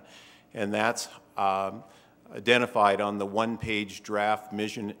Montana, and that's identified on the one-page draft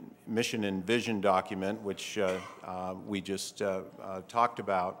mission and vision document, which we just talked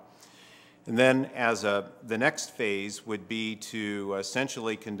about. And then the next phase would be to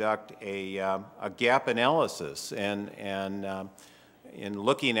essentially conduct a gap analysis and in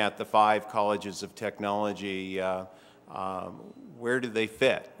looking at the 5 colleges of technology, where do they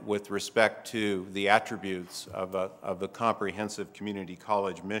fit with respect to the attributes of a comprehensive community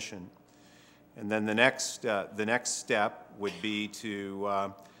college mission? And then the next step would be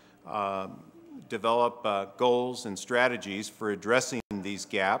to develop goals and strategies for addressing these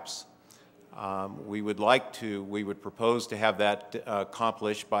gaps. We would propose to have that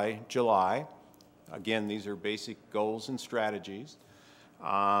accomplished by July. Again, these are basic goals and strategies.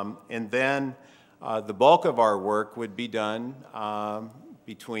 And then the bulk of our work would be done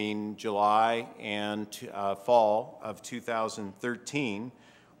between July and fall of 2013,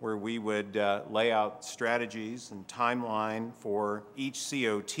 where we would lay out strategies and timeline for each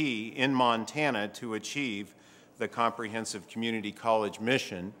COT in Montana to achieve the comprehensive community college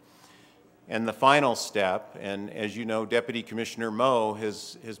mission. And the final step, and as you know, Deputy Commissioner Moe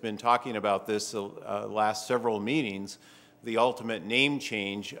has been talking about this the last several meetings, the ultimate name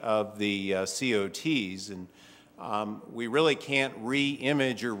change of the COTs. And we really can't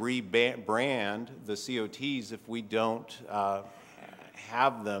re-image or rebrand the COTs if we don't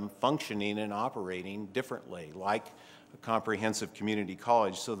have them functioning and operating differently, like a comprehensive community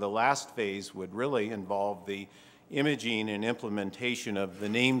college. So the last phase would really involve the imaging and implementation of the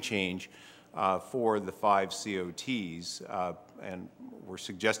name change for the 5 COTs, and we're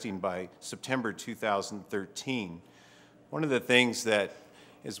suggesting by September 2013. One of the things that,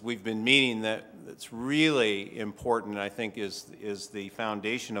 as we've been meeting, that's really important, I think, is the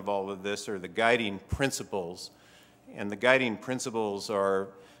foundation of all of this, are the guiding principles. And the guiding principles are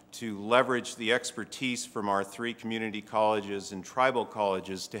to leverage the expertise from our 3 community colleges and tribal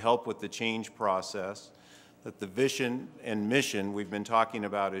colleges to help with the change process, that the vision and mission we've been talking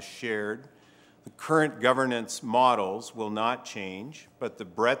about is shared. The current governance models will not change, but the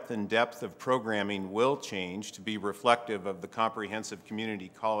breadth and depth of programming will change to be reflective of the comprehensive community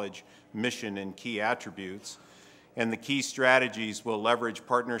college mission and key attributes. And the key strategies will leverage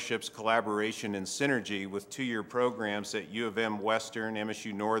partnerships, collaboration, and synergy with 2-year programs at U of M Western,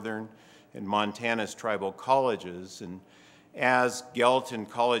 MSU Northern, and Montana's tribal colleges. And as Gallatin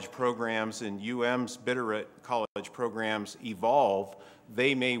College programs and UM's Bitterroot College programs evolve,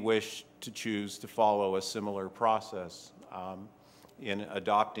 they may wish to choose to follow a similar process in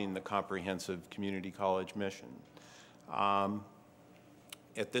adopting the comprehensive community college mission.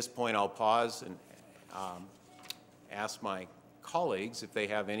 At this point, I'll pause and ask my colleagues if they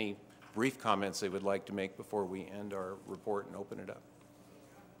have any brief comments they would like to make before we end our report and open it up.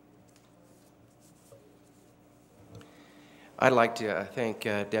 I'd like to thank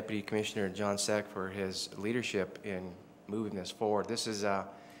Deputy Commissioner John Seck for his leadership in moving this forward. This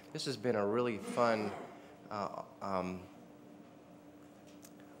has been a really fun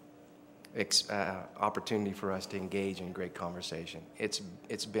opportunity for us to engage in great conversation.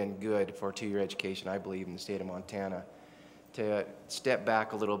 It's been good for 2-year education, I believe, in the state of Montana, to step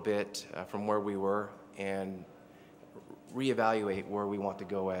back a little bit from where we were and reevaluate where we want to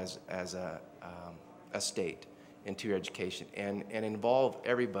go as a state in 2-year education and involve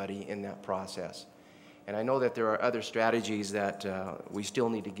everybody in that process. And I know that there are other strategies that we still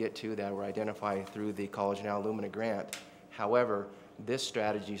need to get to that were identified through the College Now Lumina grant. However, this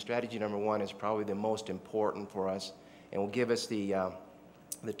strategy number 1, is probably the most important for us and will give us the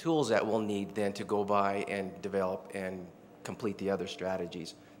tools that we'll need then to go by and develop and complete the other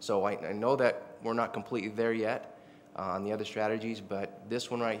strategies. So I know that we're not completely there yet on the other strategies, but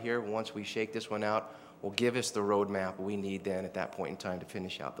this one right here, once we shake this one out, will give us the roadmap we need then at that point in time to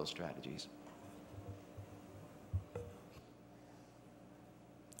finish out those strategies.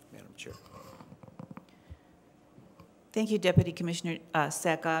 Madam Chair. Thank you, Deputy Commissioner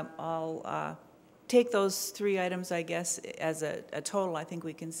Seck. I'll take those 3 items, I guess, as a total. I think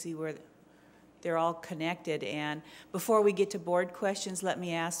we can see where they're all connected. And before we get to board questions, let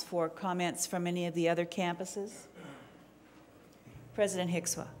me ask for comments from any of the other campuses. President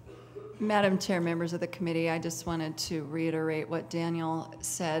Hickswa. Madam Chair, members of the committee, I just wanted to reiterate what Daniel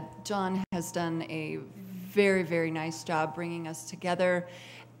said. John has done a very, very nice job bringing us together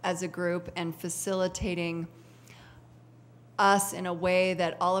as a group and facilitating us in a way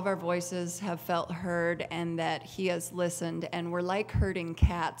that all of our voices have felt heard and that he has listened. And we're like herding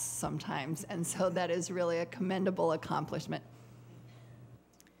cats sometimes. And so that is really a commendable accomplishment.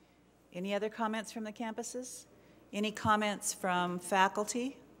 Any other comments from the campuses? Any comments from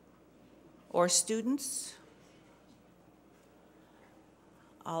faculty or students?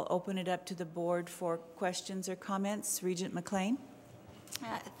 I'll open it up to the board for questions or comments. Regent McLean.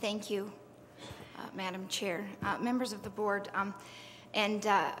 Thank you, Madam Chair. Members of the board, and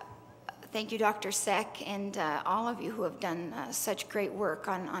thank you, Dr. Seck, and all of you who have done such great work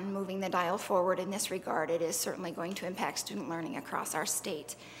on moving the dial forward in this regard. It is certainly going to impact student learning across our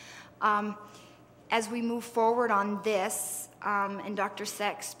state. As we move forward on this, and Dr.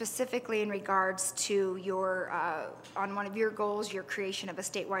 Seck, specifically in regards to your, on one of your goals, your creation of a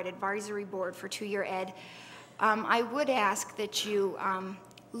statewide advisory board for two-year ed, I would ask that you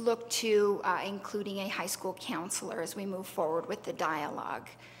look to including a high school counselor as we move forward with the dialogue,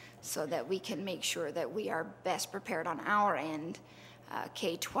 so that we can make sure that we are best prepared on our end,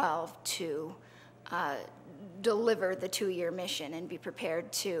 K-12, to deliver the two-year mission and be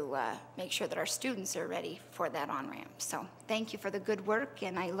prepared to make sure that our students are ready for that on-ramp. So thank you for the good work,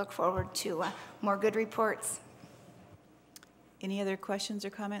 and I look forward to more good reports. Any other questions or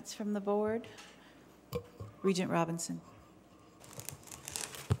comments from the board? Regent Robinson.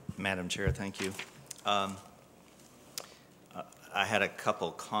 Madam Chair, thank you. I had a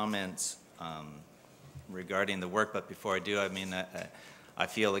couple comments regarding the work, but before I do, I mean, I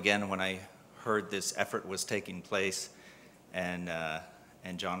feel again when I heard this effort was taking place and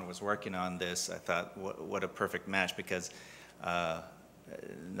John was working on this, I thought what a perfect match, because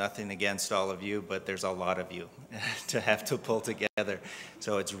nothing against all of you, but there's a lot of you to have to pull together.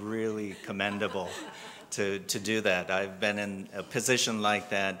 So it's really commendable to do that. I've been in a position like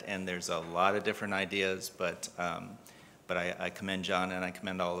that, and there's a lot of different ideas, but I commend John and I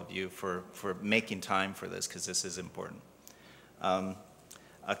commend all of you for making time for this, because this is important.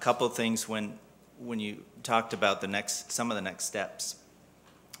 A couple of things when you talked about some of the next steps,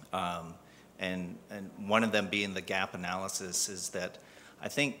 and one of them being the gap analysis, is that I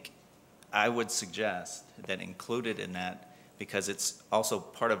think I would suggest that included in that, because it's also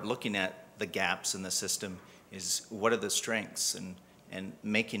part of looking at the gaps in the system, is what are the strengths, and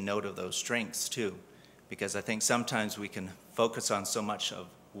making note of those strengths too, because I think sometimes we can focus on so much of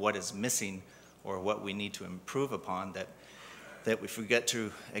what is missing or what we need to improve upon that we forget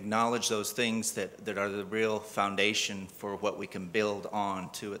to acknowledge those things that are the real foundation for what we can build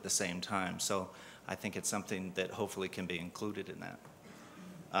on to at the same time. So I think it's something that hopefully can be included in that.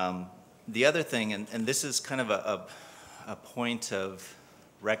 The other thing, and this is kind of a point of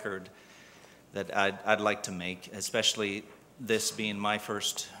record that I'd like to make, especially this being my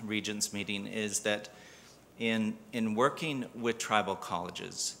first Regents meeting, is that in working with tribal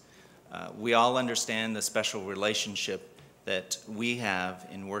colleges, we all understand the special relationship that we have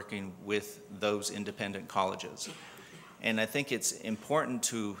in working with those independent colleges. And I think it's important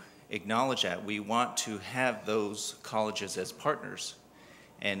to acknowledge that. We want to have those colleges as partners,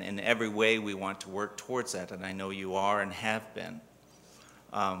 and in every way we want to work towards that, and I know you are and have been.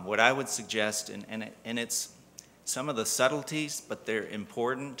 What I would suggest, and it's some of the subtleties, but they're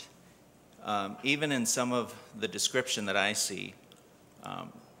important, even in some of the description that I see,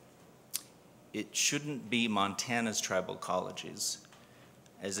 it shouldn't be Montana's tribal colleges,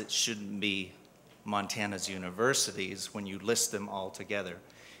 as it shouldn't be Montana's universities when you list them all together.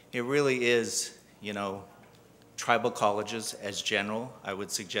 It really is, you know, tribal colleges as general, I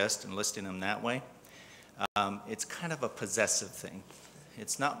would suggest, in listing them that way. It's kind of a possessive thing.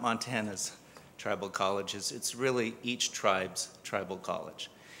 It's not Montana's tribal colleges, it's really each tribe's tribal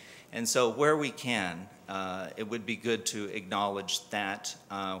college. And so where we can, it would be good to acknowledge that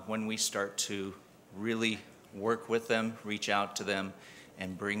when we start to really work with them, reach out to them,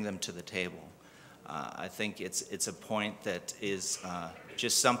 and bring them to the table. I think it's a point that is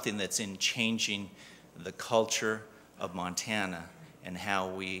just something that's in changing the culture of Montana and how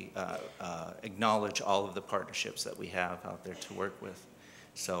we acknowledge all of the partnerships that we have out there to work with.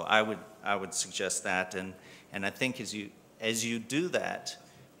 So I would suggest that, and I think as you do that,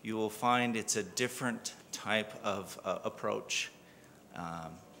 you will find it's a different type of approach,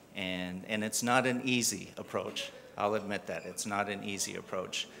 and it's not an easy approach. I'll admit that it's not an easy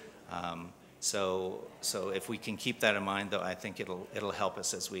approach. So if we can keep that in mind, though, I think it'll help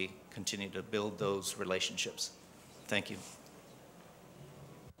us as we continue to build those relationships. Thank you.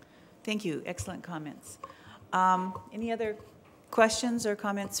 Thank you. Excellent comments. Any other questions or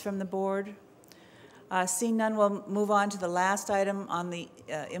comments from the board? Seeing none, we'll move on to the last item on the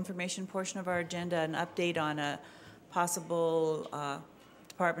information portion of our agenda, an update on a possible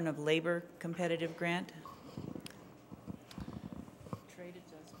Department of Labor competitive grant. Trade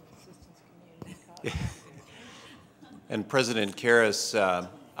Adjustment Assistance Community College. And President Karras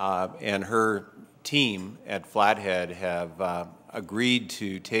and her team at Flathead have agreed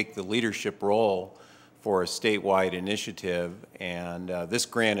to take the leadership role for a statewide initiative, and this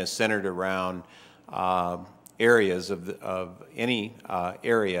grant is centered around areas of any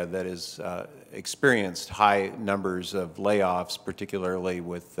area that has experienced high numbers of layoffs, particularly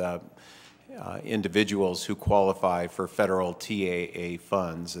with individuals who qualify for federal TAA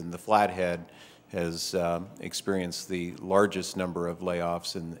funds. And the Flathead has experienced the largest number of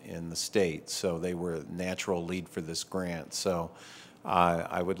layoffs in the state, so they were a natural lead for this grant. So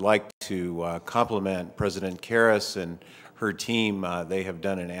I would like to compliment President Karras and her team. They have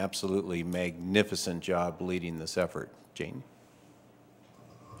done an absolutely magnificent job leading this effort. Jane?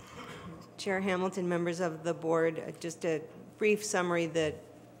 Chair Hamilton, members of the board, just a brief summary that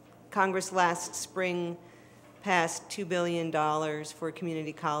Congress last spring passed $2 billion for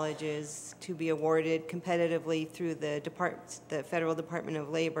community colleges to be awarded competitively through the Federal Department of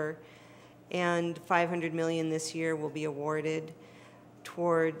Labor, and $500 million this year will be awarded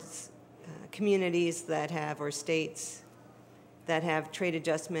towards communities that have, or states that have, trade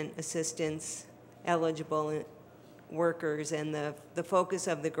adjustment assistance eligible workers. And the focus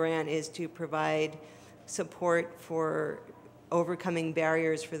of the grant is to provide support for overcoming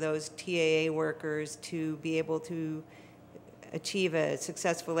barriers for those TAA workers to be able to achieve a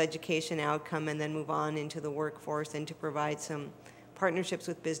successful education outcome and then move on into the workforce, and to provide some partnerships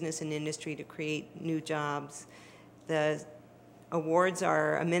with business and industry to create new jobs. The awards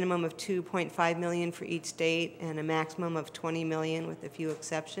are a minimum of $2.5 million for each state and a maximum of $20 million with a few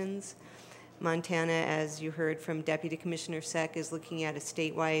exceptions. Montana, as you heard from Deputy Commissioner Seck, is looking at a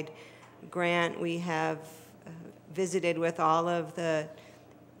statewide grant. We have visited with all of the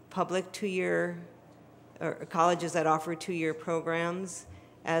public two-year colleges that offer two-year programs,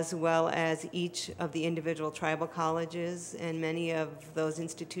 as well as each of the individual tribal colleges. And many of those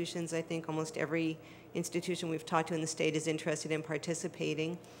institutions, I think almost every institution we've talked to in the state is interested in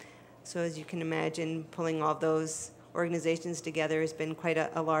participating. So as you can imagine, pulling all those organizations together has been quite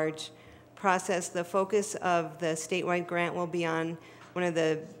a large process. The focus of the statewide grant will be on one of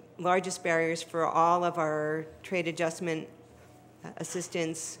the largest barriers for all of our trade adjustment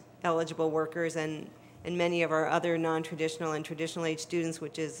assistance eligible workers and many of our other non-traditional and traditional age students,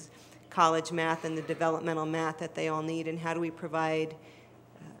 which is college math and the developmental math that they all need. And how do we provide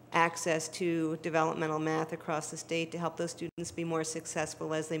access to developmental math across the state to help those students be more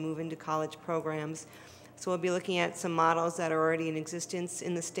successful as they move into college programs. So we'll be looking at some models that are already in existence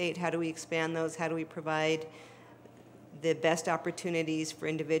in the state. How do we expand those? How do we provide the best opportunities for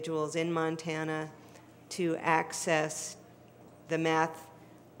individuals in Montana to access the math,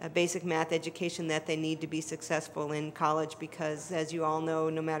 basic math education that they need to be successful in college? Because as you all know,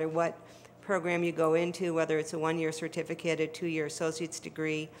 no matter what program you go into, whether it's a one-year certificate, a two-year associate's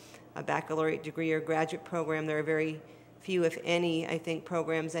degree, a baccalaureate degree, or graduate program, there are very few, if any, I think,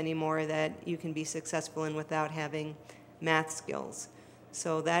 programs anymore that you can be successful in without having math skills.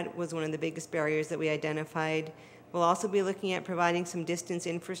 So that was one of the biggest barriers that we identified. We'll also be looking at providing some distance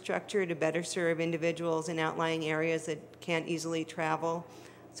infrastructure to better serve individuals in outlying areas that can't easily travel,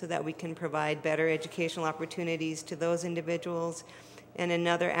 so that we can provide better educational opportunities to those individuals. And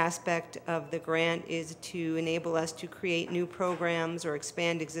another aspect of the grant is to enable us to create new programs or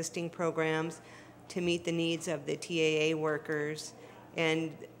expand existing programs to meet the needs of the TAA workers.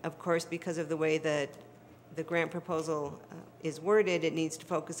 And of course, because of the way that the grant proposal is worded, it needs to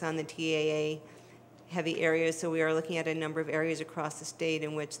focus on the TAA heavy areas. So we are looking at a number of areas across the state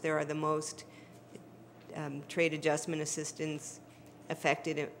in which there are the most trade adjustment assistance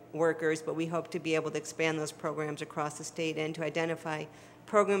affected workers, but we hope to be able to expand those programs across the state and to identify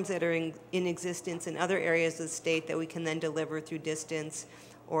programs that are in existence in other areas of the state that we can then deliver through distance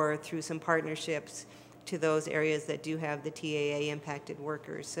or through some partnerships to those areas that do have the TAA impacted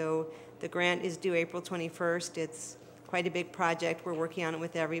workers. So the grant is due April 21st. It's quite a big project. We're working on it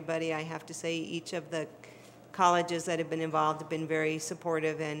with everybody. I have to say each of the colleges that have been involved have been very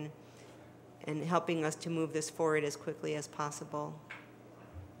supportive and helping us to move this forward as quickly as possible.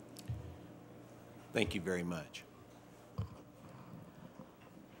 Thank you very much.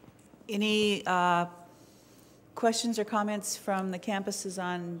 Any questions or comments from the campuses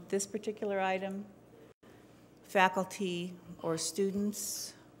on this particular item? Faculty or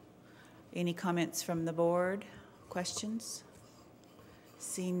students? Any comments from the board? Questions?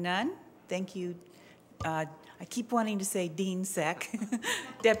 Seeing none, thank you. I I keep wanting to say Dean Sec,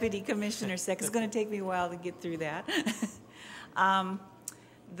 Deputy Commissioner Sec. It's going to take me a while to get through that.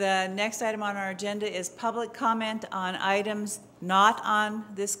 The next item on our agenda is public comment on items not on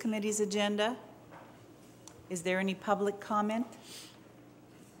this committee's agenda. Is there any public comment?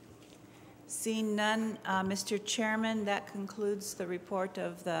 Seeing none, Mr. Chairman, that concludes the report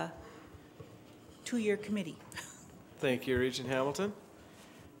of the two-year committee. Thank you, Regent Hamilton.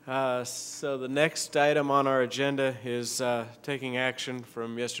 So the next item on our agenda is taking action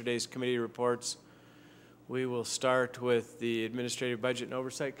from yesterday's committee reports. We will start with the Administrative Budget and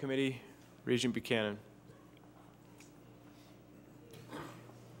Oversight Committee. Regent Buchanan.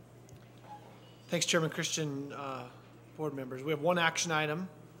 Thanks, Chairman Christian, board members. We have one action item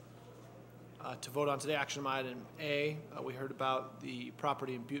to vote on today. Action item A, we heard about the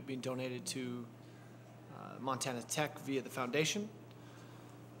property in Butte being donated to Montana Tech via the foundation.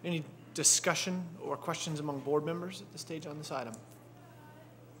 Any discussion or questions among board members at this stage on this item?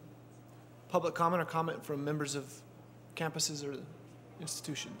 Public comment or comment from members of campuses or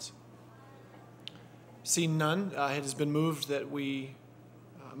institutions? Seeing none, it has been moved that we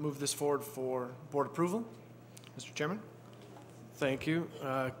move this forward for board approval. Mr. Chairman? Thank you.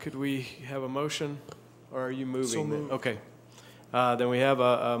 Could we have a motion, or are you moving? So moved. Okay. Then we have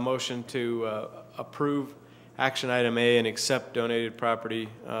a motion to approve action item A and accept donated property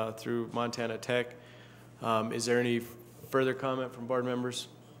through Montana Tech. Is there any further comment from board members?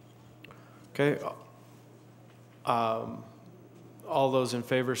 Okay. All those in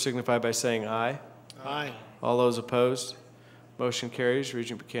favor signify by saying aye. Aye. All those opposed? Motion carries.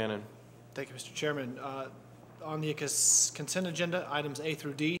 Regent Buchanan. Thank you, Mr. Chairman. On the consent agenda, items A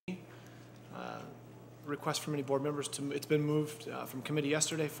through D, request from any board members to, it's been moved from committee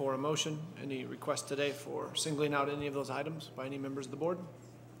yesterday for a motion. Any request today for singling out any of those items by any members of the board?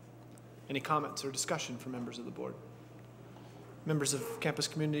 Any comments or discussion from members of the board? Members of campus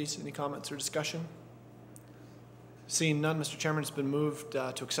communities, any comments or discussion? Seeing none, Mr. Chairman, it's been moved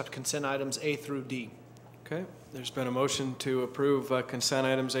to accept consent items A through D. Okay. There's been a motion to approve consent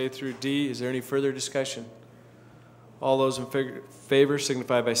items A through D. Is there any further discussion? All those in favor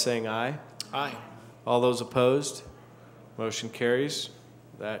signify by saying aye. Aye. All those opposed? Motion carries.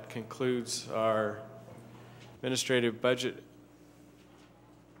 That concludes our administrative budget.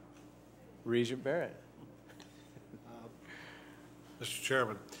 Regent Barrett. Mr.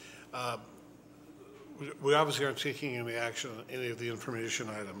 Chairman, we obviously aren't taking any action on any of the information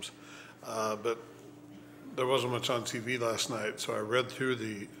items, but there wasn't much on TV last night, so I read through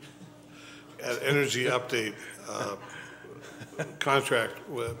the energy update contract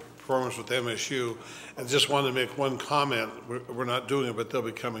with performance with MSU, and just wanted to make one comment. We're not doing it, but they'll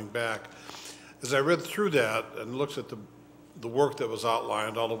be coming back. As I read through that and looked at the work that was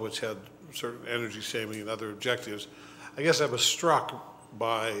outlined, all of which had certain energy saving and other objectives, I guess I was struck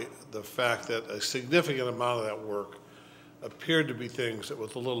by the fact that a significant amount of that work appeared to be things that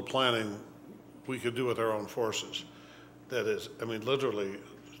with a little planning we could do with our own forces. That is, I mean, literally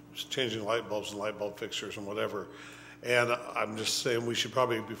changing light bulbs and light bulb fixtures and whatever. And I'm just saying we should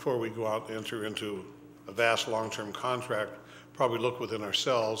probably, before we go out and enter into a vast long-term contract, probably look within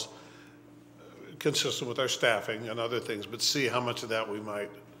ourselves, consistent with our staffing and other things, but see how much of that we might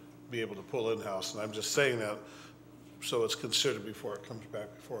be able to pull in-house. And I'm just saying that so it's considered before it comes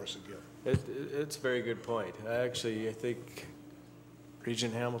back before us again. It's a very good point. I think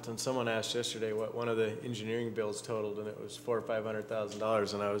Regent Hamilton, someone asked yesterday what one of the engineering bills totaled, and it was $400,000 or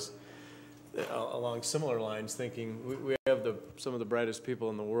 $500,000, and I was along similar lines thinking we have some of the brightest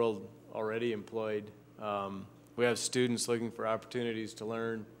people in the world already employed. We have students looking for opportunities to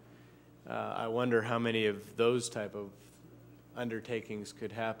learn. I wonder how many of those type of undertakings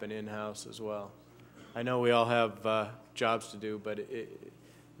could happen in-house as well. I know we all have jobs to do, but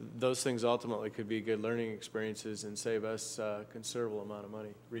those things ultimately could be good learning experiences and save us a considerable amount of money.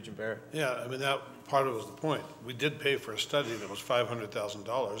 Regent Barrett. Yeah, I mean, that part of it was the point. We did pay for a study that was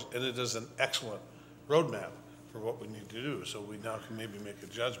 $500,000, and it is an excellent roadmap for what we need to do. So we now can maybe make a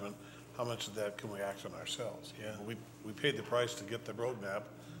judgment, how much of that can we act on ourselves? Yeah. We paid the price to get the roadmap.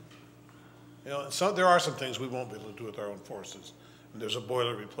 You know, so there are some things we won't be able to do with our own forces. And there's a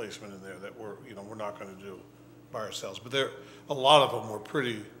boiler replacement in there that we're not going to do by ourselves. But a lot of them were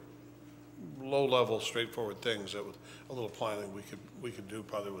pretty low-level, straightforward things that with a little planning we could do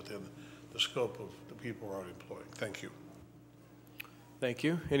probably within the scope of the people we're already employing. Thank you. Thank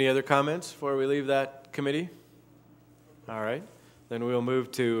you. Any other comments before we leave that committee? All right. Then we'll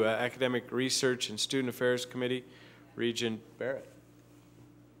move to Academic Research and Student Affairs Committee. Regent Barrett.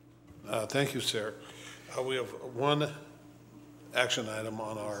 Thank you, sir. We have one action item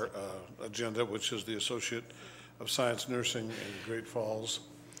on our agenda, which is the Associate of Science Nursing in Great Falls.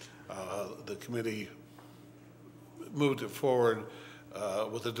 The committee moved it forward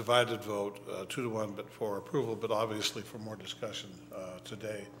with a divided vote, 2-1, but for approval, but obviously for more discussion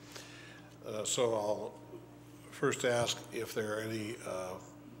today. So I'll first ask if there are any,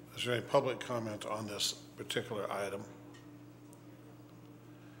 is there any public comment on this particular item?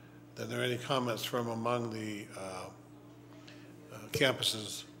 Then are there any comments from among the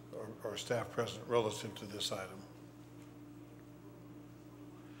campuses or staff present relative to this item?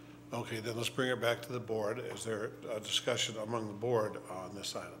 Okay, then let's bring it back to the board. Is there a discussion among the board on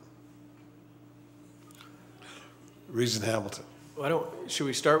this item? Regent Hamilton. Should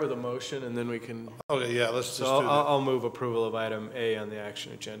we start with a motion and then we can? Okay, yeah, let's so just do that. I'll move approval of item A on the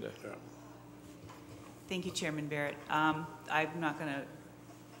action agenda. Yeah. Thank you, Chairman Barrett. I'm not going to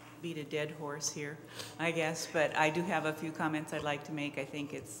beat a dead horse here, I guess, but I do have a few comments I'd like to make. I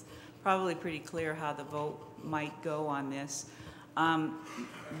think it's probably pretty clear how the vote might go on this.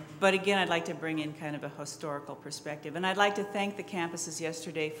 But again, I'd like to bring in kind of a historical perspective. And I'd like to thank the campuses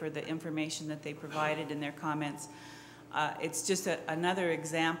yesterday for the information that they provided in their comments. It's just another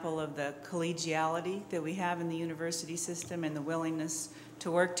example of the collegiality that we have in the university system and the willingness to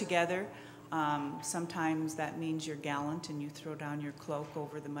work together. Sometimes that means you're gallant and you throw down your cloak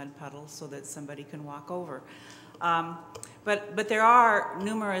over the mud puddle so that somebody can walk over. But there are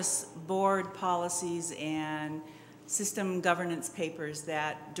numerous board policies and system governance papers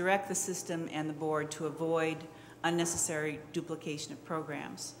that direct the system and the board to avoid unnecessary duplication of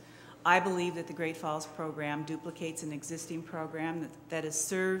programs. I believe that the Great Falls program duplicates an existing program that has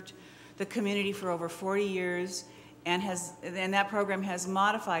served the community for over 40 years and that program has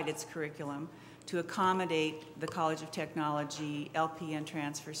modified its curriculum to accommodate the College of Technology LPN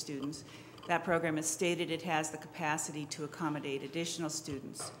transfer students. That program has stated it has the capacity to accommodate additional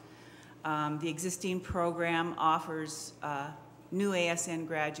students. The existing program offers new ASN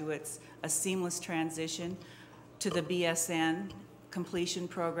graduates a seamless transition to the BSN completion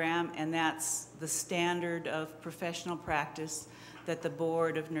program, and that's the standard of professional practice that the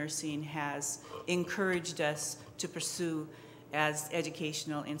Board of Nursing has encouraged us to pursue as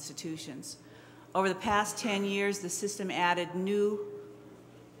educational institutions. Over the past 10 years, the system added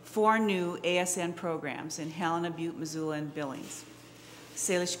 4 new ASN programs in Helena, Butte, Missoula, and Billings.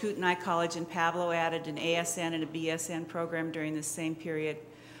 Salish Kootenai College in Pablo added an ASN and a BSN program during this same period.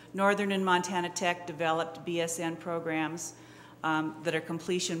 Northern and Montana Tech developed BSN programs that are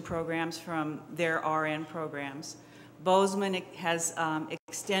completion programs from their RN programs. Bozeman has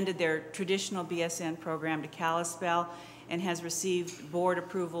extended their traditional BSN program to Kalispell and has received board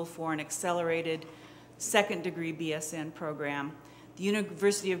approval for an accelerated second-degree BSN program. The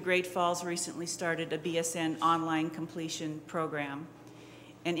University of Great Falls recently started a BSN online completion program.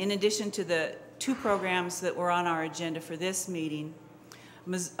 And in addition to the 2 programs that were on our agenda for this meeting,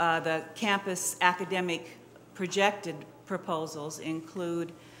 the campus academic projected proposals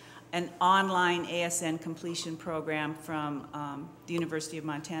include an online ASN completion program from the University of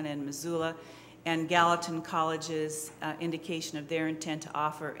Montana in Missoula, and Gallatin College's indication of their intent to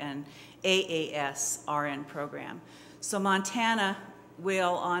offer an AAS RN program. So Montana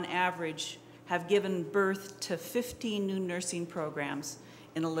will, on average, have given birth to 15 new nursing programs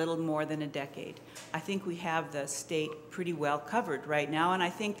in a little more than a decade. I think we have the state pretty well covered right now, and I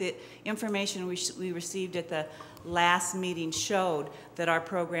think that information we received at the last meeting showed that our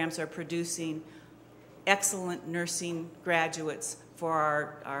programs are producing excellent nursing graduates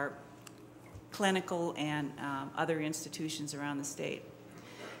for our clinical and other institutions around the state.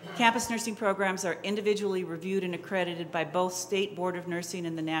 Campus nursing programs are individually reviewed and accredited by both State Board of Nursing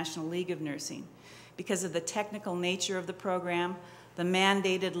and the National League of Nursing. Because of the technical nature of the program, the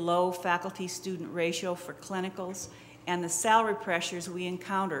mandated low faculty-student ratio for clinicals, and the salary pressures we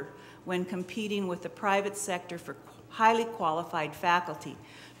encounter when competing with the private sector for highly qualified faculty,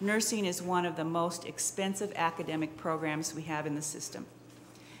 nursing is one of the most expensive academic programs we have in the system.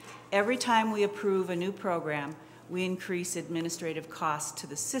 Every time we approve a new program, we increase administrative costs to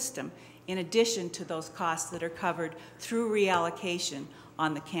the system, in addition to those costs that are covered through reallocation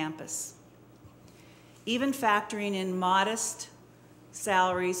on the campus. Even factoring in modest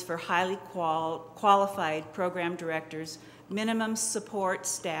salaries for highly qualified program directors, minimum support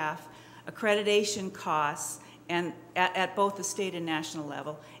staff, accreditation costs, and at both the state and national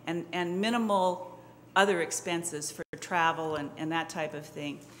level, and minimal other expenses for travel and that type of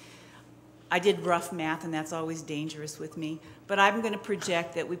thing. I did rough math, and that's always dangerous with me, but I'm going to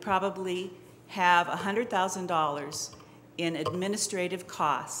project that we probably have $100,000 in administrative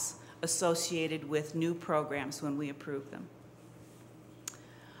costs associated with new programs when we approve them.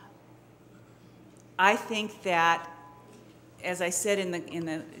 I think that, as I said in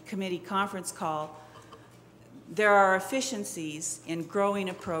the committee conference call, there are efficiencies in growing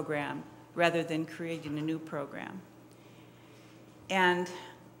a program rather than creating a new program. And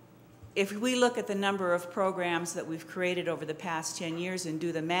if we look at the number of programs that we've created over the past 10 years and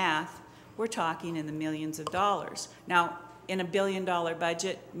do the math, we're talking in the millions of dollars. Now, in a $1 billion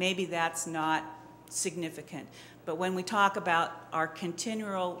budget, maybe that's not significant. But when we talk about our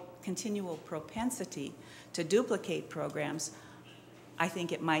continual propensity to duplicate programs, I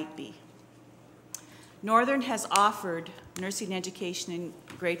think it might be. Northern has offered nursing education in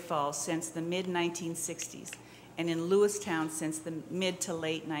Great Falls since the mid-1960s and in Lewistown since the mid to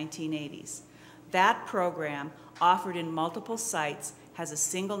late 1980s. That program, offered in multiple sites, has a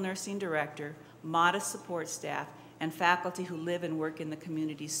single nursing director, modest support staff, and faculty who live and work in the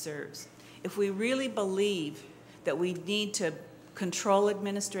community serves. If we really believe that we need to control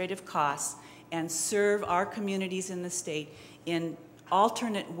administrative costs and serve our communities in the state in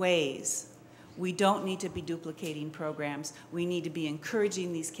alternate ways, we don't need to be duplicating programs. We need to be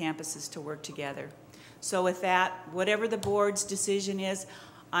encouraging these campuses to work together. So with that, whatever the board's decision is,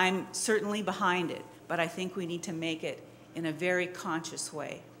 I'm certainly behind it, but I think we need to make it in a very conscious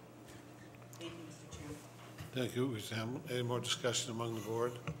way. Thank you, Mr. Chairman. Thank you, Regent Hamilton. Any more discussion among the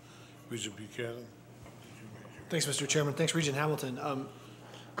board? Regent Buchanan. Thanks, Mr. Chairman. Thanks, Regent Hamilton.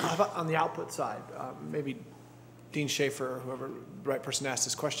 How about on the output side, maybe Dean Schaefer or whoever the right person asked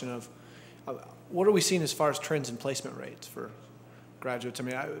this question of, what are we seeing as far as trends in placement rates for graduates? I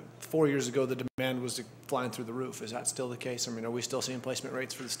mean, 4 years ago, the demand was flying through the roof. Is that still the case? I mean, are we still seeing placement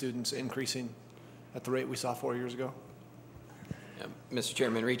rates for the students increasing at the rate we saw 4 years ago? Mr.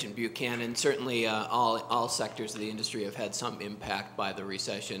 Chairman, Regent Buchanan, certainly all sectors of the industry have had some impact by the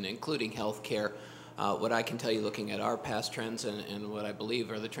recession, including healthcare. What I can tell you looking at our past trends and what I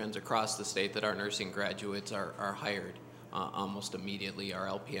believe are the trends across the state, that our nursing graduates are hired almost immediately. Our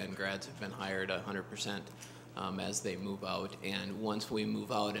LPN grads have been hired 100% as they move out. And once we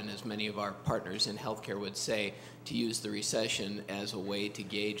move out, and as many of our partners in healthcare would say, to use the recession as a way to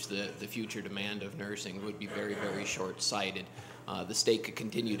gauge the future demand of nursing would be very, very short-sighted. The state could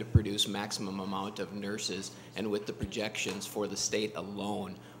continue to produce maximum amount of nurses, and with the projections for the state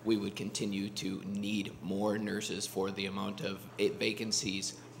alone, we would continue to need more nurses for the amount of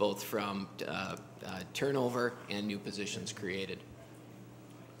vacancies, both from turnover and new positions created.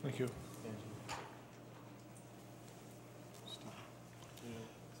 Thank you.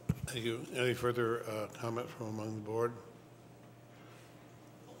 Thank you. Any further comment from among the board?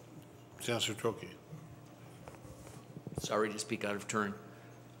 Chancellor Trokey. Sorry to speak out of turn.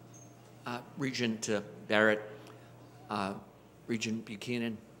 Regent Barrett, Regent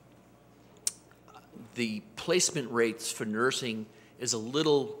Buchanan, the placement rates for nursing is a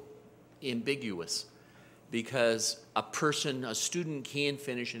little ambiguous because a student can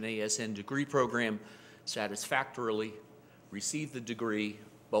finish an ASN degree program satisfactorily, receive the degree,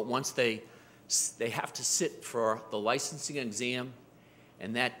 but once they have to sit for the licensing exam,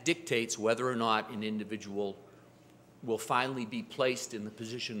 and that dictates whether or not an individual will finally be placed in the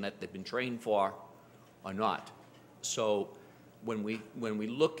position that they've been trained for or not. So when we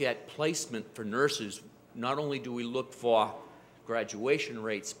look at placement for nurses, not only do we look for graduation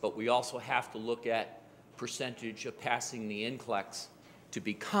rates, but we also have to look at percentage of passing the NCLEX to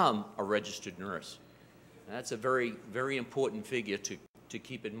become a registered nurse. And that's a very, very important figure to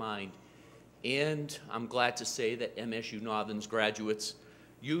keep in mind. And I'm glad to say that MSU Northern's graduates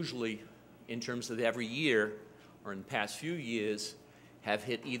usually, in terms of every year, or in the past few years, have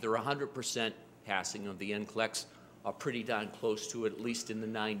hit either 100% passing of the NCLEX or pretty darn close to it, at least in the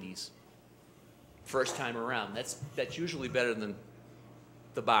 90s. First time around. That's usually better than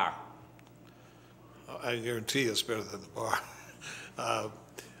the bar. I guarantee it's better than the bar.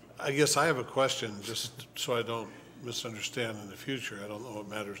 I guess I have a question, just so I don't misunderstand in the future. I don't know what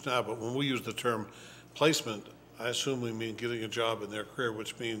matters now, but when we use the term placement, I assume we mean getting a job in their career,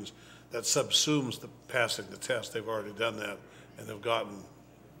 which means that subsumes the passing the test. They've already done that, and they've gotten.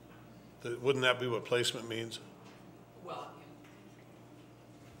 Wouldn't that be what placement means? Well,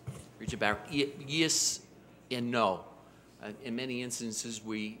 Regent Barrett, yes and no. In many instances,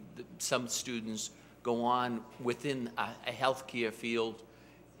 some students go on within a healthcare field,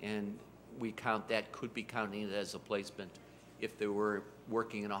 and we count that, could be counting it as a placement if they were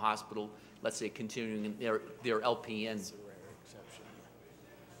working in a hospital, let's say continuing their LPN.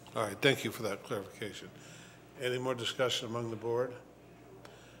 All right, thank you for that clarification. Any more discussion among the board?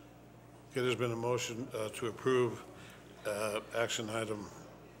 Okay, there's been a motion to approve action item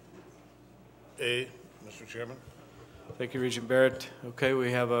A, Mr. Chairman. Thank you, Regent Barrett. Okay,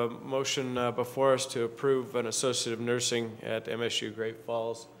 we have a motion before us to approve an Associate of Nursing at MSU Great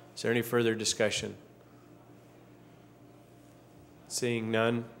Falls. Is there any further discussion? Seeing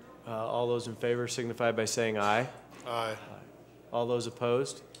none, all those in favor signify by saying aye. Aye. All those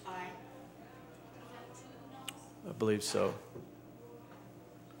opposed? Aye. I believe so.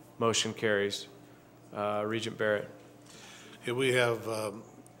 Motion carries. Regent Barrett. Okay, we have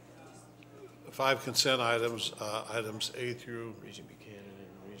 5 consent items, items A through. Regent Buchanan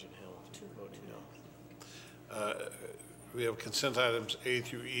and Regent Hamilton voting no. We have consent items A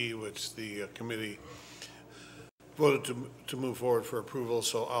through E, which the committee voted to move forward for approval.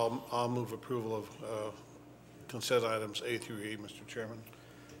 So I'll move approval of consent items A through E, Mr. Chairman.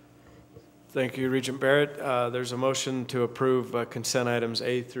 Thank you, Regent Barrett. There's a motion to approve consent items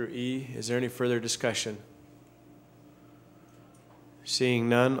A through E. Is there any further discussion? Seeing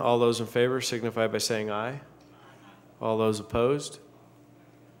none, all those in favor signify by saying aye. All those opposed?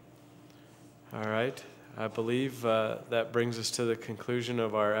 All right. I believe that brings us to the conclusion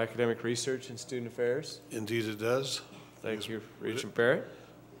of our academic research and student affairs. Indeed it does. Thank you, Regent Barrett.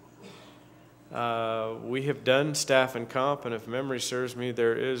 We have done staff and comp, and if memory serves me,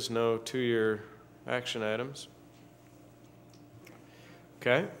 there is no 2-year action items.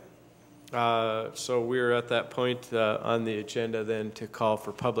 Okay. So we're at that point on the agenda then to call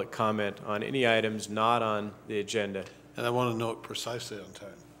for public comment on any items not on the agenda. And I want to note precisely on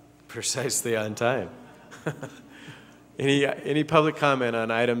time. Precisely on time. Any public comment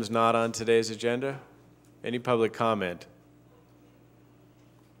on items not on today's agenda? Any public comment?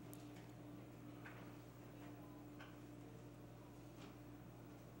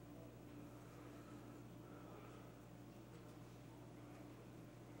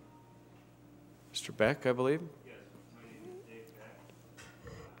 Mr. Beck, I believe. Yes, my name is Dave Beck.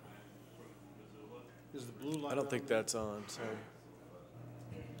 I'm from Missoula. Is the blue light I don't think that's on, sorry.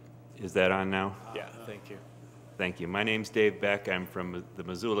 Is that on now? Yeah, thank you. Thank you. My name's Dave Beck. I'm from the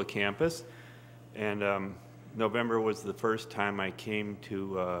Missoula campus. And November was the first time I came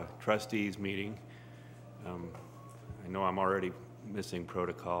to a trustees meeting. I know I'm already missing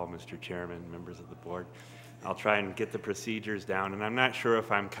protocol, Mr. Chairman, members of the board. I'll try and get the procedures down, and I'm not sure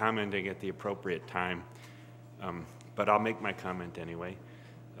if I'm commenting at the appropriate time, but I'll make my comment anyway.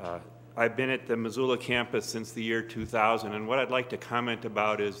 I've been at the Missoula campus since the year 2000, and what I'd like to comment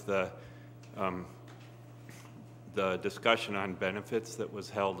about is the discussion on benefits that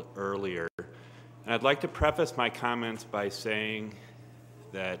was held earlier. And I'd like to preface my comments by saying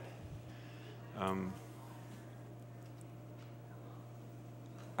that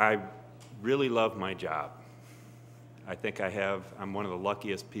I really love my job. I think I'm one of the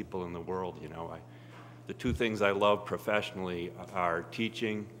luckiest people in the world, you know. The 2 things I love professionally are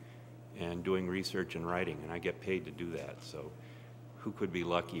teaching and doing research and writing, and I get paid to do that, so who could be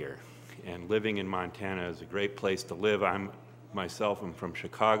luckier? And living in Montana is a great place to live. Myself am from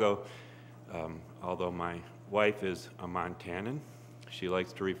Chicago, although my wife is a Montanan. She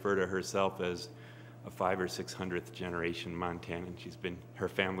likes to refer to herself as a 500th or 600th generation Montanan. Her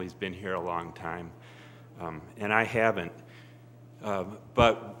family's been here a long time. And I haven't,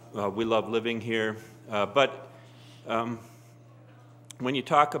 but we love living here. When you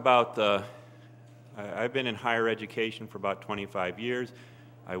talk about I've been in higher education for about 25 years.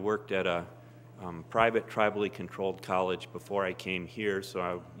 I worked at a private tribally controlled college before I came here, so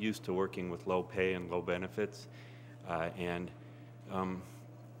I'm used to working with low pay and low benefits.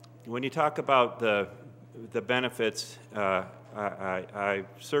 When you talk about the benefits, I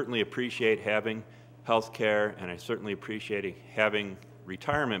certainly appreciate having health care, and I certainly appreciate having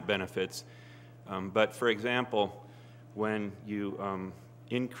retirement benefits. But for example, when you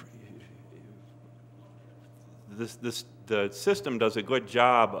the system does a good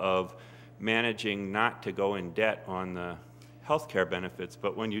job of managing not to go in debt on the health care benefits,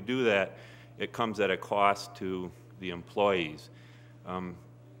 but when you do that, it comes at a cost to the employees.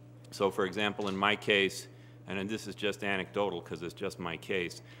 So for example, in my case, and this is just anecdotal because it's just my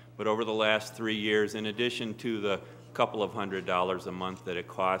case, but over the last 3 years, in addition to the couple of $100s a month that it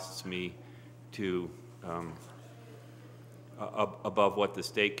costs me to above what the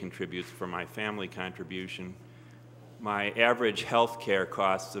state contributes for my family contribution, my average health care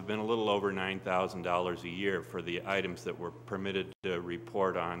costs have been a little over $9,000 a year for the items that were permitted to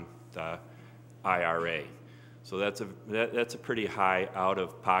report on the IRA. So that's a pretty high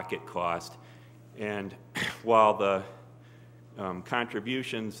out-of-pocket cost. And while the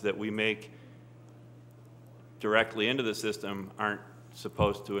contributions that we make directly into the system aren't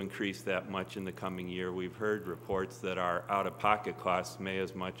supposed to increase that much in the coming year, we've heard reports that our out-of-pocket costs may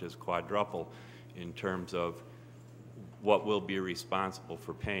as much as quadruple in terms of what we'll be responsible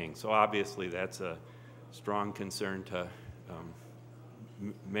for paying. So obviously that's a strong concern to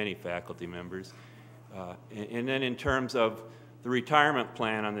many faculty members. And then in terms of the retirement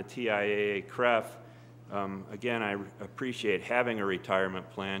plan on the TIAA CREF, again, I appreciate having a retirement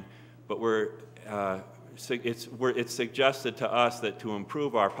plan, but it's suggested to us that to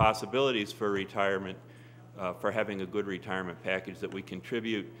improve our possibilities for retirement, for having a good retirement package, that we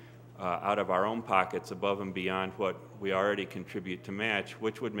contribute out of our own pockets above and beyond what we already contribute to match,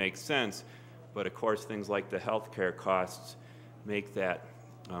 which would make sense. But of course, things like the health care costs make that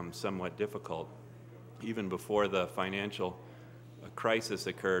somewhat difficult. Even before the financial crisis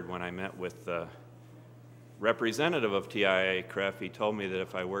occurred, when I met with the representative of TIAA CREF, he told me that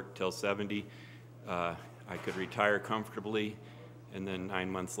if I worked till 70, I could retire comfortably, and then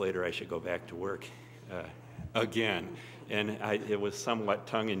 9 months later I should go back to work again. And it was somewhat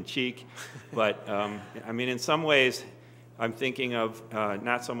tongue-in-cheek, but I mean, in some ways, I'm thinking of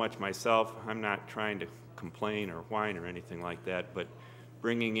not so much myself. I'm not trying to complain or whine or anything like that, but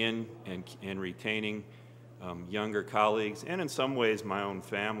bringing in and retaining younger colleagues, and in some ways my own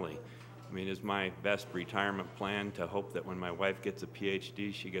family. I mean, is my best retirement plan to hope that when my wife gets a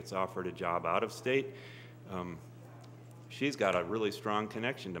PhD, she gets offered a job out of state. She's got a really strong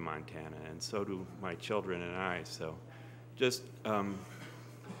connection to Montana, and so do my children and I. So just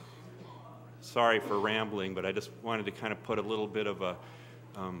sorry for rambling, but I just wanted to kind of put a little bit of a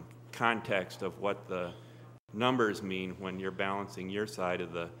context of what the numbers mean when you're balancing your side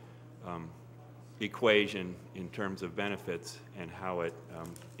of the equation in terms of benefits and how it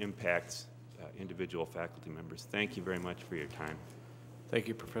impacts individual faculty members. Thank you very much for your time. Thank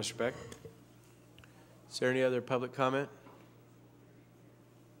you, Professor Beck. Is there any other public comment?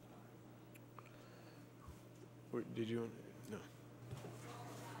 Or did you? No.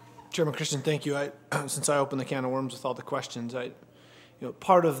 Chairman Christian, thank you. Since I opened the can of worms with all the questions,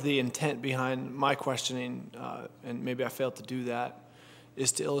 part of the intent behind my questioning, and maybe I failed to do that,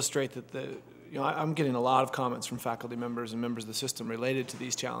 is to illustrate that I'm getting a lot of comments from faculty members and members of the system related to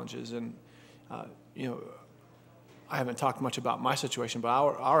these challenges, and I haven't talked much about my situation, but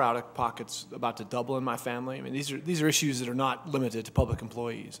our out-of-pocket's about to double in my family. I mean, these are issues that are not limited to public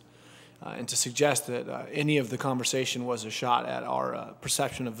employees. And to suggest that any of the conversation was a shot at our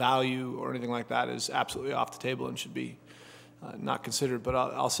perception of value or anything like that is absolutely off the table and should be not considered. But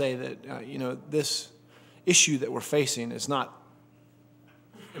I'll say that this issue that we're facing is not,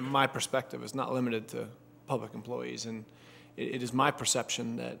 in my perspective, is not limited to public employees, and it is my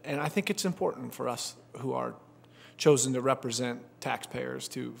perception that, and I think it's important for us who are chosen to represent taxpayers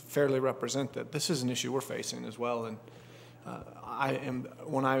to fairly represent that this is an issue we're facing as well. And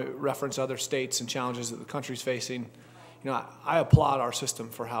when I reference other states and challenges that the country's facing, I applaud our system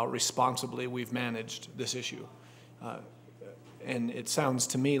for how responsibly we've managed this issue. And it sounds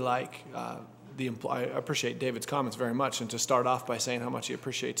to me like I appreciate David's comments very much, and to start off by saying how much he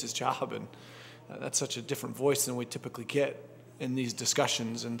appreciates his job, and that's such a different voice than we typically get in these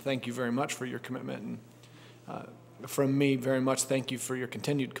discussions, and thank you very much for your commitment. And from me, very much thank you for your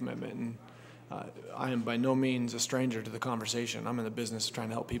continued commitment. And I am by no means a stranger to the conversation. I'm in the business of trying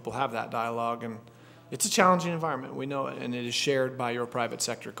to help people have that dialogue, and it's a challenging environment. We know it, and it is shared by your private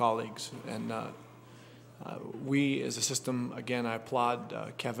sector colleagues. And we, as a system, again, I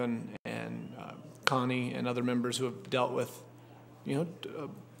applaud Kevin and Connie and other members who have dealt with,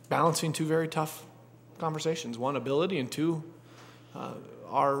 balancing two very tough conversations. One, ability, and two,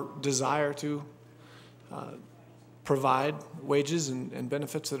 our desire to provide wages and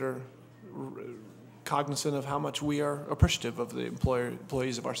benefits that are cognizant of how much we are appreciative of the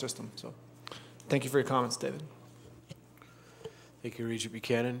employees of our system. So thank you for your comments, David. Thank you, Regent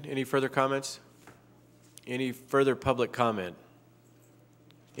Buchanan. Any further comments? Any further public comment?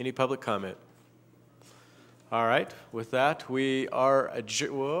 Any public comment? All right. With that, we are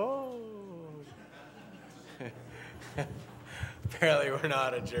adjourned. Whoa. Apparently, we're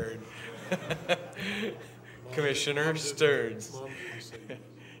not adjourned. Commissioner Stearns.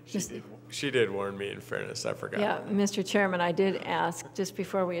 She did warn me, in fairness. I forgot. Yeah, Mr. Chairman, I did ask just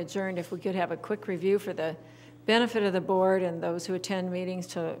before we adjourned if we could have a quick review for the benefit of the board and those who attend meetings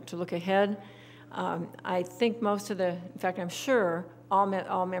to look ahead. I think most of in fact, I'm sure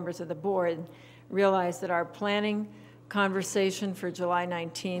all members of the board realize that our planning conversation for July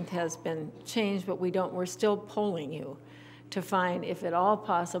 19th has been changed, but we're still polling you to find, if at all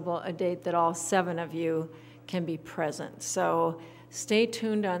possible, a date that all 7 of you can be present. So stay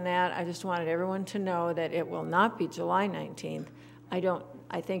tuned on that. I just wanted everyone to know that it will not be July 19th.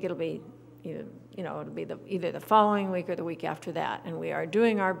 I think it'll be it'll be either the following week or the week after that, and we are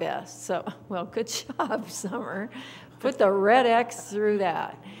doing our best. So, well, good job, Summer. Put the red X through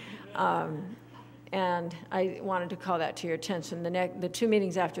that. And I wanted to call that to your attention. The 2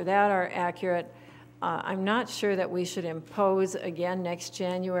 meetings after that are accurate. I'm not sure that we should impose again next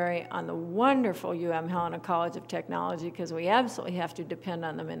January on the wonderful Helena College of Technology, because we absolutely have to depend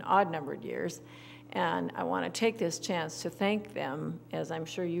on them in odd-numbered years. And I want to take this chance to thank them, as I'm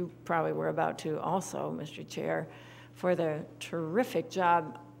sure you probably were about to also, Mr. Chair, for the terrific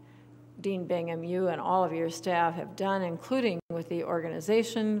job Dean Bingham, you and all of your staff have done, including with the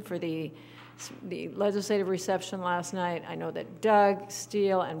organization for the legislative reception last night. I know that Doug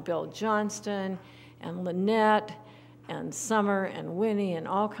Steele and Bill Johnston and Lynette and Summer and Winnie and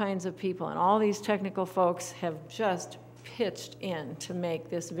all kinds of people and all these technical folks have just pitched in to make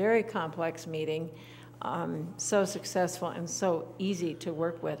this very complex meeting so successful and so easy to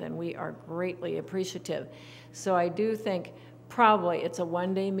work with, and we are greatly appreciative. So I do think probably it's a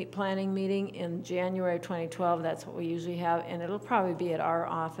one-day planning meeting in January 2012. That's what we usually have, and it'll probably be at our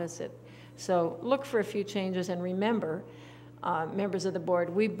office. So look for a few changes, and remember, members of the board,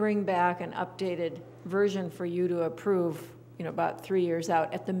 we bring back an updated version for you to approve, about 3 years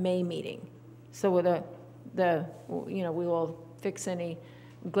out at the May meeting. So with we will fix any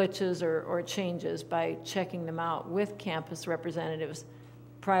glitches or changes by checking them out with campus representatives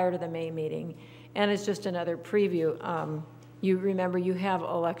prior to the May meeting. And it's just another preview. You remember you have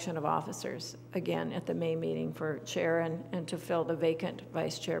election of officers again at the May meeting for chair and to fill the vacant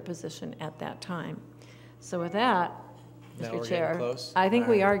vice chair position at that time. So with that, Mr. Chair, I think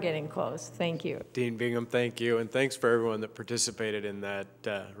we are getting close. Thank you. Dean Bingham, thank you, and thanks for everyone that participated in that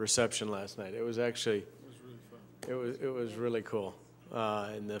reception last night. It was actually, it was really cool,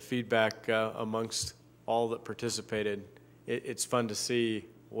 and the feedback amongst all that participated. It's fun to see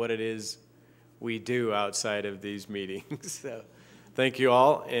what it is we do outside of these meetings. So, thank you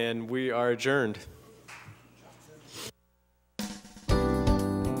all, and we are adjourned.